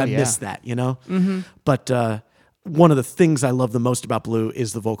yeah. I Oh, missed that, you know? But one of the things I love the most about Blue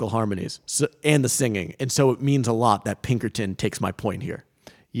is the vocal harmonies and the singing. And so it means a lot that Pinkerton takes my point here.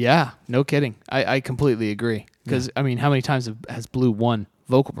 yeah, no kidding. I completely agree. Because, I mean, how many times has Blue won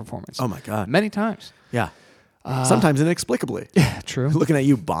vocal performance? Oh, my God. Many times. Yeah. Sometimes inexplicably. Yeah, true. Looking at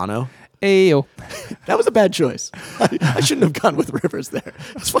you, Bono. Ayo. That was a bad choice. I shouldn't have gone with Rivers there.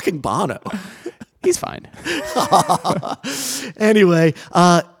 It's fucking Bono. He's fine. Anyway,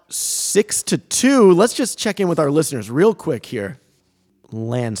 6-2. Let's just check in with our listeners real quick here.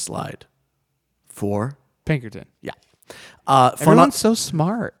 Landslide. 4. Pinkerton. Yeah. Fun on, Everyone's so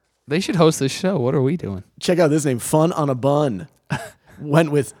smart. They should host this show. What are we doing? check out this name. Fun on a Bun.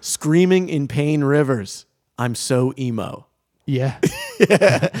 Went with Screaming in Pain Rivers. I'm so emo. Yeah.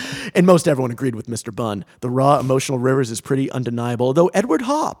 And most everyone agreed with Mr. Bunn. The raw emotional Rivers is pretty undeniable, though Edward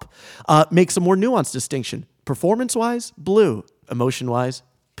Hop makes a more nuanced distinction. Performance-wise, Blue. Emotion-wise,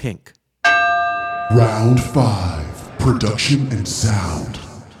 Pink. Round 5. Production and sound.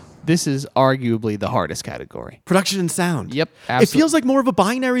 This is arguably the hardest category. Production and sound. Yep, It absolutely. feels like more of a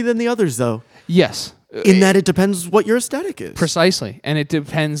binary than the others, though, Yes. in that it depends what your aesthetic is. Precisely. And it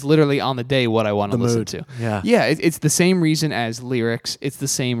depends literally on the day what I want to listen mood. to. Yeah. Yeah, it's the same reason as lyrics. It's the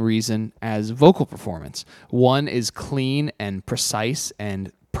same reason as vocal performance. One is clean and precise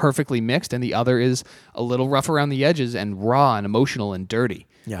and perfectly mixed, and the other is a little rough around the edges and raw and emotional and dirty.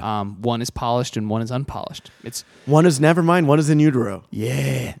 Yeah. One is polished and one is unpolished. It's One is Nevermind, one is In Utero,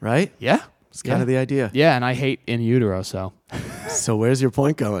 yeah. right? Yeah. It's kind of the idea. Yeah, and I hate In Utero, so So where's your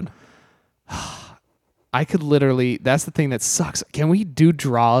point going? I could literally that's the thing that sucks. Can we do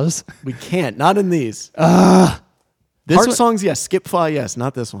draws? We can't. Not in these. This Heart one- songs, yes. Skip Fi, yes.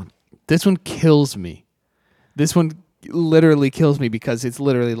 Not this one. This one kills me. This one literally kills me because it's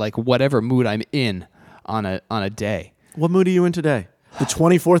literally like whatever mood I'm in on a day. What mood are you in today? The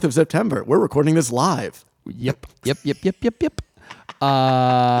 24th of September. We're recording this live. Yep.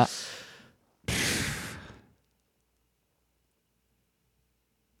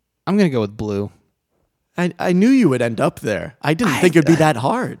 I'm gonna go with Blue. I knew you would end up there. I didn't think it'd be that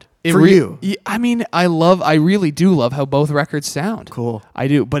hard for re- you. I mean, I really do love how both records sound. Cool. I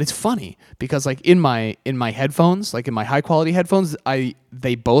do, but it's funny because like in my headphones, like in my high quality headphones,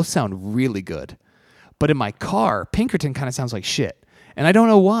 they both sound really good. But in my car, Pinkerton kind of sounds like shit. And I don't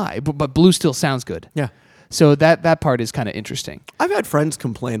know why, but Blue still sounds good. Yeah. So that part is kind of interesting. I've had friends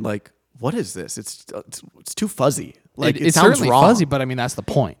complain like, "What is this? It's too fuzzy. Like it It's sounds certainly raw." fuzzy, but I mean that's the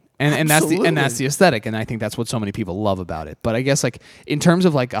point. And that's Absolutely. the aesthetic, and I think that's what so many people love about it. But I guess like in terms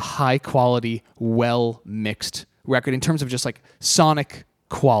of like a high quality, well mixed record, in terms of just like sonic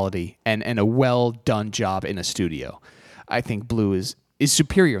quality and a well done job in a studio, I think Blue is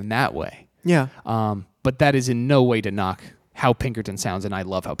superior in that way. Yeah. But that is in no way to knock how Pinkerton sounds, and I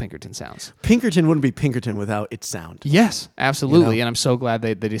love how Pinkerton sounds. Pinkerton wouldn't be Pinkerton without its sound. Yes, absolutely. You know? And I'm so glad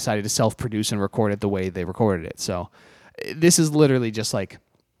they decided to self-produce and record it the way they recorded it. So this is literally just like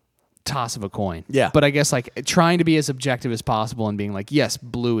toss of a coin. Yeah. But I guess like trying to be as objective as possible and being like, yes,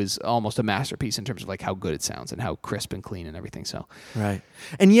 Blue is almost a masterpiece in terms of like how good it sounds and how crisp and clean and everything. So Right.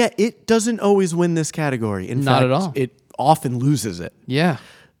 And yet it doesn't always win this category. In Not fact, at all. It often loses it. yeah.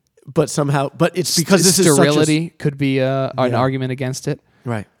 But it's because this is such sterility could be an argument against it.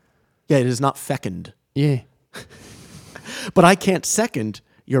 right. Yeah, it is not fecund. Yeah. But I can't second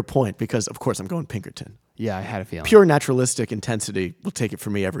your point because, of course, I'm going Pinkerton. Yeah, I had a feeling. Pure naturalistic intensity will take it for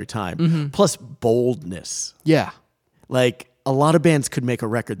me every time. Plus boldness. Yeah. Like a lot of bands could make a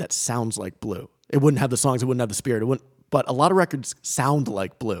record that sounds like Blue. It wouldn't have the songs, it wouldn't have the spirit, but a lot of records sound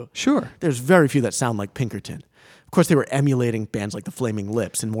like Blue. Sure. There's very few that sound like Pinkerton. Of course, they were emulating bands like the Flaming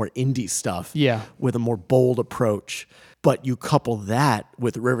Lips and more indie stuff. Yeah. With a more bold approach. But you couple that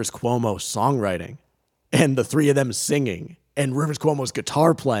with Rivers Cuomo's songwriting and the three of them singing and Rivers Cuomo's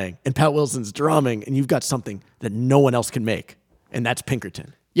guitar playing and Pat Wilson's drumming, and you've got something that no one else can make. And that's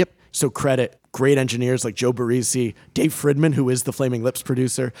Pinkerton. Yep. So credit great engineers like Joe Barresi, Dave Fridman, who is the Flaming Lips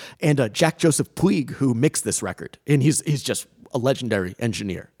producer, and Jack Joseph Puig, who mixed this record. And he's just a legendary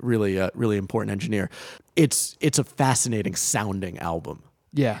engineer, really important engineer. It's a fascinating sounding album.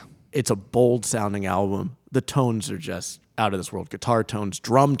 Yeah. It's a bold sounding album. The tones are just out of this world. Guitar tones,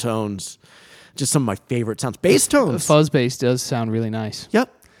 drum tones, just some of my favorite sounds. Bass The tones. fuzz bass does sound really nice.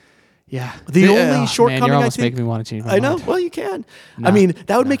 Yep. Yeah. The only Man, shortcoming, you're I almost think, making me want to change my I know. mind. Well, you can. I mean,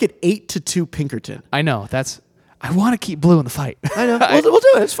 that would make it 8-2 Pinkerton. I know. I want to keep Blue in the fight. I know. We'll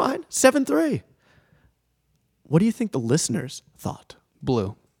do it. It's fine. 7-3. What do you think the listeners thought?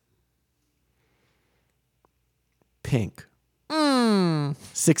 Blue. Pink.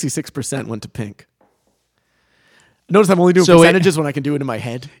 66% went to Pink. Notice I'm only doing So wait. percentages when I can do it in my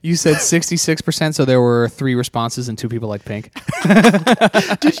head. You said 66%, so there were 3 responses and 2 people like Pink.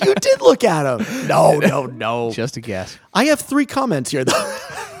 You did look at them. No. Just a guess. I have 3 comments here, though.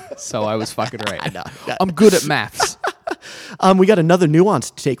 So I was fucking right. I'm good at maths. We got another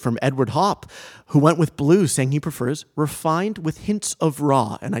nuanced take from Edward Hopp, who went with Blue, saying he prefers refined with hints of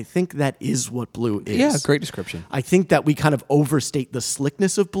raw. And I think that is what Blue is. Yeah, great description. I think that we kind of overstate the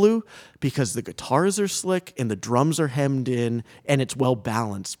slickness of Blue because the guitars are slick and the drums are hemmed in and it's well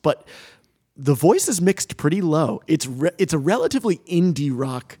balanced. But the voice is mixed pretty low. It's a relatively indie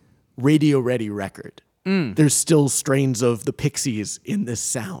rock, radio-ready record. There's still strains of the Pixies in this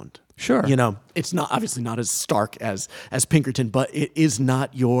sound. Sure. You know, it's not obviously not as stark as Pinkerton, but it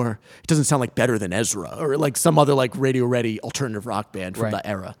doesn't sound like Better Than Ezra or like some other like radio-ready alternative rock band from the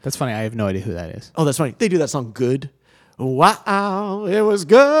era. That's funny. I have no idea who that is. Oh, that's funny. They do that song Good. Wow, it was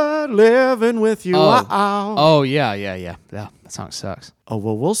good living with you. Wow. Oh, yeah. Yeah, that song sucks. Oh,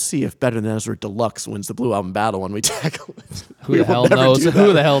 well, we'll see if Better Than Ezra Deluxe wins the Blue Album Battle when we tackle it. Who the hell knows?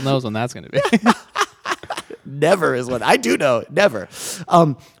 Who the hell knows when that's going to be? Never is what I do know. Never.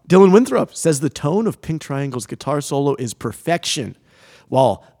 Dylan Winthrop says the tone of Pink Triangle's guitar solo is perfection,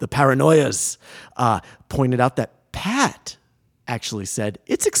 while the Paranoias pointed out that Pat actually said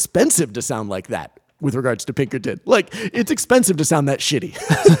it's expensive to sound like that with regards to Pinkerton. Like, it's expensive to sound that shitty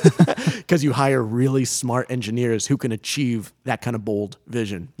because you hire really smart engineers who can achieve that kind of bold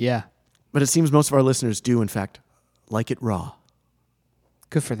vision. Yeah. But it seems most of our listeners do, in fact, like it raw.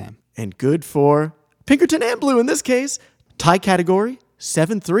 Good for them. And good for Pinkerton and Blue in this case. Tie category,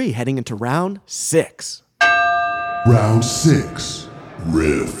 7-3, heading into round 6. Round 6.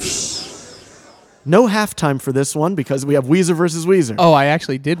 Riffs. No halftime for this one because we have Weezer versus Weezer. Oh, I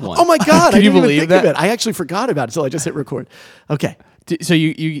actually did one. Oh my God! Can I you didn't even believe think that? of it. I actually forgot about it until I just hit record. Okay. So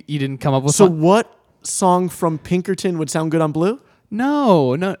you didn't come up with So one? what song from Pinkerton would sound good on Blue?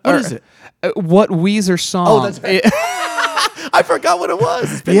 No. What is it? What Weezer song? Oh, that's right. I forgot what it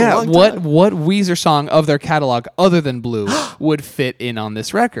was. It's been a yeah. long What time. what Weezer song of their catalog other than Blue would fit in on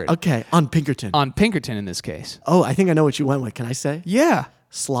this record? Okay, on Pinkerton. On Pinkerton in this case. Oh, I think I know what you went with. Can I say? Yeah.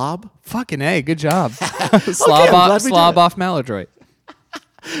 Slob? Fucking A. Good job. I'm glad we Slob did it. off Maladroit.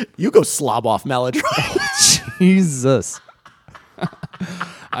 You go slob off Maladroit. Jesus.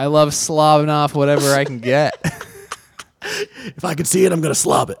 I love slobbing off whatever I can get. If I can see it, I'm going to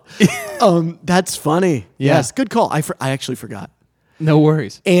slob it. That's funny. Yeah. Yes, good call. I actually forgot. No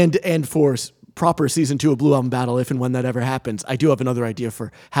worries. And for proper season 2 of Blue Album Battle, if and when that ever happens, I do have another idea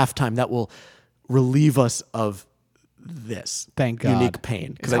for halftime that will relieve us of this Thank God. unique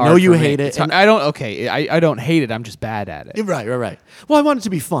pain. Because It's I know hard you for me. hate it. It's hard. I don't hate it. I'm just bad at it. Right. Well, I want it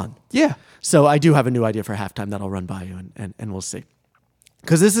to be fun. Yeah. So I do have a new idea for halftime that I'll run by you and we'll see.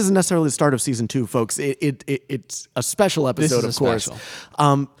 Because this isn't necessarily the start of season 2, folks. It's a special episode, is of course.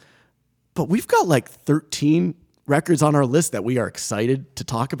 special. But we've got like 13 records on our list that we are excited to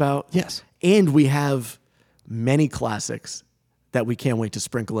talk about. Yes. And we have many classics that we can't wait to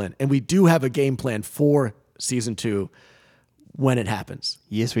sprinkle in. And we do have a game plan for season 2 when it happens.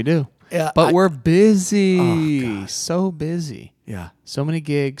 Yes, we do. Yeah, But we're busy. So busy. Yeah. So many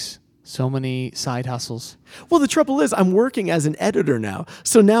gigs. So many side hustles. Well, the trouble is I'm working as an editor now.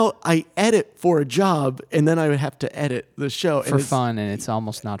 So now I edit for a job and then I would have to edit the show. For fun, and it's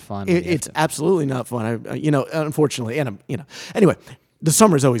almost not fun. when you have It's to- absolutely not fun. Unfortunately, and anyway, the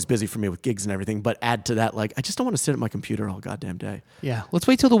summer's always busy for me with gigs and everything, but add to that, like, I just don't want to sit at my computer all goddamn day. Yeah. Let's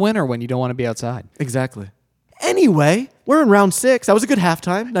wait till the winter when you don't want to be outside. Exactly. Anyway, we're in round 6. That was a good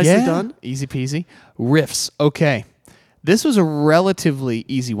halftime. Nicely done. Easy peasy. Riffs. Okay. This was a relatively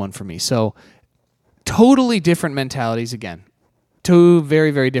easy one for me. So, totally different mentalities again. 2 very,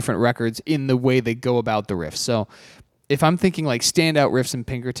 very different records in the way they go about the riffs. So, if I'm thinking like standout riffs in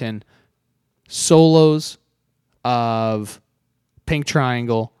Pinkerton, solos of Pink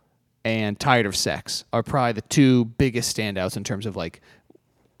Triangle and Tired of Sex are probably the 2 biggest standouts in terms of like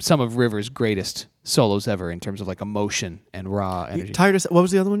some of Rivers' greatest solos ever in terms of like emotion and raw energy. What was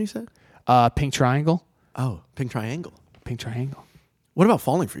the other one you said? Pink Triangle. Oh, Pink Triangle. Pink Triangle. What about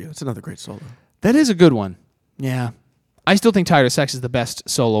Falling For You? It's another great solo. That is a good one. Yeah. I still think Tired of Sex is the best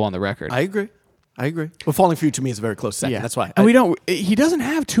solo on the record. I agree. But Falling For You to me is a very close second. That's why. And he doesn't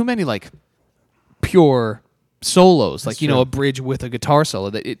have too many like pure solos, like, true. a bridge with a guitar solo.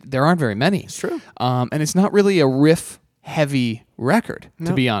 There aren't very many. It's true. And it's not really a riff heavy record,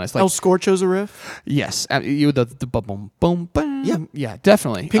 to be honest. Like, El Scorcho's a riff. yes. The boom, boom, boom. Yeah. Yeah,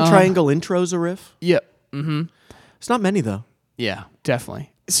 definitely. Pink Triangle intro's a riff. Yep. It's not many, though. Yeah,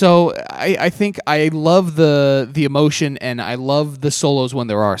 definitely. So I think I love the emotion and I love the solos when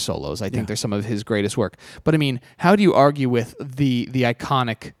there are solos. I think they're some of his greatest work. But I mean, how do you argue with the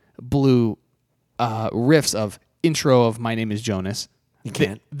iconic Blue riffs of intro of My Name Is Jonas? You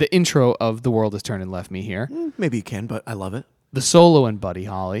can't. The intro of The World Has Turned and Left Me Here. Maybe you can, but I love it. The solo in Buddy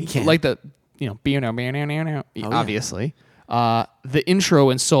Holly. can't. Like the, obviously. The intro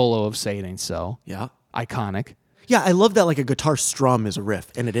and solo of Say It Ain't So. Yeah. Iconic. Yeah, I love that like a guitar strum is a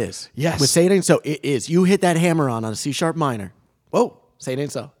riff, and it is. Yes. With Say It Ain't So, it is. You hit that hammer on a C-sharp minor. Whoa, Say It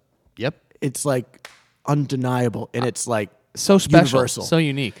Ain't So. Yep. It's like undeniable, and it's like So special. universal. So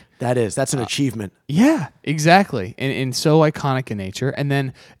unique. That's an achievement. Yeah, exactly. And so iconic in nature. And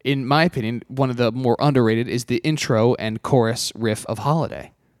then, in my opinion, one of the more underrated is the intro and chorus riff of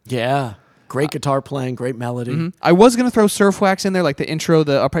Holiday. Yeah. Great guitar playing, great melody. I was going to throw Surf Wax in there, like the intro,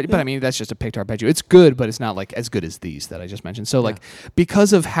 but I mean, that's just a picked arpeggio. It's good, but it's not like as good as these that I just mentioned. So, like,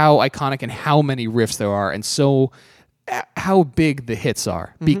 because of how iconic and how many riffs there are, and so how big the hits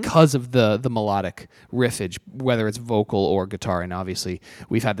are, because of the melodic riffage, whether it's vocal or guitar. And obviously,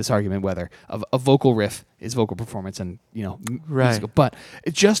 we've had this argument whether a vocal riff is vocal performance and, musical. But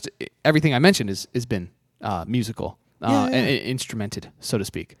it just everything I mentioned has been musical. And instrumented, so to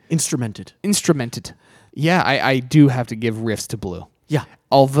speak. Instrumented. Yeah, I do have to give riffs to Blue. Yeah.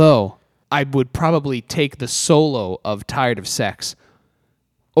 Although I would probably take the solo of Tired of Sex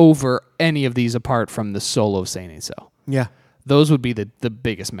over any of these apart from the solo of Say It Ain't So. Yeah. Those would be the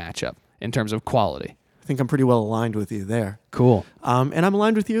biggest matchup in terms of quality. I think I'm pretty well aligned with you there. Cool. And I'm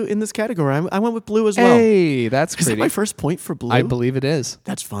aligned with you in this category. I went with Blue as well. Hey, that's Is that pretty. my first point for Blue? I believe it is.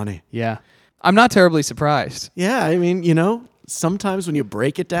 That's funny. Yeah. I'm not terribly surprised. Yeah, I mean, sometimes when you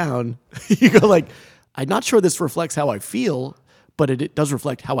break it down, you go like, I'm not sure this reflects how I feel, but it does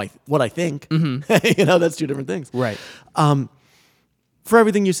reflect what I think. You know, that's two different things. Right. For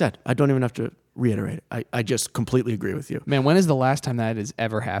everything you said, I don't even have to reiterate it. I just completely agree with you. Man, when is the last time that has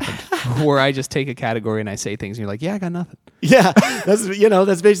ever happened? Where I just take a category and I say things and you're like, yeah, I got nothing. Yeah,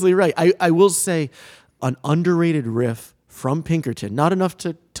 that's basically right. I will say an underrated riff from Pinkerton, not enough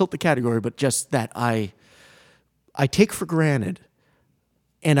to tilt the category, but just that I take for granted,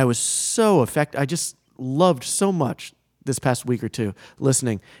 and I was so affected. I just loved so much this past week or two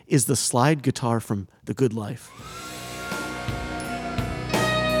listening, is the slide guitar from The Good Life.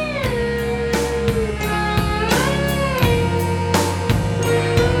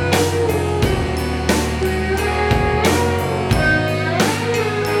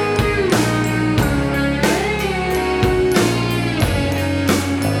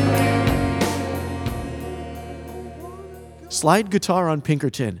 Slide guitar on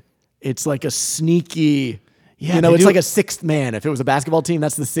Pinkerton. It's like a sneaky, it's like a sixth man. If it was a basketball team,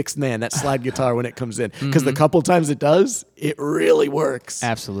 that's the sixth man, that slide guitar when it comes in. Because the couple times it does, it really works.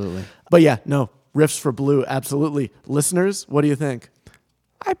 Absolutely. But yeah, no, riffs for Blue, absolutely. Listeners, what do you think?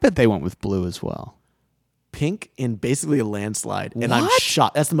 I bet they went with Blue as well. Pink in basically a landslide. And I'm What?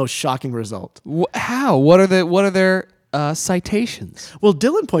 shocked. That's the most shocking result. How? What are their citations? Well,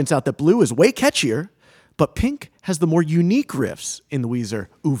 Dylan points out that Blue is way catchier, but Pink has the more unique riffs in the Weezer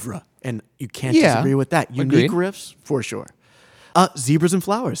oeuvre. And you can't disagree with that. Unique Agreed. riffs, for sure. Zebras and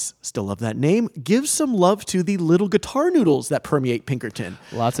Flowers, still love that name. Give some love to the little guitar noodles that permeate Pinkerton.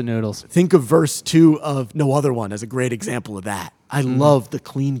 Lots of noodles. Think of verse 2 of No Other One as a great example of that. I love the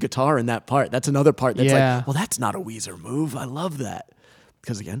clean guitar in that part. That's another part that's like, well, that's not a Weezer move. I love that.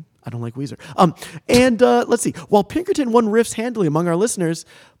 Because again, I don't like Weezer. Let's see. While Pinkerton won riffs handily among our listeners,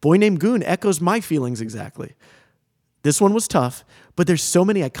 Boy Named Goon echoes my feelings exactly. This one was tough, but there's so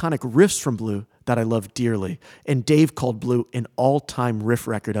many iconic riffs from Blue that I love dearly. And Dave called Blue an all-time riff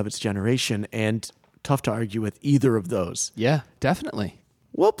record of its generation, and tough to argue with either of those. Yeah, definitely.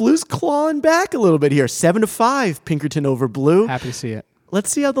 Well, Blue's clawing back a little bit here. 7-5, Pinkerton over Blue. Happy to see it.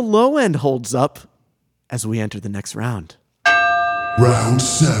 Let's see how the low end holds up as we enter the next round. Round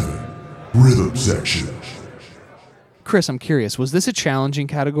 7, Rhythm Section. Chris, I'm curious. Was this a challenging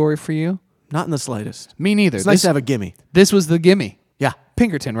category for you? Not in the slightest. Me neither. It's nice to have a gimme. This was the gimme. Yeah,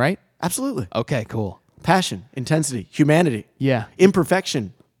 Pinkerton, right? absolutely. Okay, cool. Passion, intensity, humanity. Yeah.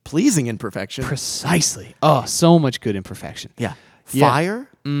 Imperfection, pleasing imperfection. Precisely. Oh, so much good imperfection. Yeah. Yeah. Fire.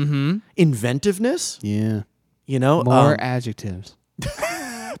 Mm-hmm. Inventiveness. Yeah. You know. More adjectives.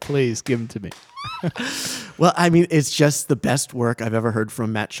 Please give them to me. Well, I mean, it's just the best work I've ever heard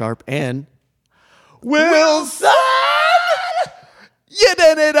from Matt Sharp and Wilson. You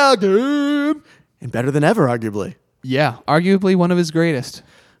did it again. And better than ever, arguably. Yeah, arguably one of his greatest.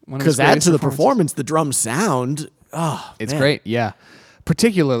 Because add to the performance, the drum sound. Oh, It's man. great, yeah.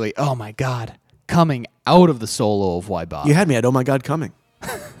 Particularly, oh my God, coming out of the solo of Why Bob. You had me at Oh My God Coming.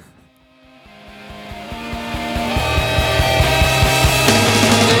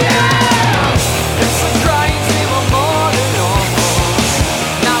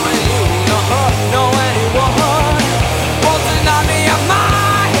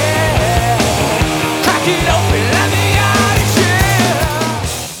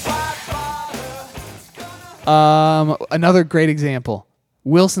 Another great example.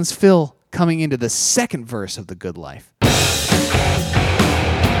 Wilson's fill coming into the second verse of The Good Life.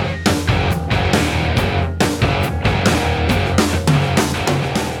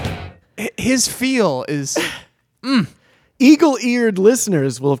 His feel is... Eagle-eared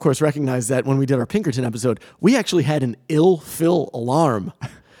listeners will, of course, recognize that when we did our Pinkerton episode, we actually had an ill fill alarm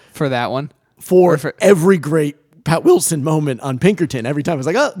For that one. for every great Pat Wilson moment on Pinkerton. Every time it's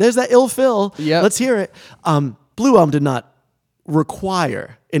like, oh, there's that ill fill. Yep. Let's hear it. Blue Album did not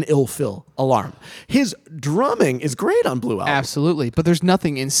require an ill fill alarm. His drumming is great on Blue Album. Absolutely. But there's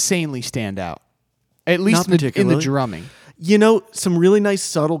nothing insanely stand out. At least Not in the particularly. drumming. You know, some really nice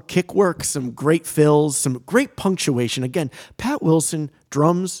subtle kick work, some great fills, some great punctuation. Again, Pat Wilson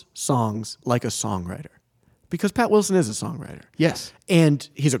drums songs like a songwriter. Because Pat Wilson is a songwriter. Yes. And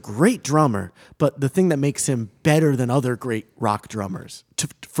he's a great drummer, but the thing that makes him better than other great rock drummers,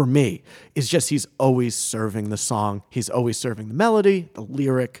 for me, is just he's always serving the song. He's always serving the melody, the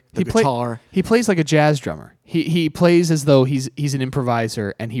lyric, the guitar. He plays like a jazz drummer. He plays as though he's an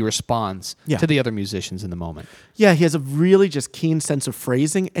improviser and he responds Yeah. to the other musicians in the moment. Yeah, he has a really just keen sense of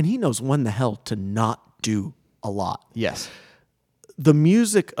phrasing, and he knows when the hell to not do a lot. Yes. The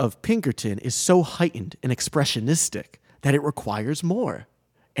music of Pinkerton is so heightened and expressionistic that it requires more.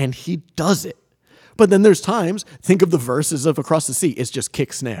 And he does it. But then there's times, think of the verses of Across the Sea, it's just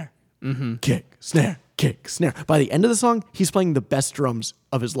kick, snare. Mm-hmm. Kick, snare, kick, snare. By the end of the song, he's playing the best drums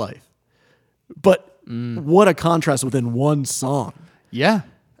of his life. But what a contrast within one song Yeah.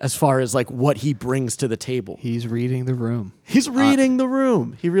 as far as like what he brings to the table. He's reading the room. He's reading the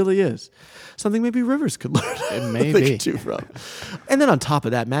room. He really is. Something maybe Rivers could learn. It a may thing be. or two from. And then on top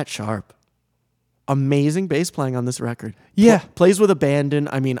of that, Matt Sharp. Amazing bass playing on this record. Yeah. Plays with abandon.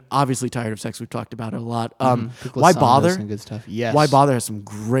 I mean, obviously Tired of Sex. We've talked about it a lot. Big Why Lasanos Bother? and good stuff. Yes. Why Bother has some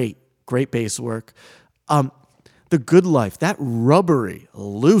great bass work. The Good Life, that rubbery,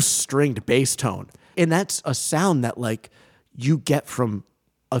 loose stringed bass tone. And that's a sound that like you get from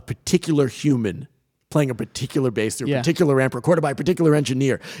a particular human playing a particular bass through a Yeah. particular amp recorded by a particular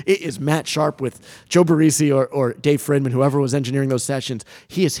engineer. It is Matt Sharp with Joe Barresi or Dave Friedman, whoever was engineering those sessions.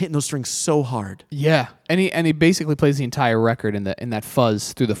 He is hitting those strings so hard. Yeah, and he basically plays the entire record in that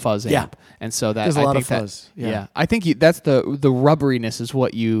fuzz through the fuzz Yeah. amp, and so that There's a I lot think of that- fuzz, yeah. I think that's the rubberiness is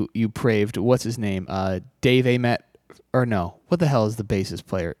what you praved. What's his name? Dave Amet, or no? What the hell is the bassist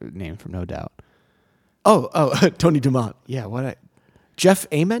player name from No Doubt? Oh, Tony Dumont. Yeah, what? Jeff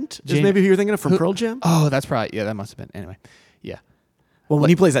Ament is Jam- maybe who you're thinking of from Who- Pearl Jam? Oh, that's probably that must have been. Anyway, yeah, Well, when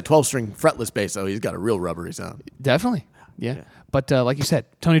he plays that 12-string fretless bass, though, he's got a real rubbery sound. definitely. Yeah, but like you said,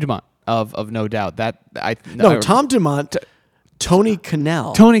 Tony Dumont of No Doubt. No, Tom Dumont, Tony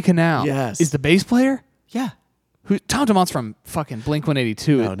Canal. Tony Canal. Yes. is the bass player. Yeah. Who Tom Dumont's from fucking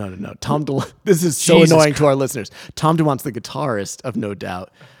Blink-182. No. This is so Jesus annoying to our listeners. Tom Dumont's the guitarist of No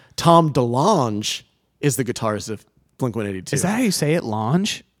Doubt. Tom DeLonge is the guitarist of Blink-182. Is that how you say it?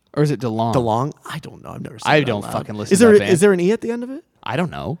 Lounge? Or is it DeLong? DeLonge? I don't know. I've never seen I that don't loud. fucking listen Is to there that band. is there an E at the end of it? I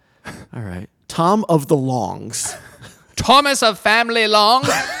don't know. All right. Tom of the Longs. Thomas of Family Long.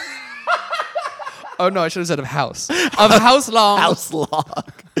 Oh no, I should have said of House. Of House Long. House Long.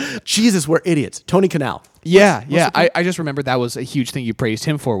 Jesus, we're idiots. Tony Canal. Yeah, yeah. I just remembered that was a huge thing you praised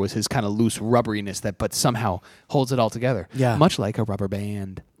him for was his kind of loose rubberiness that but somehow holds it all together. Yeah. Much like a rubber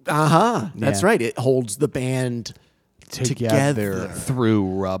band. Uh-huh. That's Yeah. right. It holds the band together. through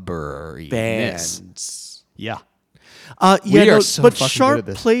rubberiness. Bands. Yeah. Yeah, We are no, so but fucking good Sharp at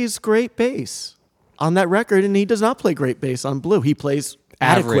this. plays great bass on that record, and he does not play great bass on Blue. He plays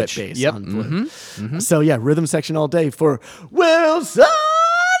adequate Average. bass Yep. on Blue. So yeah, rhythm section all day for Wilson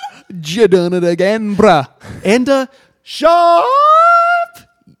You done it again, bruh. and Sharp.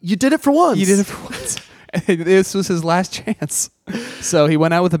 You did it for once. You did it for once. This was his last chance. So he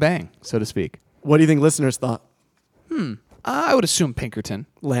went out with a bang, so to speak. What do you think listeners thought? I would assume Pinkerton.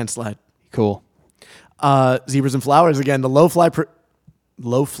 Landslide. Cool. Zebras and Flowers again. The low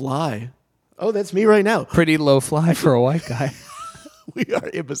fly. Oh, that's me right now. Pretty low fly for a white guy. We are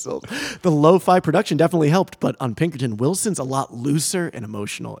imbeciles. The lo-fi production definitely helped, but on Pinkerton, Wilson's a lot looser and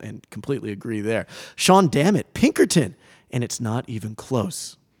emotional, and completely agree there. Sean Dammit, Pinkerton, and it's not even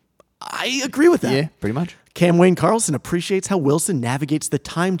close. I agree with that. Yeah, pretty much. Cam Wayne Carlson appreciates how Wilson navigates the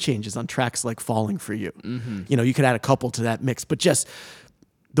time changes on tracks like Falling For You. You know, you could add a couple to that mix, but just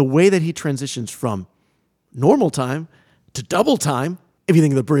the way that he transitions from normal time to double time, if you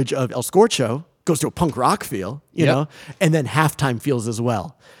think of the bridge of El Scorcho, goes to a punk rock feel, you Yep. know, and then halftime feels as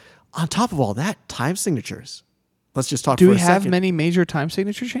well. On top of all that, time signatures. Let's just talk Do for we a have second. many major time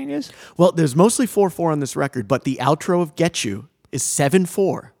signature changes? Well, there's mostly 4/4 on this record, but the outro of Get You is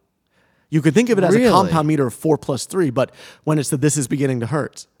 7/4. You could think of it as Really? a compound meter of 4 plus 3, but when it's the This Is Beginning to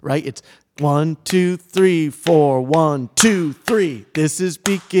Hurt, right? It's 1, 2, 3, 4, 1, 2, 3. This is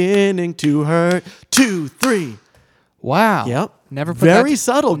beginning to hurt. 2, 3. Wow. Yep. Never put Very that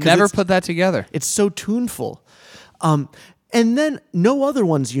subtle, 'cause Never it's- put that together. It's so tuneful. And then no other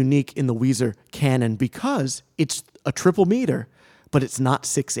one's unique in the Weezer canon because it's a triple meter, but it's not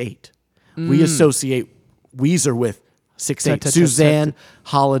 6/8. We associate Weezer with 6/8. Suzanne,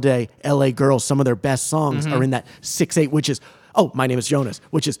 Holiday, LA Girls, some of their best songs are in that 6/8, which is, oh, My Name is Jonas,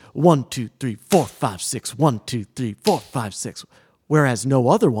 which is 1, 2, 3, 4, 5, 6, 1, 2, 3, 4, 5, 6. Whereas no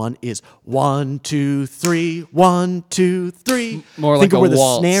other one is 1, 2, 3, 1, 2, 3. More Think like of a where the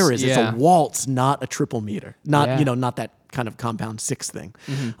waltz, snare is. yeah. It's a waltz, not a triple meter. Not, Yeah. you know, not that kind of compound 6 thing.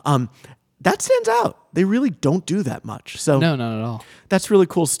 That stands out. They really don't do that much. So No, not at all. that's really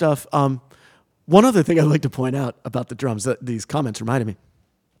cool stuff. One other thing I'd like to point out about the drums that these comments reminded me.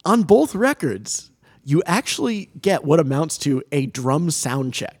 On both records, you actually get what amounts to a drum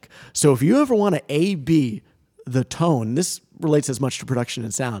sound check. So if you ever want to A-B the tone, this relates as much to production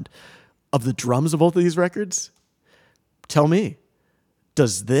and sound, of the drums of both of these records, tell me,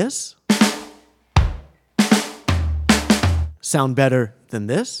 does this sound better than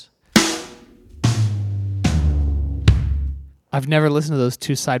this? I've never listened to those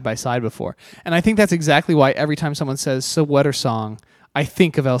two side by side before. And I think that's exactly why every time someone says Silhouette song, I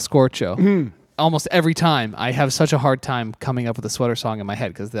think of El Scorcho. almost every time I have such a hard time coming up with a Sweater Song in my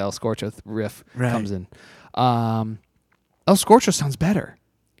head because the El Scorcho riff comes in. El Scorcho sounds better.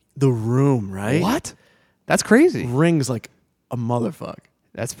 The Room, right? What? That's crazy. Rings like a motherfucker.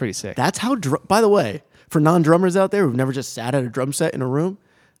 That's pretty sick. That's how, by the way, for non-drummers out there who've never just sat at a drum set in a room,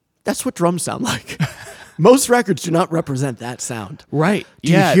 that's what drums sound like. Most records do not represent that sound. Right.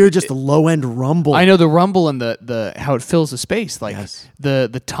 Do you hear just the low-end rumble? I know the rumble and the how it fills the space. Like Yes.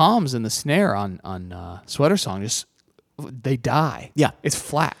 the toms and the snare on Sweater Song, just they die. Yeah. It's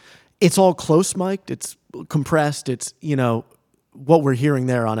flat. It's all close mic'd. It's compressed. It's, what we're hearing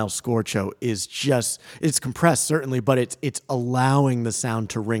there on El Scorcho is just, it's compressed certainly, but it's allowing the sound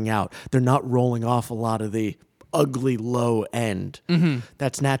to ring out. They're not rolling off a lot of the ugly low end.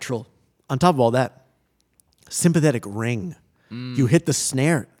 That's natural. On top of all that, sympathetic ring. You hit the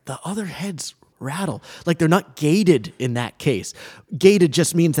snare, the other heads rattle. Like they're not gated in that case. Gated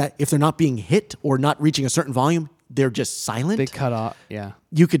just means that if they're not being hit or not reaching a certain volume, they're just silent. They cut off. Yeah.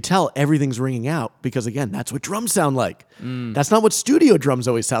 You could tell everything's ringing out because, again, that's what drums sound like. That's not what studio drums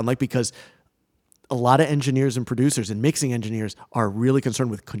always sound like because a lot of engineers and producers and mixing engineers are really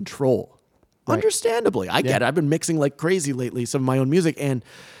concerned with control. Right. Understandably. I get it. I've been mixing like crazy lately, some of my own music. And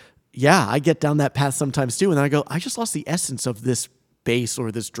yeah, I get down that path sometimes too. And then I go, I just lost the essence of this bass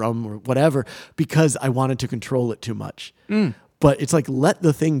or this drum or whatever because I wanted to control it too much. But it's like, let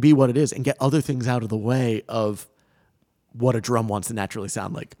the thing be what it is and get other things out of the way of what a drum wants to naturally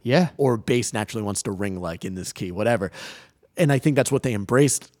sound like. Yeah. Or bass naturally wants to ring like in this key, whatever. And I think that's what they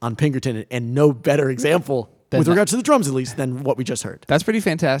embraced on Pinkerton, and no better example with regards to the drums, at least, than what we just heard. That's pretty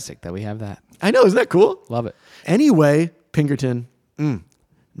fantastic that we have that. I know, isn't that cool? Love it. Anyway, Pinkerton,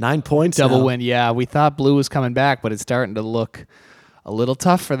 9 points. Double now. win. Yeah, we thought blue was coming back, but it's starting to look a little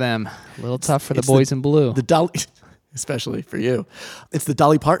tough for them. A little tough for the boys in blue. The Dolly, especially for you. It's the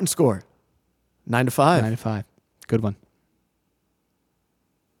Dolly Parton score. 9-5. 9-5. Good one.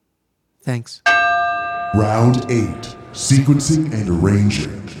 Thanks. Round 8. Sequencing and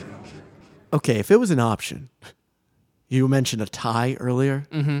arranging. Okay, if it was an option, you mentioned a tie earlier.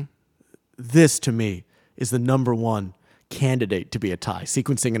 This, to me, is the number one candidate to be a tie,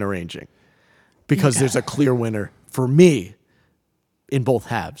 sequencing and arranging. Because there's a clear winner, for me, in both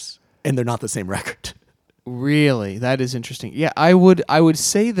halves, and they're not the same record. Really? That is interesting. Yeah, I would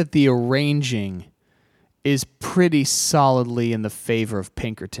say that the arranging is pretty solidly in the favor of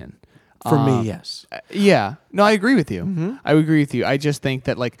Pinkerton. For me, yes. Yeah. No, I agree with you. I would agree with you. I just think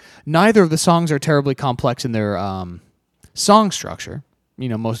that neither of the songs are terribly complex in their song structure.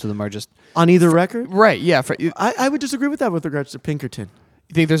 Most of them are just On either record? right. Yeah. I would disagree with that with regards to Pinkerton.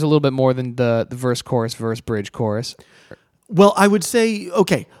 You think there's a little bit more than the verse, chorus, bridge, chorus? Well, I would say,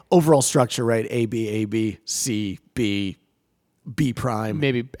 okay, overall structure, right? A, B, C, B, B prime.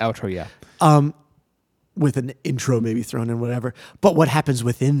 Maybe outro. Yeah. With an intro maybe thrown in, whatever. But what happens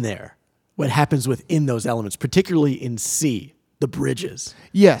within there? What happens within those elements, particularly in C, the bridges?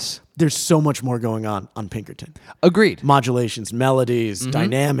 Yes. There's so much more going on Pinkerton. Agreed. Modulations, melodies,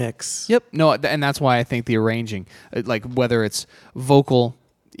 dynamics. Yep. No, and that's why I think the arranging, like whether it's vocal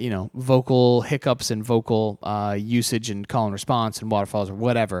hiccups and vocal usage and call and response and waterfalls or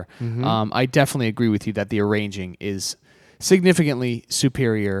whatever, I definitely agree with you that the arranging is significantly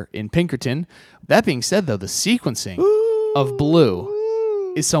superior in Pinkerton. That being said, though, the sequencing of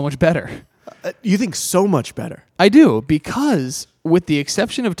blue is so much better. You think so much better? I do, because with the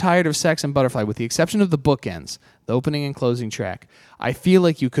exception of Tired of Sex and Butterfly, with the exception of the bookends, the opening and closing track, I feel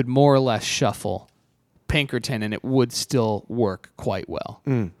like you could more or less shuffle Pinkerton and it would still work quite well.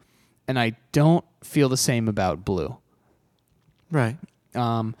 And I don't feel the same about blue. Right.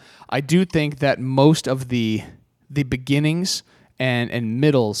 I do think that most of the beginnings and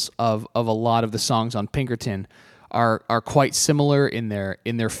middles of a lot of the songs on Pinkerton are quite similar in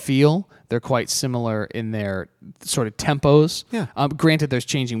their feel. They're quite similar in their sort of tempos. Yeah. Granted, there's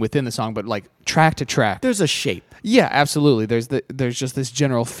changing within the song, but like track to track. There's a shape. Yeah, absolutely. There's just this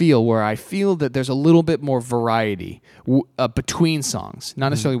general feel where I feel that there's a little bit more variety between songs, not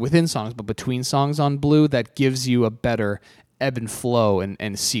necessarily within songs, but between songs on blue that gives you a better ebb and flow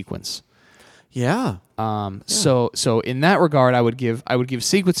and sequence. Yeah. So in that regard, I would give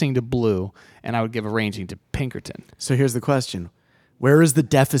sequencing to blue, and I would give arranging to Pinkerton. So here's the question. Where is the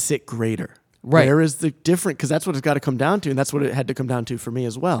deficit greater? Right. Where is the different? Because that's what it's got to come down to, and that's what it had to come down to for me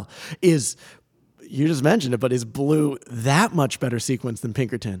as well. Is, you just mentioned it, but is blue that much better sequenced than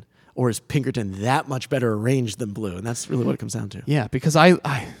Pinkerton? Or is Pinkerton that much better arranged than blue? And that's really what it comes down to. Yeah, because I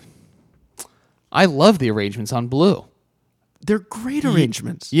love the arrangements on blue. They're great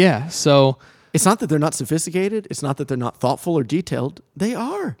arrangements. Yeah, so It's not that they're not sophisticated. It's not that they're not thoughtful or detailed. They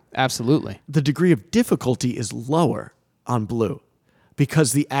are. Absolutely. The degree of difficulty is lower on Blue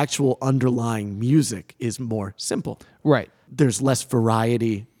because the actual underlying music is more simple. Right. There's less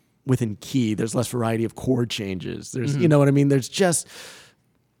variety within key. There's less variety of chord changes. There's, Mm-hmm. you know what I mean? There's just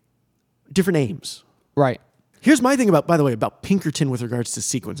different aims. Right. Here's my thing about, by the way, about Pinkerton with regards to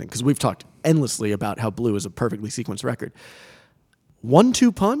sequencing, because we've talked endlessly about how Blue is a perfectly sequenced record.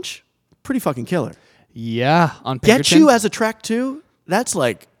 1-2 punch, pretty fucking killer. Yeah. On Pinkerton. Get You as a track 2, that's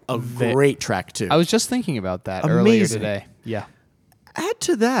like a great track 2. I was just thinking about that earlier Amazing. today. Yeah. Add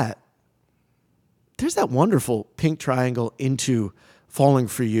to that, there's that wonderful pink triangle into Falling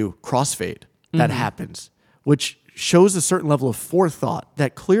for You crossfade that happens, which shows a certain level of forethought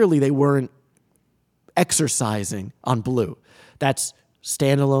that clearly they weren't exercising on Blue. That's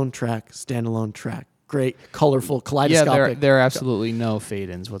standalone track. Great, colorful, Yeah, kaleidoscopic. there are absolutely no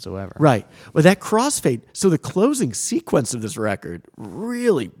fade-ins whatsoever. Right. But that crossfade, so the closing sequence of this record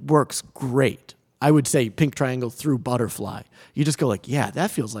really works great. I would say Pink Triangle through Butterfly. You just go like, yeah, that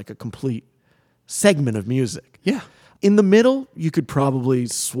feels like a complete segment of music. Yeah. In the middle, you could probably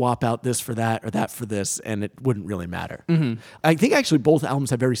swap out this for that or that for this, and it wouldn't really matter. I think actually both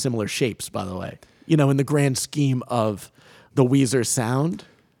albums have very similar shapes, by the way. You know, in the grand scheme of the Weezer sound,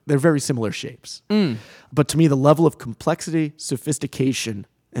 they're very similar shapes. But to me, the level of complexity, sophistication,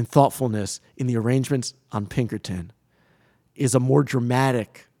 and thoughtfulness in the arrangements on Pinkerton is a more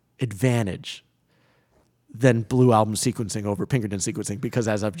dramatic advantage than Blue album sequencing over Pinkerton sequencing, because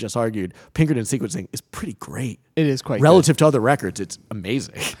as I've just argued, Pinkerton sequencing is pretty great. It is quite Relative to other records, it's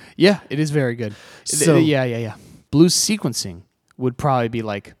amazing. good. Yeah, it is very good. So- yeah. Blues sequencing would probably be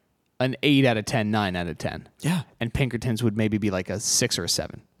like an 8 out of 10, 9 out of 10. Yeah. And Pinkerton's would maybe be like a 6 or a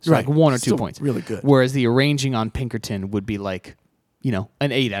 7. So Right. like 1 or 2 Still points. really good. Whereas the arranging on Pinkerton would be like,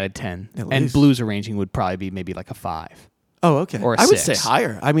 an 8 out of 10. At And least. Blues arranging would probably be maybe like a 5. Oh, okay. Or a I would 6. say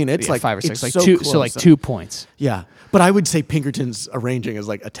higher. I mean, it's Yeah, like 5 or 6. it's Like so 2 close. so like 2 points. Yeah, but I would say Pinkerton's arranging is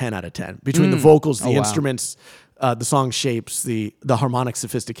like a 10 out of 10 between the vocals, the Oh, wow. instruments, the song shapes, the harmonic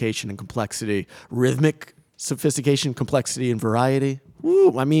sophistication and complexity, rhythmic sophistication, complexity, and variety.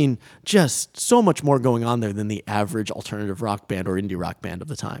 Woo, I mean, just so much more going on there than the average alternative rock band or indie rock band of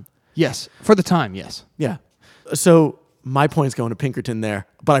the time. Yes. For the time, yes. Yeah. So my point's going to Pinkerton there,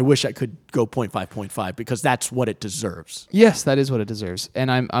 but I wish I could go 0.5 because that's what it deserves. Yes, that is what it deserves.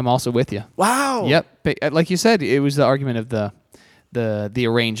 And I'm also with you. Wow. Yep. Like you said, it was the argument of the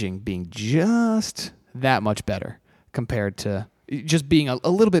arranging being just that much better compared to just being a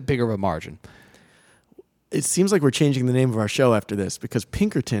little bit bigger of a margin. It seems like we're changing the name of our show after this because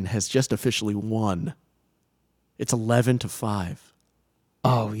Pinkerton has just officially won. It's 11-5.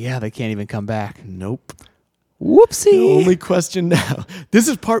 Oh, yeah, they can't even come back. Nope. Whoopsie. The only question now.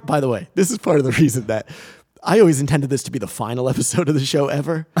 By the way, this is part of the reason that I always intended this to be the final episode of the show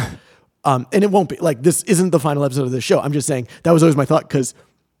ever. And it won't be. Like, this isn't the final episode of the show. I'm just saying that was always my thought because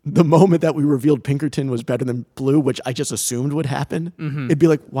the moment that we revealed Pinkerton was better than Blue, which I just assumed would happen, it'd be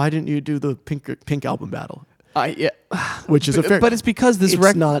like, why didn't you do the Pink album battle? Yeah. Which is a fair. But it's because this it's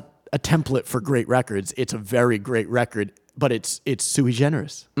record. not a template for great records. It's a very great record, but it's sui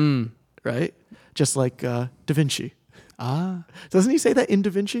generis, right? Just like Da Vinci. Doesn't he say that in Da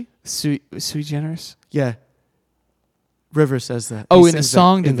Vinci? Sui generis? Yeah. River says that. Oh, He in the sings that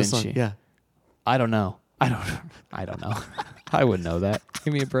song Da in the song, Vinci. Yeah. I don't know. I don't know. I wouldn't know that.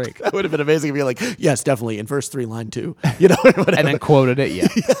 Give me a break. That would have been amazing if you're like, yes, definitely, in verse 3, line 2. You know, whatever. And then quoted it, yeah.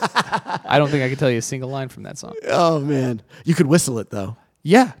 I don't think I could tell you a single line from that song. Oh, man. You could whistle it, though.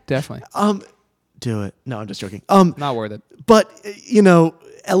 Yeah, definitely. Do it. No, I'm just joking. Not worth it. But,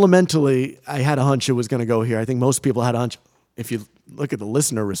 elementally, I had a hunch it was going to go here. I think most people had a hunch. If you look at the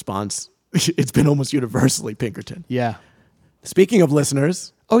listener response, it's been almost universally Pinkerton. Yeah. Speaking of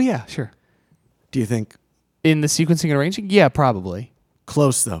listeners, Oh, yeah, sure. do you think In the sequencing and arranging? Yeah, probably.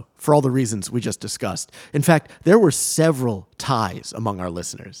 close, though, for all the reasons we just discussed? In fact, there were several ties among our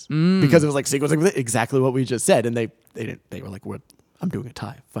listeners because it was like sequencing with exactly what we just said. And they were like, I'm doing a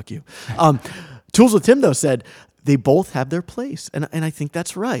tie. Fuck you. Tools with Tim, though, said they both have their place. And I think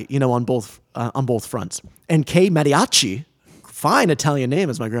that's right, on both fronts. And Kay Mariachi, fine Italian name,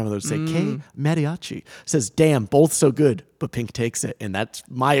 as my grandmother would say, Kay Mariachi, says, damn, both so good, but Pink takes it. And that's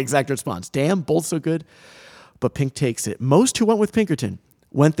my exact response. Damn, both so good, but Pink takes it. Most who went with Pinkerton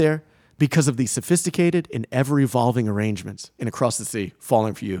went there because of the sophisticated and ever-evolving arrangements in Across the Sea,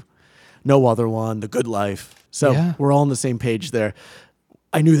 Falling for You, No Other One, The Good Life. So Yeah. we're all on the same page there.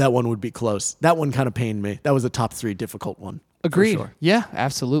 I knew that one would be close. That one kind of pained me. That was a top 3 difficult one. for Agreed. sure. Yeah,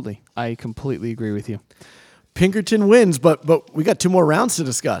 absolutely. I completely agree with you. Pinkerton wins, but we got 2 more rounds to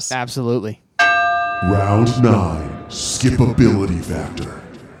discuss. Absolutely. Round 9, Skipability Factor.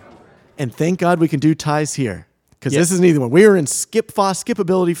 And thank God we can do ties here. Because Yep. this isn't either one. We are in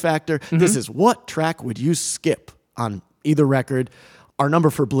skipability factor. This is what track would you skip on either record. Our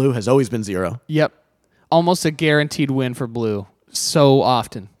number for Blue has always been 0. Yep. Almost a guaranteed win for Blue. So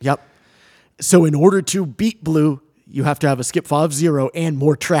often. Yep. So in order to beat Blue, you have to have a skip file of 0 and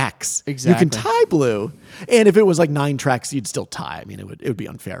more tracks. Exactly. You can tie Blue. And if it was like 9 tracks, you'd still tie. I mean, it would be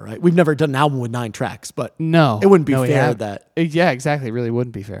unfair, right? We've never done an album with 9 tracks, but No. it wouldn't be No, we fair haven't. that Yeah, exactly. It really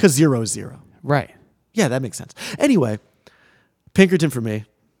wouldn't be fair. because 0 is 0. Right. Yeah, that makes sense. Anyway, Pinkerton for me.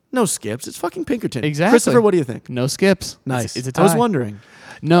 No skips. It's fucking Pinkerton. Exactly. Christopher, what do you think? No skips. Nice. It's a tie. I was wondering.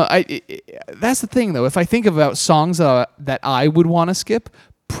 No, that's the thing, though. If I think about songs that I would want to skip,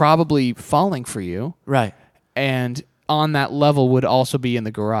 probably Falling for You. Right. And on that level would also be In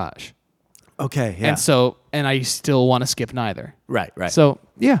the Garage. Okay. Yeah. And I still want to skip neither. right. So,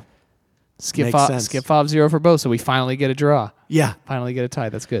 yeah. Skip Makes sense. Fob 0 for both, so we finally get a draw. Yeah. Finally get a tie.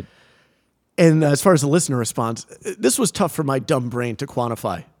 That's good. And as far as the listener response, this was tough for my dumb brain to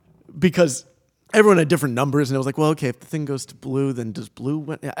quantify because everyone had different numbers, and it was like, well, okay, if the thing goes to Blue, then does Blue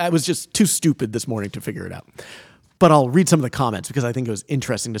win? I was just too stupid this morning to figure it out. But I'll read some of the comments because I think it was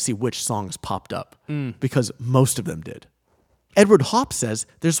interesting to see which songs popped up because most of them did. Edward Hopp says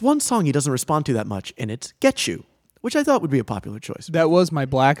there's one song he doesn't respond to that much, and it's Get You, which I thought would be a popular choice. That was my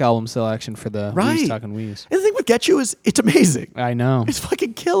Black Album selection for the Right. We's Talking We's. And the thing with Get You is it's amazing. I know. It's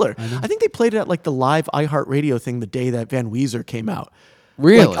fucking killer. I think they played it at like the live iHeartRadio thing the day that Van Weezer came out.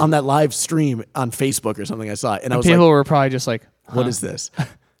 Really? Like on that live stream on Facebook or something I saw it. And I was People like, were probably just like, what is this?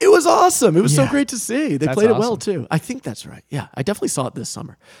 It was awesome. It was so Yeah. great to see. They That's played it well awesome. too. I think that's right. Yeah, I definitely saw it this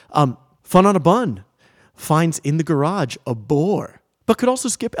summer. Fun on a Bun finds In the Garage a bore, but could also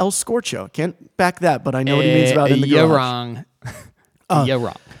skip El Scorcho. Can't back that, but I know what he means about In the You're Garage. wrong. You're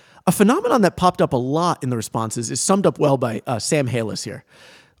wrong. A phenomenon that popped up a lot in the responses is summed up well by Sam Halis here.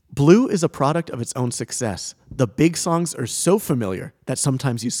 Blue is a product of its own success. The big songs are so familiar that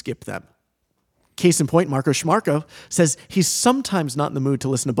sometimes you skip them. Case in point, Marco Schmarko says he's sometimes not in the mood to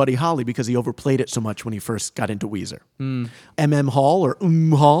listen to Buddy Holly because he overplayed it so much when he first got into Weezer. MM Hall or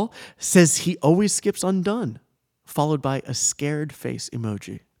Hall says he always skips Undone, followed by a scared face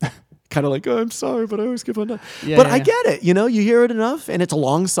emoji. Kind of like, oh, I'm sorry, but I always skip Undone. Yeah, but yeah, I yeah. get it. You know, you hear it enough, and it's a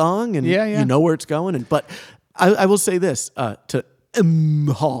long song, and Yeah, yeah. you know where it's going. But I will say this to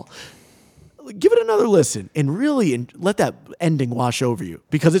Hall. Give it another listen and really let that ending wash over you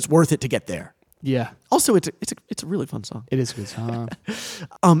because it's worth it to get there. Yeah. Also, it's a really fun song. It is a good song.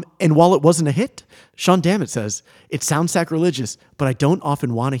 And while it wasn't a hit, Sean Dammit says, it sounds sacrilegious, but I don't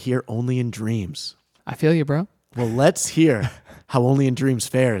often want to hear Only in Dreams. I feel you, bro. Well, let's hear how Only in Dreams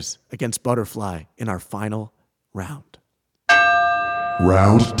fares against Butterfly in our final round.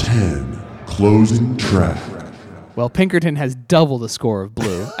 Round 10, closing track. Well, Pinkerton has double the score of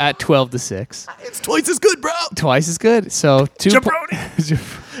Blue at 12-6. It's twice as good, bro. Twice as good. So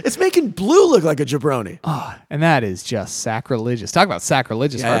It's making Blue look like a jabroni. And that is just sacrilegious. Talk about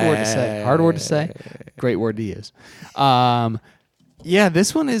sacrilegious. Hard word to say. Hard word to say. Great word to use. Yeah,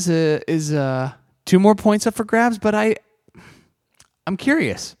 this one is 2 more points up for grabs, but I'm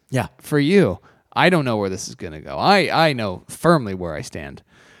curious. Yeah. For you, I don't know where this is going to go. I know firmly where I stand.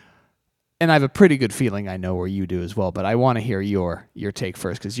 And I have a pretty good feeling I know where you do as well, but I want to hear your take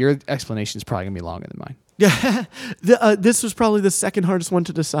first because your explanation is probably going to be longer than mine. Yeah, this was probably the second hardest one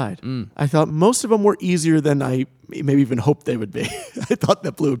to decide. I thought most of them were easier than I maybe even hoped they would be. I thought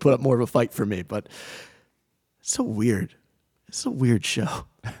that Blue would put up more of a fight for me, but it's so weird. It's a weird show.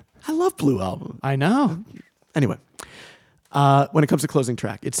 I love Blue album. I know. Anyway, when it comes to closing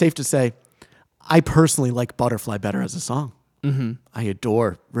track, it's safe to say I personally like Butterfly better as a song. Mm-hmm. I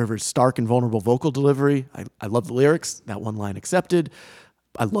adore Rivers' stark and vulnerable vocal delivery. I love the lyrics, that one line accepted.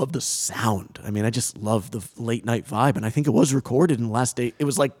 I love the sound. I mean, I just love the late night vibe. And I think it was recorded in the last day. It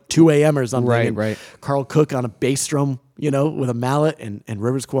was like 2 a.m. or something. Right, and right. Carl Cook on a bass drum, with a mallet and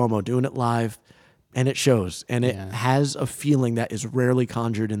Rivers Cuomo doing it live. And it shows. And it has a feeling that is rarely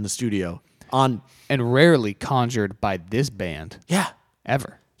conjured in the studio. And rarely conjured by this band. Yeah.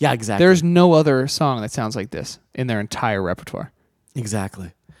 Ever. Yeah, exactly. There's no other song that sounds like this in their entire repertoire.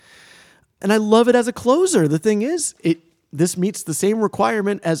 Exactly. And I love it as a closer. The thing is, this meets the same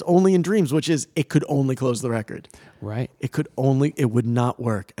requirement as Only in Dreams, which is it could only close the record. Right. It would not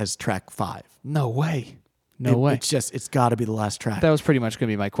work as track 5. No way. No way. It's got to be the last track. That was pretty much going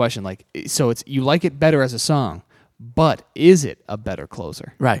to be my question. Like, so you like it better as a song, but is it a better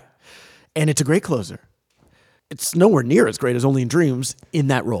closer? Right. And it's a great closer. It's nowhere near as great as Only in Dreams in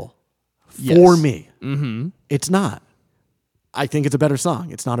that role. Yes. For me. Mm-hmm. It's not. I think it's a better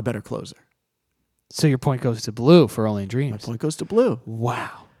song. It's not a better closer. So your point goes to Blue for Only in Dreams. Point goes to Blue.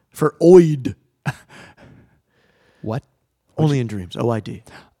 Wow. For Oid. What? Only in Dreams. OID.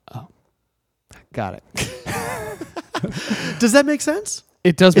 Got it. Does that make sense?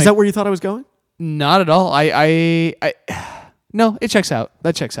 It does. Is that where you thought I was going? Not at all. No, it checks out.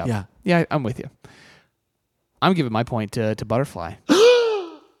 That checks out. Yeah. Yeah, I'm with you. I'm giving my point to Butterfly.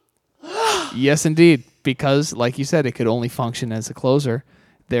 Yes, indeed. Because, like you said, it could only function as a closer.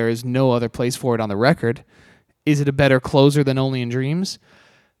 There is no other place for it on the record. Is it a better closer than Only in Dreams?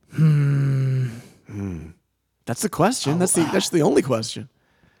 That's the question. That's the only question.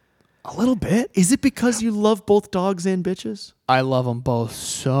 A little bit. Is it because you love both dogs and bitches? I love them both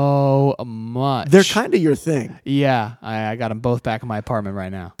so much. They're kind of your thing. Yeah, I got them both back in my apartment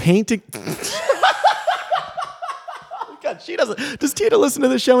right now. Painting. God, she doesn't. Does Tina listen to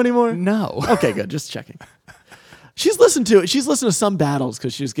this show anymore? No. Okay, good. Just checking. She's listened to it. She's listened to some battles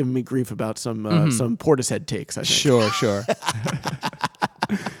because she's giving me grief about some Portishead takes. I think. Sure.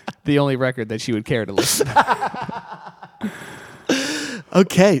 The only record that she would care to listen to.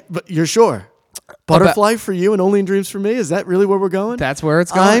 Okay, but you're sure? Butterfly for you and Only in Dreams for me? Is that really where we're going? That's where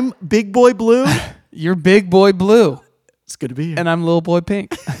it's going. I'm Big Boy Blue. You're Big Boy Blue. It's good to be here. And I'm Little Boy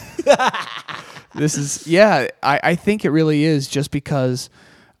Pink. This is, I think it really is just because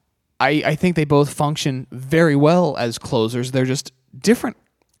I think they both function very well as closers. They're just different.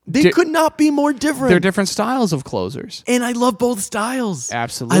 They could not be more different. They're different styles of closers. And I love both styles.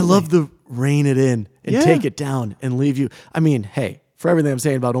 Absolutely. I love the rein it in and take it down and leave you. I mean, hey, for everything I'm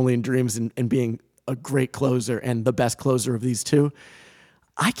saying about Only in Dreams and being a great closer and the best closer of these two,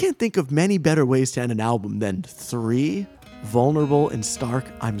 I can't think of many better ways to end an album than 3 vulnerable and stark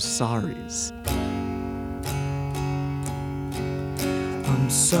I'm sorries. I'm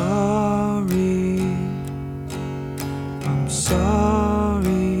sorry. I'm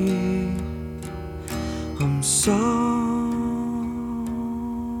sorry. I'm sorry.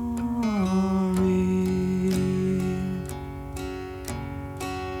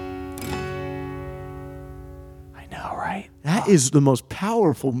 I know, right? That is the most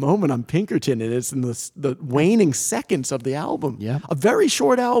powerful moment on Pinkerton, and it's in the waning seconds of the album. Yeah. A very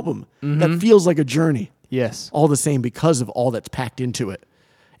short album that feels like a journey. Yes. All the same because of all that's packed into it.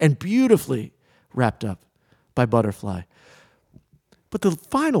 And beautifully wrapped up by Butterfly. But the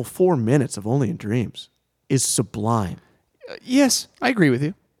final 4 minutes of Only in Dreams is sublime. Yes, I agree with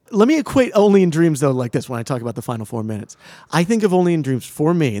you. Let me equate Only in Dreams, though, like this when I talk about the final 4 minutes. I think of Only in Dreams,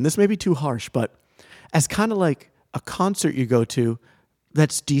 for me, and this may be too harsh, but as kind of like a concert you go to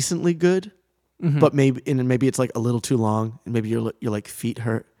that's decently good, but maybe it's like a little too long, and maybe your like feet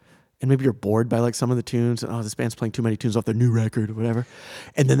hurt, and maybe you're bored by like some of the tunes, and this band's playing too many tunes off their new record or whatever,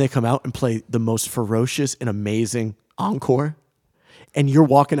 and then they come out and play the most ferocious and amazing encore, and you're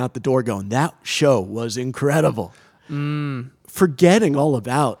walking out the door going, that show was incredible. Forgetting all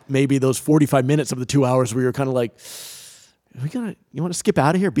about maybe those 45 minutes of the 2 hours where you're kind of like, you want to skip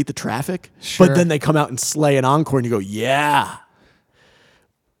out of here, beat the traffic? Sure. But then they come out and slay an encore and you go, yeah.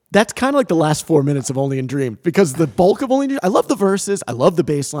 That's kind of like the last 4 minutes of Only in Dreams, because the bulk of Only in Dreams, I love the verses, I love the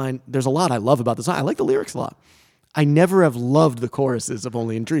bass line. There's a lot I love about the song. I like the lyrics a lot. I never have loved the choruses of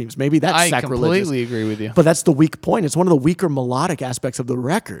Only in Dreams. Maybe that's sacrilegious. I completely agree with you. But that's the weak point. It's one of the weaker melodic aspects of the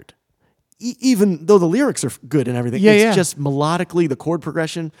record. Even though the lyrics are good and everything, it's just melodically, the chord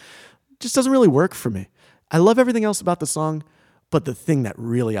progression just doesn't really work for me. I love everything else about the song, but the thing that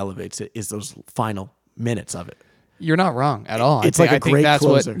really elevates it is those final minutes of it. You're not wrong at all. It's like a great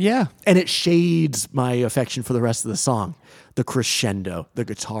closer. Yeah. And it shades my affection for the rest of the song. The crescendo, the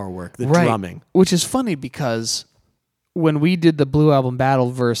guitar work, the drumming. Which is funny because when we did the Blue Album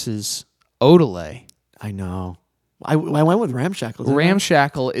battle versus Odelay, I know. I went with Ramshackle. didn't I?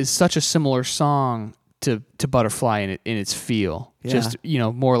 Ramshackle is such a similar song to Butterfly in its feel. Yeah. Just,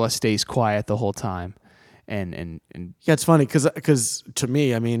 more or less stays quiet the whole time. And Yeah, it's funny because to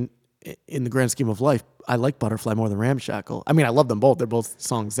me, I mean, in the grand scheme of life, I like Butterfly more than Ramshackle. I mean, I love them both. They're both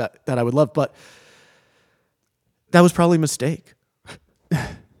songs that I would love, but that was probably a mistake.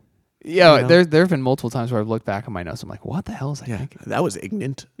 yeah, there have been multiple times where I've looked back on my notes. I'm like, what the hell is I thinking? That was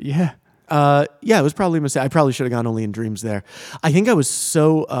ignorant. Yeah. Yeah, it was probably a mistake. I probably should have gone Only in Dreams there. I think I was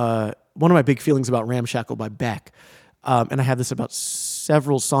so one of my big feelings about Ramshackle by Beck, and I have this about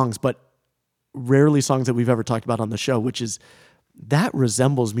several songs, but rarely songs that we've ever talked about on the show, which is that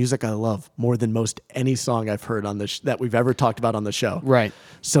resembles music I love more than most any song I've heard on this that we've ever talked about on the show. Right.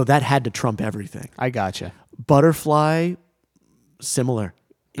 So that had to trump everything. I gotcha. Butterfly, similar.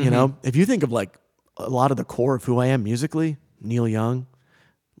 You know, if you think of like a lot of the core of who I am musically, Neil Young,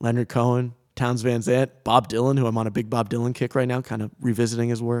 Leonard Cohen, Townes Van Zandt, Bob Dylan, who I'm on a big Bob Dylan kick right now, kind of revisiting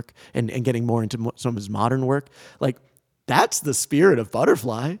his work and getting more into some of his modern work. Like, that's the spirit of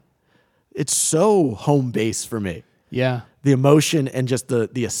Butterfly. It's so home base for me. Yeah. The emotion and just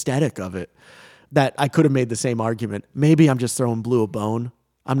the aesthetic of it, that I could have made the same argument. Maybe I'm just throwing Blue a bone.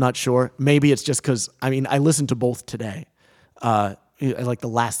 I'm not sure. Maybe it's just because, I mean, I listened to both today. Like the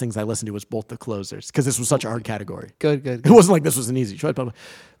last things I listened to was both the closers because this was such a hard category. Good. It wasn't like this was an easy choice.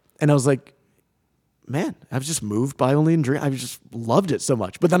 And I was like, man, I was just moved by Only in Dreams. I just loved it so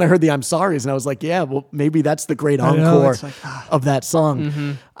much. But then I heard the I'm Sorry's and I was like, yeah, well, maybe that's the great encore of that song.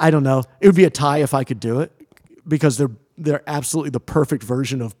 Mm-hmm. I don't know. It would be a tie if I could do it because they're absolutely the perfect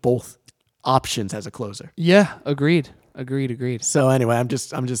version of both options as a closer. Yeah, agreed. So anyway, I'm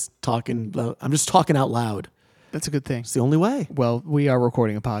just talking out loud. That's a good thing. It's the only way. Well, we are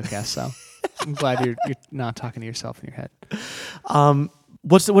recording a podcast, so I'm glad you're not talking to yourself in your head.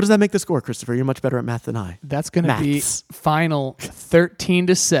 What does that make the score, Christopher? You're much better at math than I. That's going to be final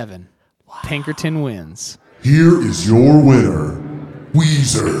 13-7. Wow. Pinkerton wins. Here is your winner,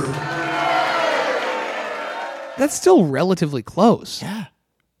 Weezer. That's still relatively close. Yeah.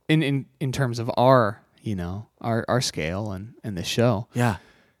 In terms of our scale and the show. Yeah.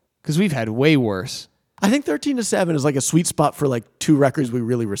 Because we've had way worse. I think 13-7 is like a sweet spot for like two records we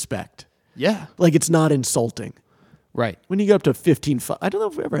really respect. Yeah. Like it's not insulting. Right. When you get up to 15.5, I don't know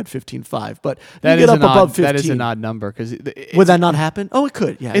if we ever had 15.5, but that you get up above 15. That is an odd number because would that not happen? Oh, it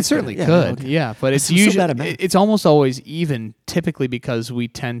could. Yeah, it certainly could. Okay. Yeah, but it's usually it's almost always even, typically because we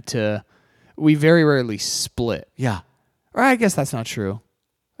very rarely split. Yeah. Or I guess that's not true.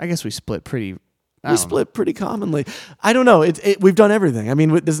 I guess we split pretty. We split pretty commonly. I don't know. We've done everything. I mean,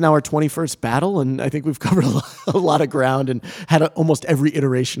 this is now our 21st battle, and I think we've covered a lot of ground and had almost every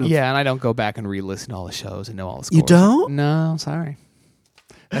iteration of. Yeah, and I don't go back and re-listen to all the shows and know all the scores. You don't? No, sorry.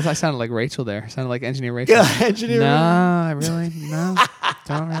 I sounded like Rachel there. I sounded like Engineer Rachel. Yeah, Engineer. No,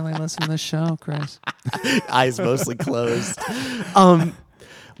 don't really listen to the show, Chris. Eyes mostly closed.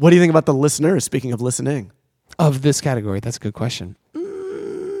 What do you think about the listener? Speaking of listening, of this category, that's a good question.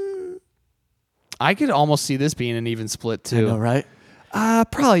 I could almost see this being an even split too. I know, right?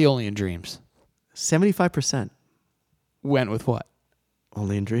 Probably Only in Dreams. 75% went with what?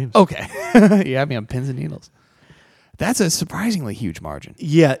 Only in Dreams. Okay. You have me on pins and needles. That's a surprisingly huge margin.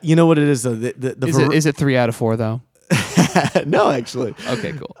 Yeah, you know what it is though. Is it 3 out of 4 though? No, actually.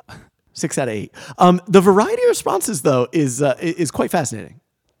 Okay, cool. 6 out of 8. The variety of responses though is quite fascinating.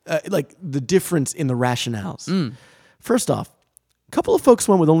 Like the difference in the rationales. First off, a couple of folks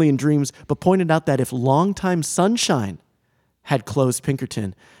went with Only in Dreams, but pointed out that if Longtime Sunshine had closed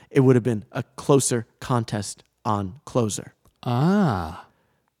Pinkerton, it would have been a closer contest on closer. Ah.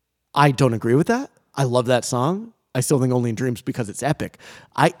 I don't agree with that. I love that song. I still think Only in Dreams because it's epic.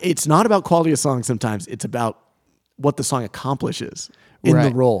 It's not about quality of song sometimes. It's about what the song accomplishes in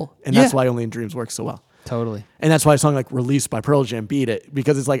the role. And that's why Only in Dreams works so well. Totally. And that's why a song like Release by Pearl Jam beat it,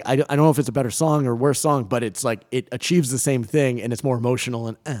 because it's like, I don't know if it's a better song or worse song, but it's like it achieves the same thing and it's more emotional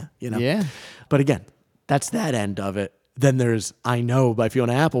and Yeah. But again, that's that end of it. Then there's I Know by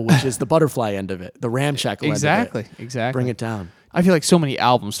Fiona Apple, which is the butterfly end of it, the ramshackle end of it. Exactly. Bring it down. I feel like so many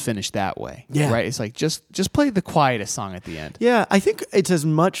albums finish that way. Yeah. Right? It's like just play the quietest song at the end. Yeah, I think it's as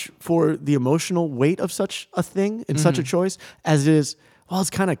much for the emotional weight of such a thing and such a choice as it is, well, it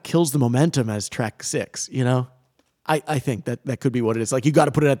kind of kills the momentum as track 6, you know? I think that could be what it is. Like, you got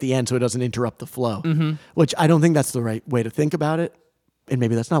to put it at the end so it doesn't interrupt the flow, which I don't think that's the right way to think about it. And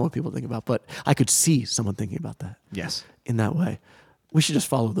maybe that's not what people think about, but I could see someone thinking about that. Yes. In that way. We should just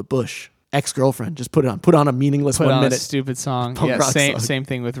follow the Bush. Ex-Girlfriend, just put on a meaningless 1 minute. Put on a stupid song. Punk rock song. Same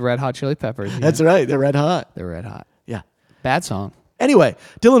thing with Red Hot Chili Peppers. That's right, they're red hot. They're red hot. Yeah. Bad song. Anyway,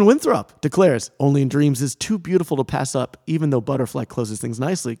 Dylan Winthrop declares, Only in Dreams is too beautiful to pass up, even though Butterfly closes things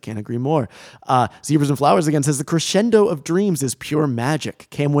nicely. Can't agree more. Zebras and Flowers again says, the crescendo of Dreams is pure magic.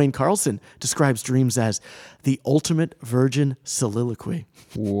 Cam Wayne Carlson describes Dreams as the ultimate virgin soliloquy.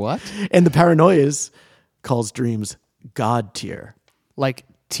 What? And the Paranoias calls Dreams God tier. Like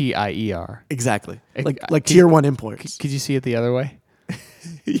TIER. Like tier 1 imports. Could you see it the other way?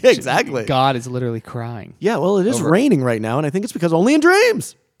 Yeah, exactly. God is literally crying. Yeah, well, it is raining right now, and I think it's because Only in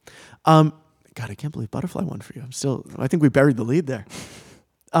Dreams. God, I can't believe Butterfly won for you. I think we buried the lead there.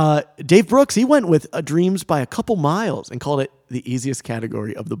 Dave Brooks, he went with Dreams by a couple miles and called it the easiest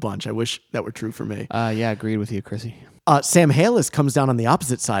category of the bunch. I wish that were true for me. Yeah, agreed with you, Chrissy. Sam Halis comes down on the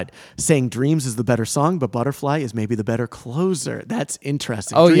opposite side, saying Dreams is the better song, but Butterfly is maybe the better closer. That's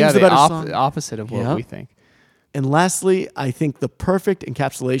interesting. Oh, Dreams yeah, the the better song. opposite of what we think. And lastly, I think the perfect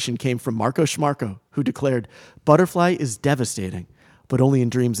encapsulation came from Marco Schmarco, who declared, Butterfly is devastating, but only in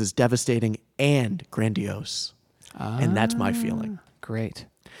dreams is devastating and grandiose. And that's my feeling. Great.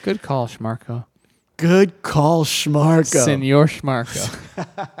 Good call, Schmarko. Good call, Schmarko. Senor Schmarko.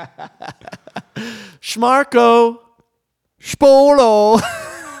 Schmarko. Spolo.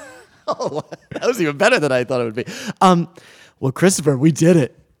 That was even better than I thought it would be. Well, Christopher, we did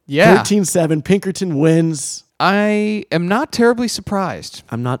it. Yeah. 13-7. Pinkerton wins. I am not terribly surprised.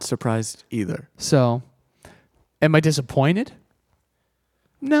 I'm not surprised either. So, am I disappointed?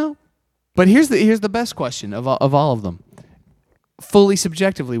 No. But here's the best question of all of them. Fully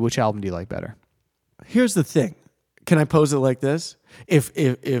subjectively, which album do you like better? Here's the thing. Can I pose it like this? If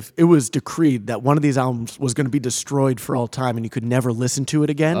it was decreed that one of these albums was going to be destroyed for all time and you could never listen to it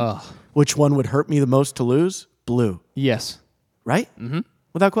again, which one would hurt me the most to lose? Blue. Yes. Right? Mm-hmm.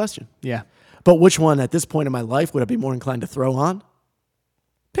 Without question. Yeah. But which one at this point in my life would I be more inclined to throw on?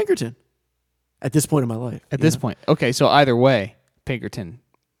 Pinkerton. At this point in my life. At this point. Okay, so either way, Pinkerton.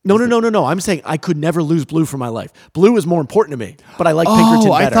 No. I'm saying I could never lose Blue from my life. Blue is more important to me, but I like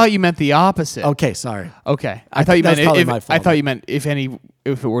Pinkerton better. I thought you meant the opposite. Okay, sorry. Okay. I thought you meant That's probably my fault. I thought you meant if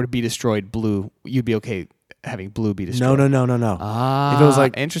it were to be destroyed, Blue, you'd be okay having Blue be destroyed. No. Ah, if it was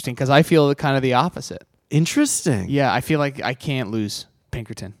like interesting, because I feel kind of the opposite. Interesting. Yeah, I feel like I can't lose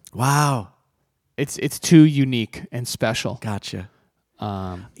Pinkerton. Wow. It's too unique and special. Gotcha.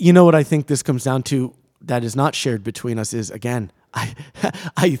 You know what I think this comes down to that is not shared between us is, again,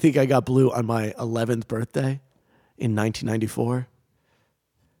 I think I got Blue on my 11th birthday in 1994.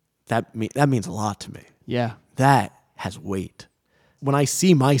 That means a lot to me. Yeah. That has weight. When I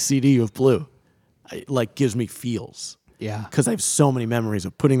see my CD of Blue, it like gives me feels. Yeah. Because I have so many memories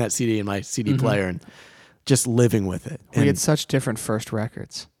of putting that CD in my CD player and just living with it. We had such different first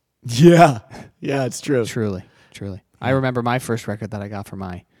records. Yeah, it's true. Truly. I remember my first record that I got for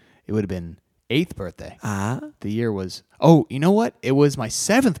it would have been 8th birthday. The year was, you know what? It was my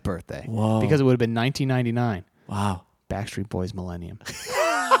 7th birthday. Whoa. Because it would have been 1999. Wow. Backstreet Boys Millennium.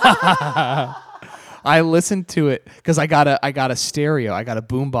 I listened to it because I got a stereo, I got a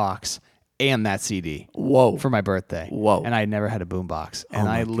boombox and that CD. Whoa. For my birthday. Whoa. And I had never had a boombox. And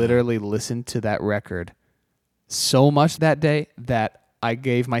I literally listened to that record so much that day that I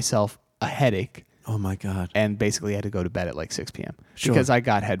gave myself a headache. Oh my God. And basically had to go to bed at like 6 p.m. Sure. Because I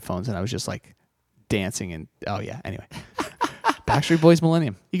got headphones and I was just like dancing and anyway. Backstreet Boys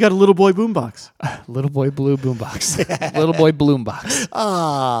Millennium. You got a little boy boombox. Little Boy Blue boombox. Little Boy Bloombox.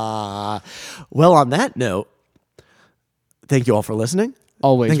 Well, on that note, thank you all for listening.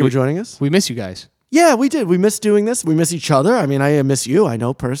 Always. Thank you for joining us. We miss you guys. Yeah, we did. We miss doing this. We miss each other. I mean, I miss you. I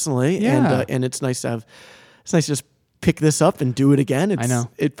know personally. Yeah. And it's nice to just pick this up and do it again. I know.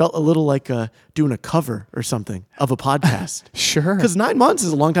 It felt a little like doing a cover or something of a podcast. Sure. Because 9 months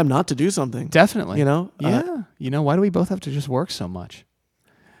is a long time not to do something. Definitely. You know? Yeah. Why do we both have to just work so much?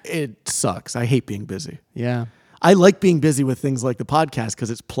 It sucks. I hate being busy. Yeah. I like being busy with things like the podcast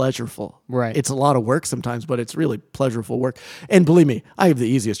because it's pleasureful. Right. It's a lot of work sometimes, but it's really pleasurable work. And believe me, I have the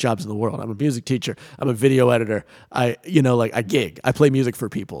easiest jobs in the world. I'm a music teacher. I'm a video editor. I gig. I play music for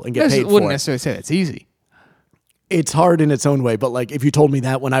people and get paid for it. Wouldn't necessarily say it's easy. It's hard in its own way, but like if you told me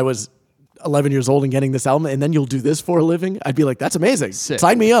that when I was 11 years old and getting this album and then you'll do this for a living, I'd be like, that's amazing. Sick.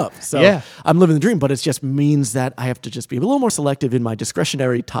 Sign me up. So yeah. I'm living the dream, but it just means that I have to just be a little more selective in my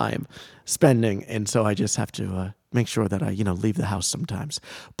discretionary time spending. And so I just have to make sure that I, leave the house sometimes.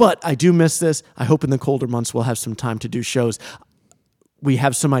 But I do miss this. I hope in the colder months we'll have some time to do shows. We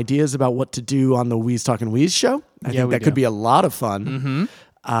have some ideas about what to do on the Weeze Talking Weeze show. I think that could be a lot of fun.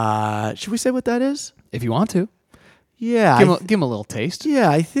 Mm-hmm. Should we say what that is? If you want to. Yeah. Give him a little taste. Yeah,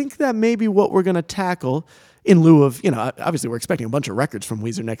 I think that may be what we're going to tackle in lieu of, obviously we're expecting a bunch of records from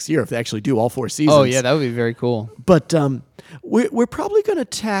Weezer next year if they actually do all 4 seasons. Oh, yeah, that would be very cool. But we're probably going to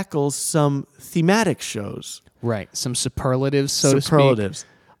tackle some thematic shows. Right, some superlatives, so to speak. Superlatives.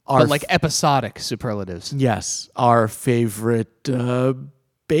 But like episodic superlatives. Yes, our favorite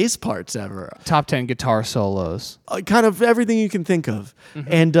bass parts ever. Top 10 guitar solos. Kind of everything you can think of.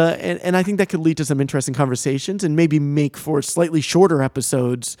 Mm-hmm. And I think that could lead to some interesting conversations and maybe make for slightly shorter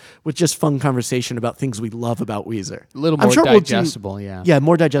episodes with just fun conversation about things we love about Weezer. A little more digestible, yeah. Yeah,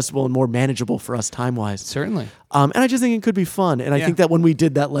 more digestible and more manageable for us time-wise. Certainly. And I just think it could be fun. And I think that when we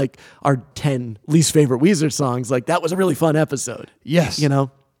did that, like our 10 least favorite Weezer songs, like that was a really fun episode. Yes.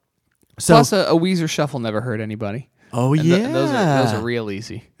 So, plus a Weezer shuffle never hurt anybody. Oh, and yeah. Those are real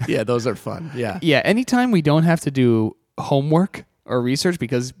easy. Yeah, those are fun. Yeah. Yeah, anytime we don't have to do homework or research,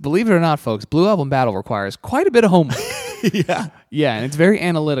 because believe it or not, folks, Blue Album Battle requires quite a bit of homework. Yeah. Yeah, and it's very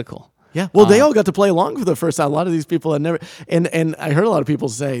analytical. Yeah. Well, they all got to play along for the first time. A lot of these people had never, and I heard a lot of people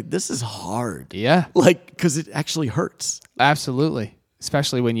say, this is hard. Yeah. Like, because it actually hurts. Absolutely.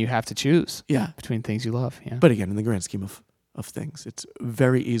 especially when you have to choose between things you love. Yeah. But again, in the grand scheme of things, it's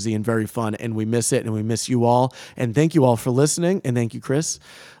very easy and very fun, and we miss it, and we miss you all. And thank you all for listening, and thank you, Chris,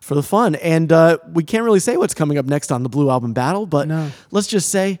 for the fun. And we can't really say what's coming up next on the Blue Album Battle, but let's just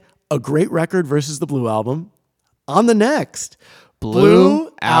say a great record versus the Blue Album on the next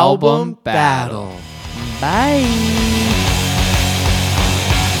Blue Album Battle. Bye.